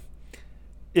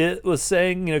it was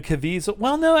saying, Caviezel.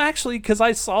 Well, no, actually, because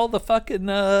I saw the fucking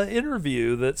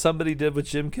interview that somebody did with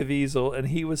Jim Caviezel, and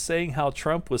he was saying how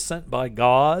Trump was sent by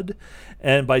God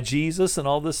and by Jesus and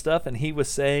all this stuff, and he was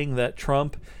saying that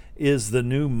Trump is the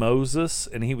new Moses,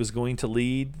 and he was going to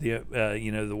lead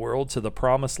the world to the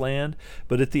promised land.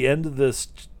 But at the end of this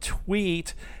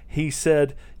tweet, he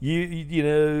said,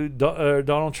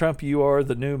 Donald Trump, you are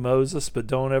the new Moses, but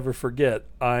don't ever forget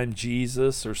I'm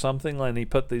Jesus or something. And he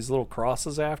put these little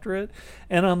crosses after it.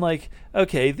 And I'm like,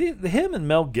 okay, him and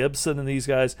Mel Gibson and these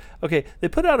guys, okay, they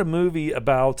put out a movie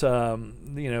about,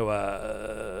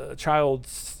 child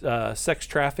sex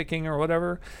trafficking or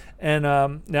whatever. And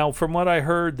now, from what I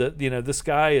heard, that this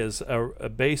guy is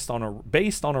based on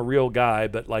a real guy,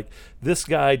 but like this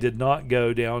guy did not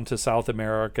go down to South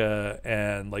America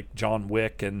and like John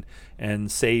Wick and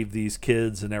save these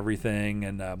kids and everything,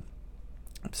 and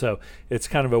so it's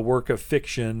kind of a work of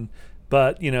fiction.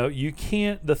 But you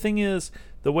can't. The thing is,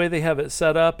 the way they have it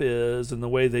set up is, and the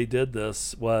way they did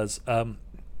this was,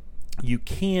 you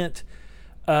can't.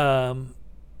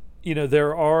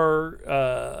 There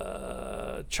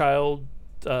are child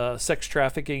sex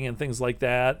trafficking and things like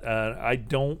that. I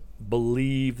don't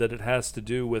believe that it has to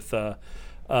do with.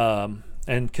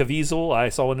 And Caviezel, I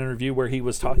saw an interview where he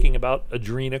was talking about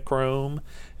adrenochrome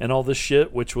and all this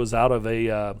shit, which was out of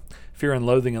a Fear and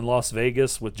Loathing in Las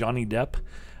Vegas with Johnny Depp.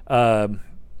 And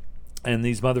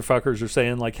these motherfuckers are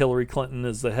saying like Hillary Clinton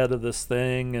is the head of this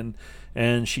thing,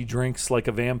 and she drinks like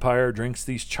a vampire, drinks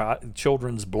these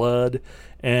children's blood,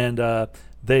 and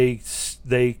it's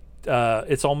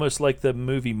almost like the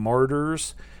movie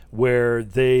Martyrs, where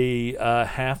they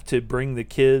have to bring the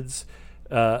kids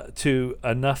to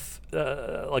enough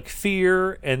like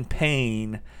fear and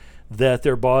pain that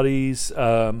their bodies,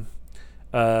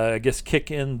 I guess, kick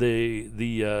in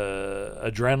the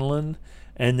adrenaline.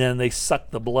 And then they suck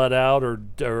the blood out, or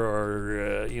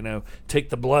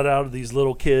take the blood out of these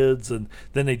little kids, and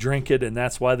then they drink it, and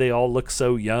that's why they all look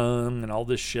so young and all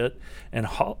this shit. And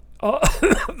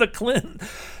the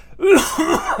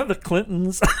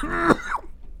Clintons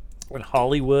in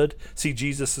Hollywood. See,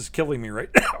 Jesus is killing me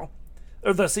right now.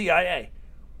 Or the CIA.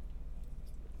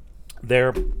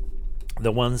 They're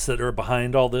the ones that are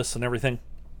behind all this and everything.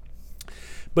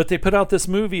 But they put out this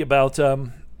movie about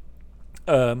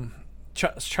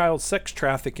child sex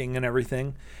trafficking and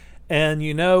everything, and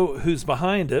who's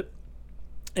behind it.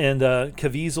 And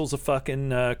Caviezel's a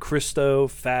fucking Christo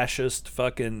fascist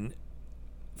fucking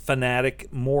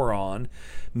fanatic moron.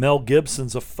 Mel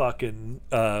Gibson's a fucking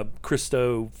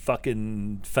Christo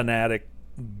fucking fanatic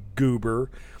goober.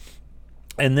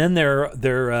 And then they're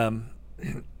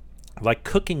like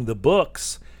cooking the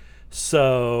books.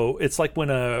 So it's like when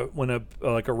a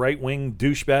like a right wing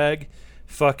douchebag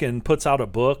fucking puts out a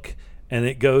book and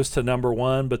it goes to number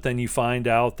one, but then you find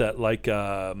out that like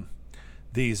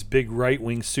these big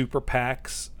right-wing super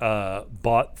PACs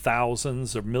bought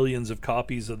thousands or millions of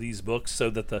copies of these books so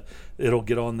that it'll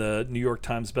get on the New York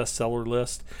Times bestseller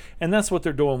list. And that's what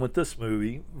they're doing with this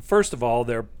movie. First of all,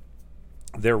 they're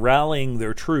rallying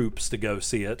their troops to go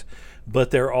see it,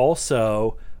 but they're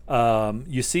also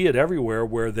you see it everywhere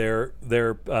where they're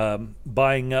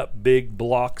buying up big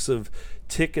blocks of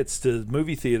tickets to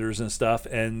movie theaters and stuff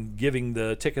and giving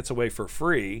the tickets away for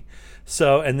free.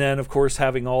 So, and then of course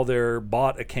having all their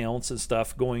bot accounts and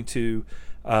stuff going to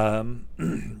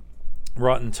Rotten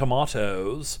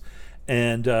Tomatoes,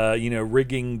 and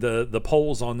rigging the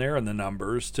polls on there and the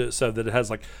numbers so that it has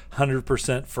like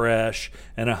 100% fresh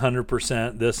and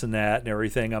 100% this and that and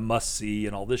everything, a must see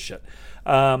and all this shit.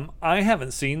 I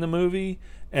haven't seen the movie,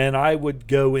 and I would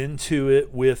go into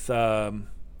it with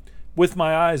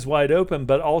my eyes wide open,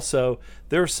 but also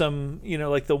there's some,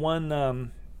 like the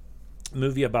one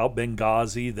movie about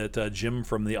Benghazi that Jim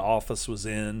from The Office was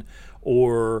in,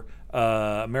 or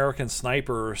American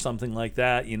Sniper or something like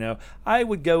that. I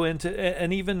would go into,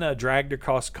 and even Dragged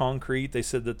Across Concrete. They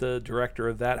said that the director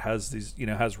of that has these,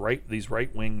 these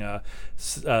right wing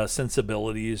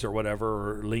sensibilities or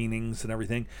whatever, or leanings and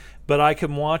everything. But I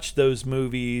can watch those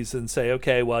movies and say,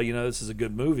 okay, well, this is a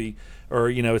good movie, or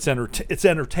it's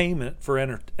entertainment for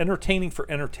entertaining for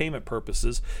entertainment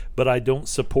purposes. But I don't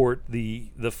support the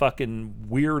fucking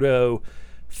weirdo,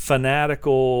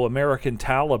 fanatical American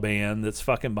Taliban that's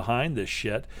fucking behind this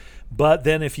shit. But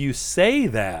then if you say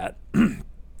that,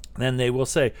 then they will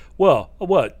say, well,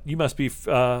 what? You must be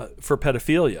for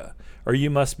pedophilia, or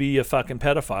you must be a fucking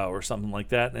pedophile or something like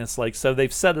that. And it's like, so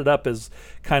they've set it up as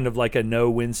kind of like a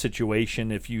no-win situation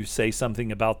if you say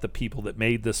something about the people that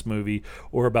made this movie,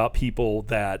 or about people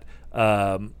that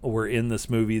were in this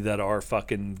movie that are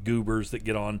fucking goobers that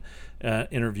get on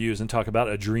interviews and talk about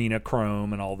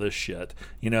adrenochrome and all this shit.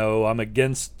 I'm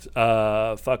against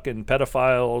fucking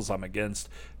pedophiles. I'm against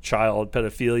child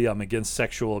pedophilia. I'm against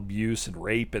sexual abuse and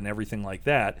rape and everything like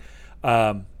that.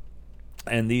 And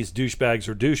these douchebags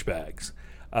are douchebags.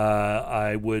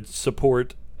 I would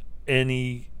support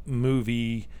any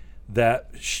movie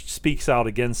that speaks out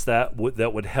against that,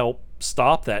 that would help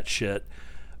stop that shit.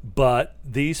 But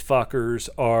these fuckers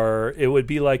are. It would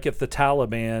be like if the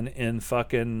Taliban in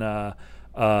fucking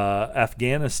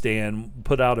Afghanistan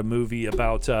put out a movie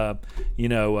about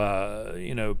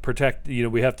protect,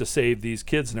 we have to save these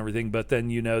kids and everything, but then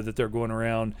that they're going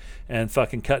around and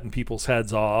fucking cutting people's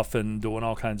heads off and doing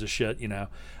all kinds of shit,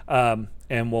 and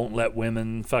won't let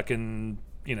women fucking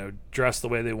dress the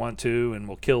way they want to, and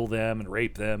will kill them and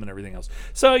rape them and everything else.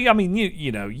 So I mean,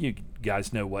 you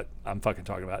guys know what I'm fucking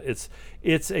talking about.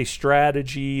 It's a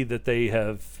strategy that they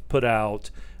have put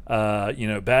out.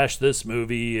 Bash this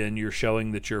movie and you're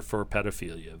showing that you're for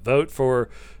pedophilia. Vote for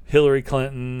Hillary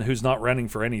Clinton, who's not running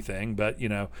for anything, but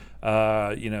the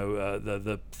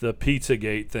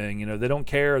Pizzagate thing. They don't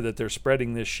care that they're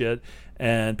spreading this shit,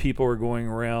 and people are going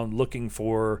around looking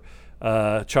for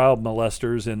child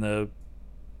molesters in the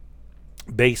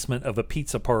basement of a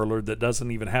pizza parlor that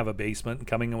doesn't even have a basement, and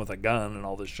coming in with a gun and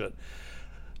all this shit.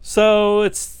 So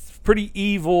it's pretty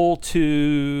evil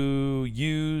to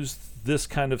use this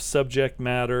kind of subject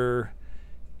matter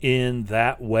in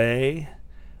that way.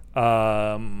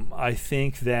 I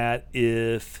think that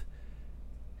if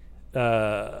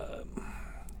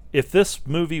this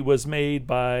movie was made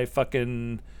by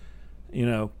fucking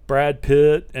Brad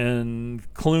Pitt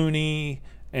and Clooney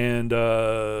and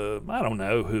I don't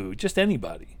know who, just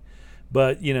anybody,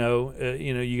 but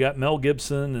you got Mel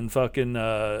Gibson and fucking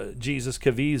Jesus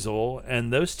Caviezel,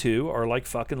 and those two are like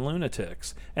fucking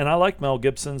lunatics. And I like Mel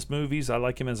Gibson's movies. I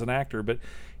like him as an actor, but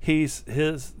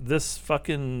this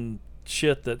fucking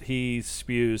shit that he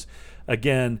spews.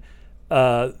 Again,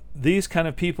 these kind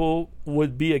of people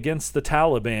would be against the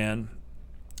Taliban,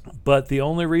 but the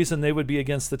only reason they would be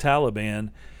against the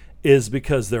Taliban is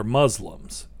because they're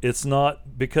Muslims. It's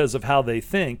not because of how they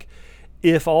think.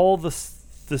 If all the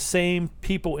same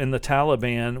people in the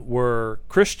Taliban were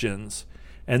Christians,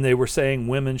 and they were saying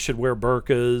women should wear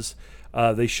burqas,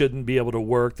 they shouldn't be able to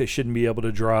work, they shouldn't be able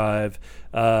to drive,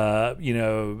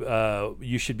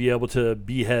 you should be able to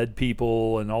behead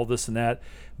people and all this and that,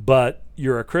 but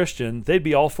you're a Christian, they'd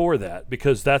be all for that,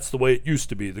 because that's the way it used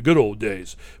to be, the good old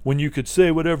days, when you could say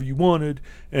whatever you wanted,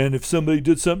 and if somebody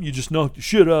did something, you just knocked the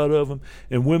shit out of them,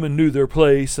 and women knew their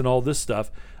place and all this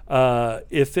stuff. They're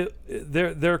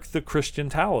the Christian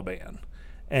Taliban,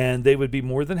 and they would be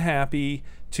more than happy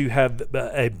to have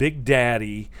a big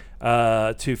daddy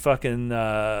to fucking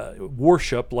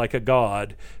worship like a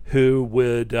god, who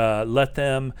would let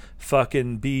them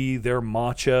fucking be their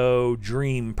macho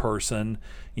dream person,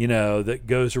 that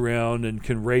goes around and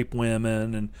can rape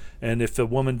women, and if the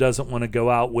woman doesn't want to go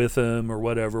out with him or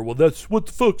whatever, well, that's what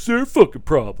the fuck's their fucking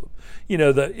problem.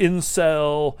 The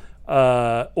incel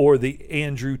or the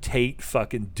Andrew Tate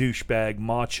fucking douchebag,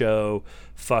 macho,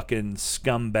 fucking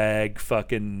scumbag,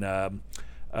 fucking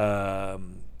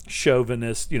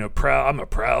chauvinist, proud. I'm a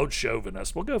proud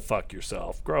chauvinist. Well, go fuck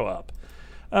yourself. Grow up.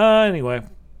 Anyway,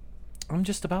 I'm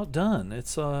just about done.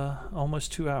 It's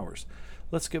almost 2 hours.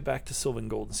 Let's go back to Silver and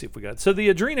Gold and see if we got it. So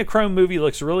the Adrenochrome movie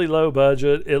looks really low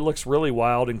budget. It looks really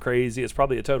wild and crazy. It's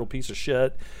probably a total piece of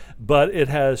shit, but it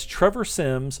has Trevor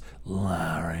Sims,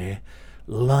 Larry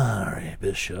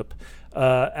Bishop,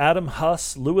 Adam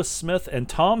Huss, Lewis Smith, and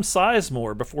Tom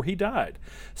Sizemore before he died.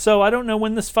 So I don't know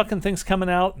when this fucking thing's coming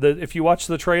out. If you watch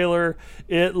the trailer,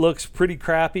 it looks pretty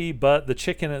crappy, but the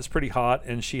chick in it's pretty hot,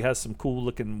 and she has some cool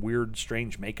looking weird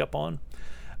strange makeup on.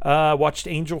 Watched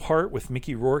Angel Heart with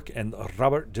Mickey Rourke and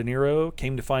Robert De Niro.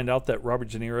 Came to find out that Robert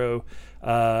De Niro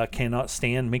cannot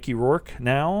stand Mickey Rourke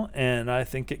now, and I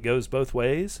think it goes both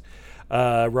ways.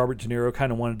 Robert De Niro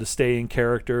kind of wanted to stay in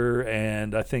character,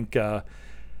 and I think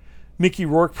Mickey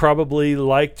Rourke probably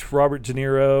liked Robert De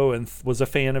Niro and was a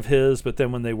fan of his, but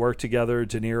then when they worked together,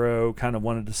 De Niro kind of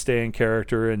wanted to stay in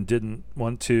character and didn't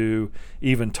want to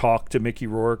even talk to Mickey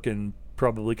Rourke, and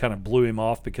probably kind of blew him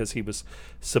off because he was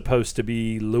supposed to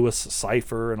be Louis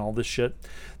Cypher and all this shit.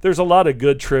 There's a lot of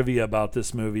good trivia about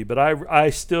this movie, but I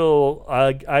still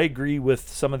agree with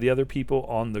some of the other people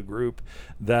on the group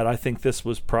that I think this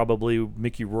was probably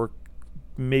Mickey Rourke,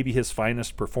 maybe his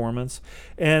finest performance,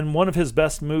 and one of his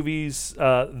best movies,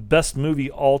 best movie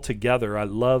altogether. I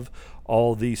love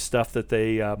all the stuff that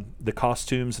they, the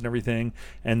costumes and everything,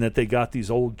 and that they got these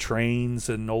old trains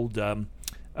and old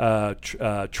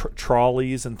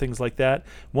trolleys and things like that.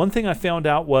 One thing I found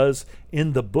out was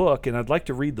in the book, and I'd like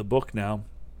to read the book now.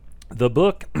 The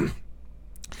book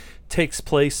takes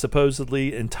place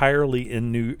supposedly entirely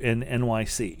in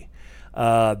NYC.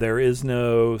 There is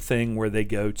no thing where they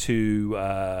go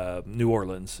to New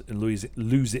Orleans in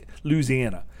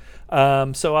Louisiana.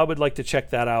 So I would like to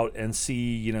check that out and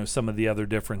see, some of the other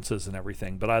differences and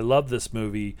everything. But I love this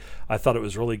movie. I thought it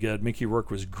was really good. Mickey Rourke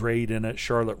was great in it.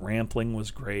 Charlotte Rampling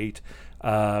was great.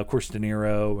 Of course, De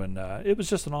Niro, and it was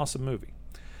just an awesome movie.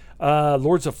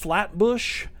 Lords of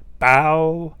Flatbush,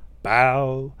 bow,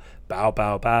 bow, bow,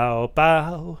 bow, bow,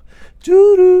 bow,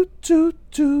 doo doo doo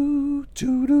doo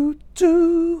doo doo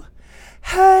doo.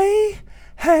 Hey,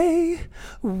 hey,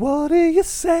 what do you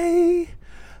say?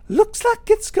 Looks like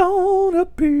it's gonna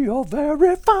be a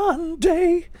very fun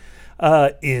day.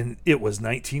 It was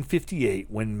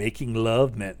 1958 when making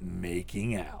love meant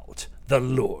making out. The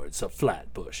Lords of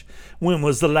Flatbush. When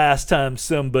was the last time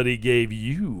somebody gave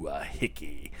you a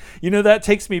hickey? That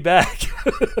takes me back.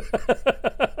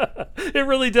 It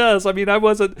really does. I mean, I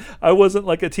wasn't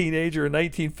like a teenager in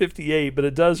 1958, but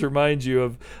it does remind you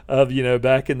of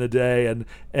back in the day,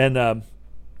 and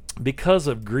because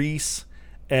of Grease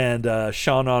and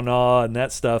Sha Na Na and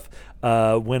that stuff,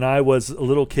 when I was a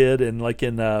little kid and like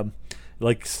in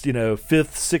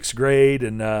fifth, sixth grade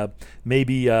and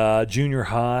maybe junior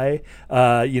high,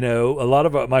 a lot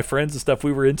of my friends and stuff,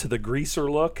 we were into the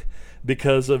greaser look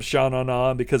because of Sha Na Na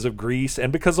and because of Grease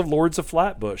and because of Lords of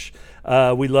Flatbush.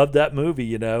 We loved that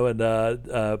movie, and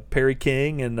Perry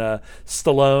King and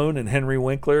Stallone and Henry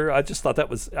Winkler. I just thought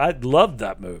I loved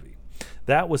that movie.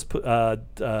 That was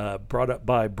brought up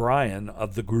by Brian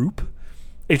of the group,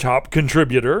 a top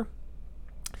contributor.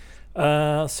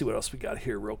 Let's see what else we got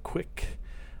here real quick.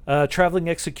 Traveling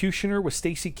Executioner with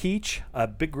Stacy Keach. I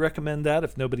big recommend that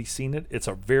if nobody's seen it. It's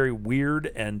a very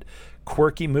weird and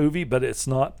quirky movie, but it's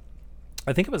not.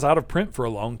 I think it was out of print for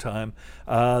a long time.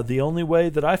 The only way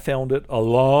that I found it a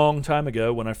long time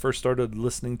ago when I first started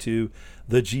listening to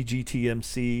the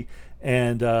GGTMC,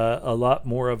 and a lot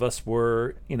more of us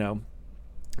were,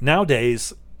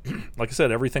 nowadays, like I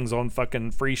said, everything's on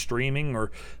fucking free streaming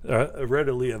or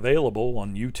readily available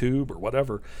on YouTube or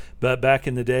whatever. But back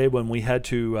in the day when we had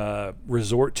to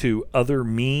resort to other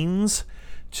means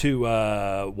to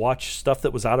watch stuff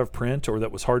that was out of print or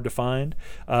that was hard to find,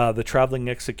 the Traveling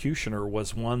Executioner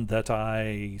was one that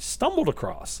I stumbled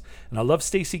across. And I love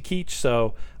Stacy Keach,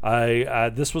 so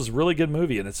this was a really good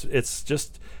movie, and it's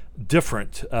just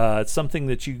different. It's something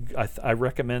that I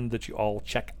recommend that you all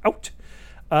check out.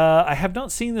 I have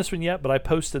not seen this one yet, but I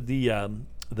posted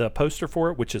the poster for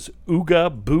it, which is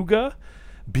Ooga Booga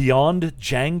Beyond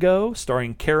Django,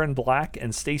 starring Karen Black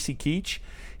and Stacy Keach.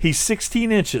 He's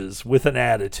 16 inches with an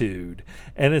attitude,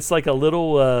 and it's like a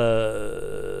little,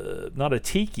 not a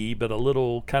tiki, but a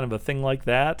little kind of a thing like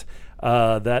that.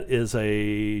 That is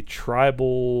a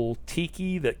tribal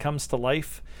tiki that comes to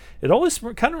life. It always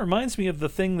kind of reminds me of the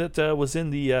thing that was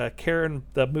in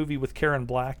the movie with Karen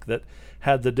Black that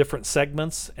had the different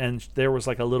segments, and there was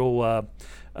like a little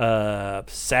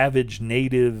savage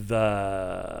native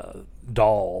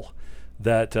doll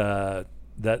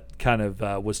that kind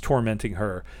of was tormenting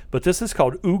her. But this is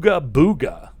called Ooga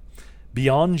Booga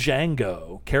Beyond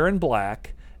Django, Karen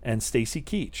Black and Stacy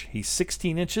Keach. He's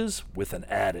 16 inches with an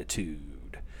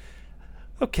attitude.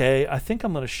 Okay, I think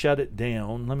I'm going to shut it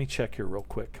down. Let me check here real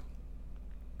quick.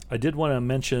 I did want to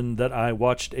mention that I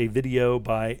watched a video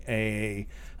by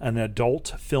an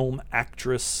adult film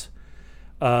actress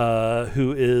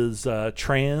who is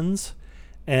trans,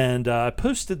 and I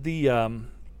posted the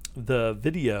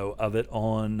video of it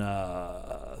on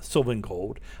Silver and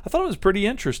Gold. I thought it was pretty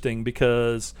interesting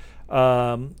because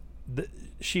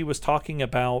she was talking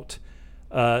about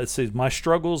it says my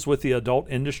struggles with the adult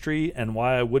industry and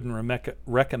why I wouldn't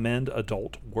recommend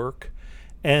adult work.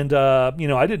 And,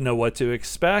 I didn't know what to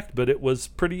expect, but it was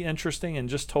pretty interesting and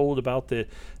just told about the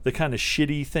kind of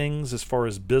shitty things as far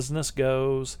as business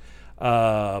goes,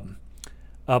 about,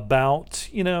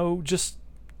 just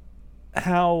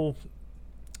how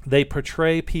they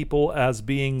portray people as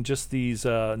being just these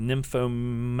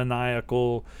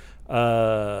nymphomaniacal,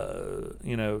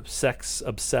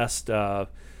 sex-obsessed,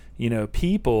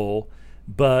 people.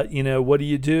 But what do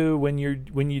you do when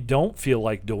you don't feel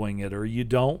like doing it, or you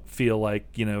don't feel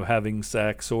like having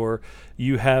sex, or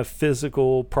you have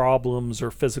physical problems or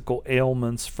physical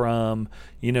ailments from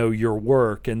your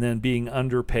work, and then being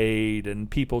underpaid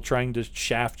and people trying to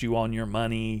shaft you on your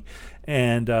money,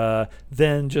 and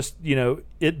then just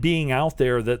it being out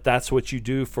there that that's what you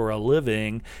do for a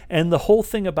living. And the whole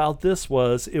thing about this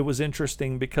was, it was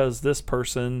interesting because this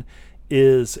person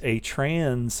is a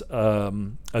trans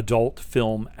adult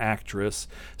film actress,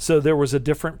 so there was a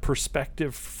different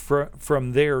perspective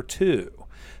from there too.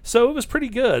 So it was pretty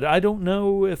good. I don't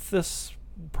know if this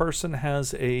person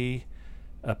has a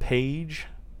page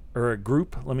or a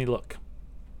group. Let me look.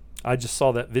 I just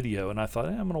saw that video and I thought,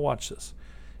 I'm going to watch this.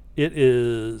 It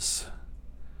is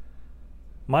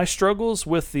My struggles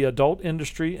with the adult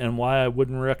industry and why I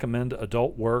wouldn't recommend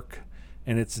adult work.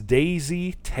 And it's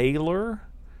Daisy Taylor.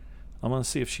 I'm going to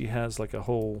see if she has like a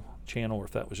whole channel or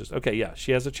if that was just... Okay, yeah,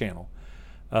 she has a channel.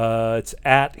 It's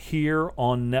at here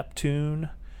on Neptune.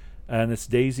 And it's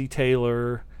Daisy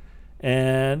Taylor.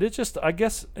 And it just, I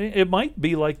guess, it might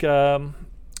be like... who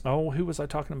was I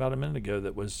talking about a minute ago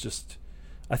that was just...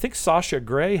 I think Sasha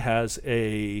Grey has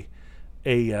a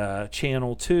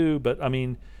channel too, but I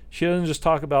mean, she doesn't just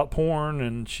talk about porn,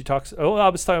 and she talks... Oh, I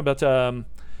was talking about...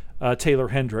 Taylor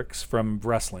Hendricks from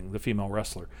wrestling, the female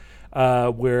wrestler,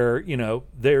 where, you know,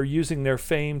 they're using their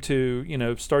fame to, you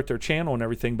know, start their channel and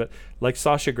everything. But like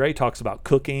Sasha Grey talks about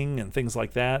cooking and things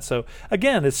like that. So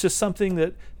again, it's just something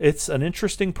that it's an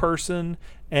interesting person.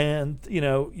 And, you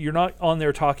know, you're not on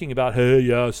there talking about, hey,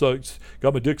 yeah, I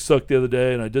got my dick sucked the other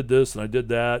day and I did this and I did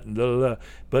that and da da da.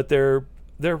 But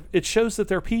it shows that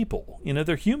they're people, you know,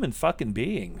 they're human fucking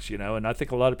beings, you know, and I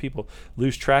think a lot of people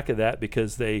lose track of that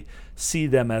because they see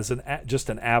them as just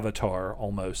an avatar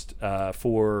almost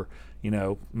for, you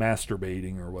know,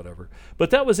 masturbating or whatever. But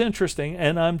that was interesting,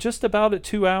 and I'm just about at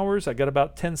 2 hours. I got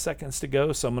about 10 seconds to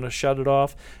go, so I'm going to shut it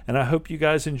off, and I hope you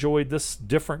guys enjoyed this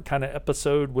different kind of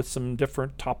episode with some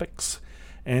different topics,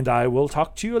 and I will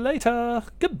talk to you later.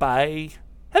 Goodbye.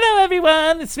 Hello,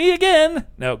 everyone. It's me again.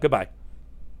 No, goodbye.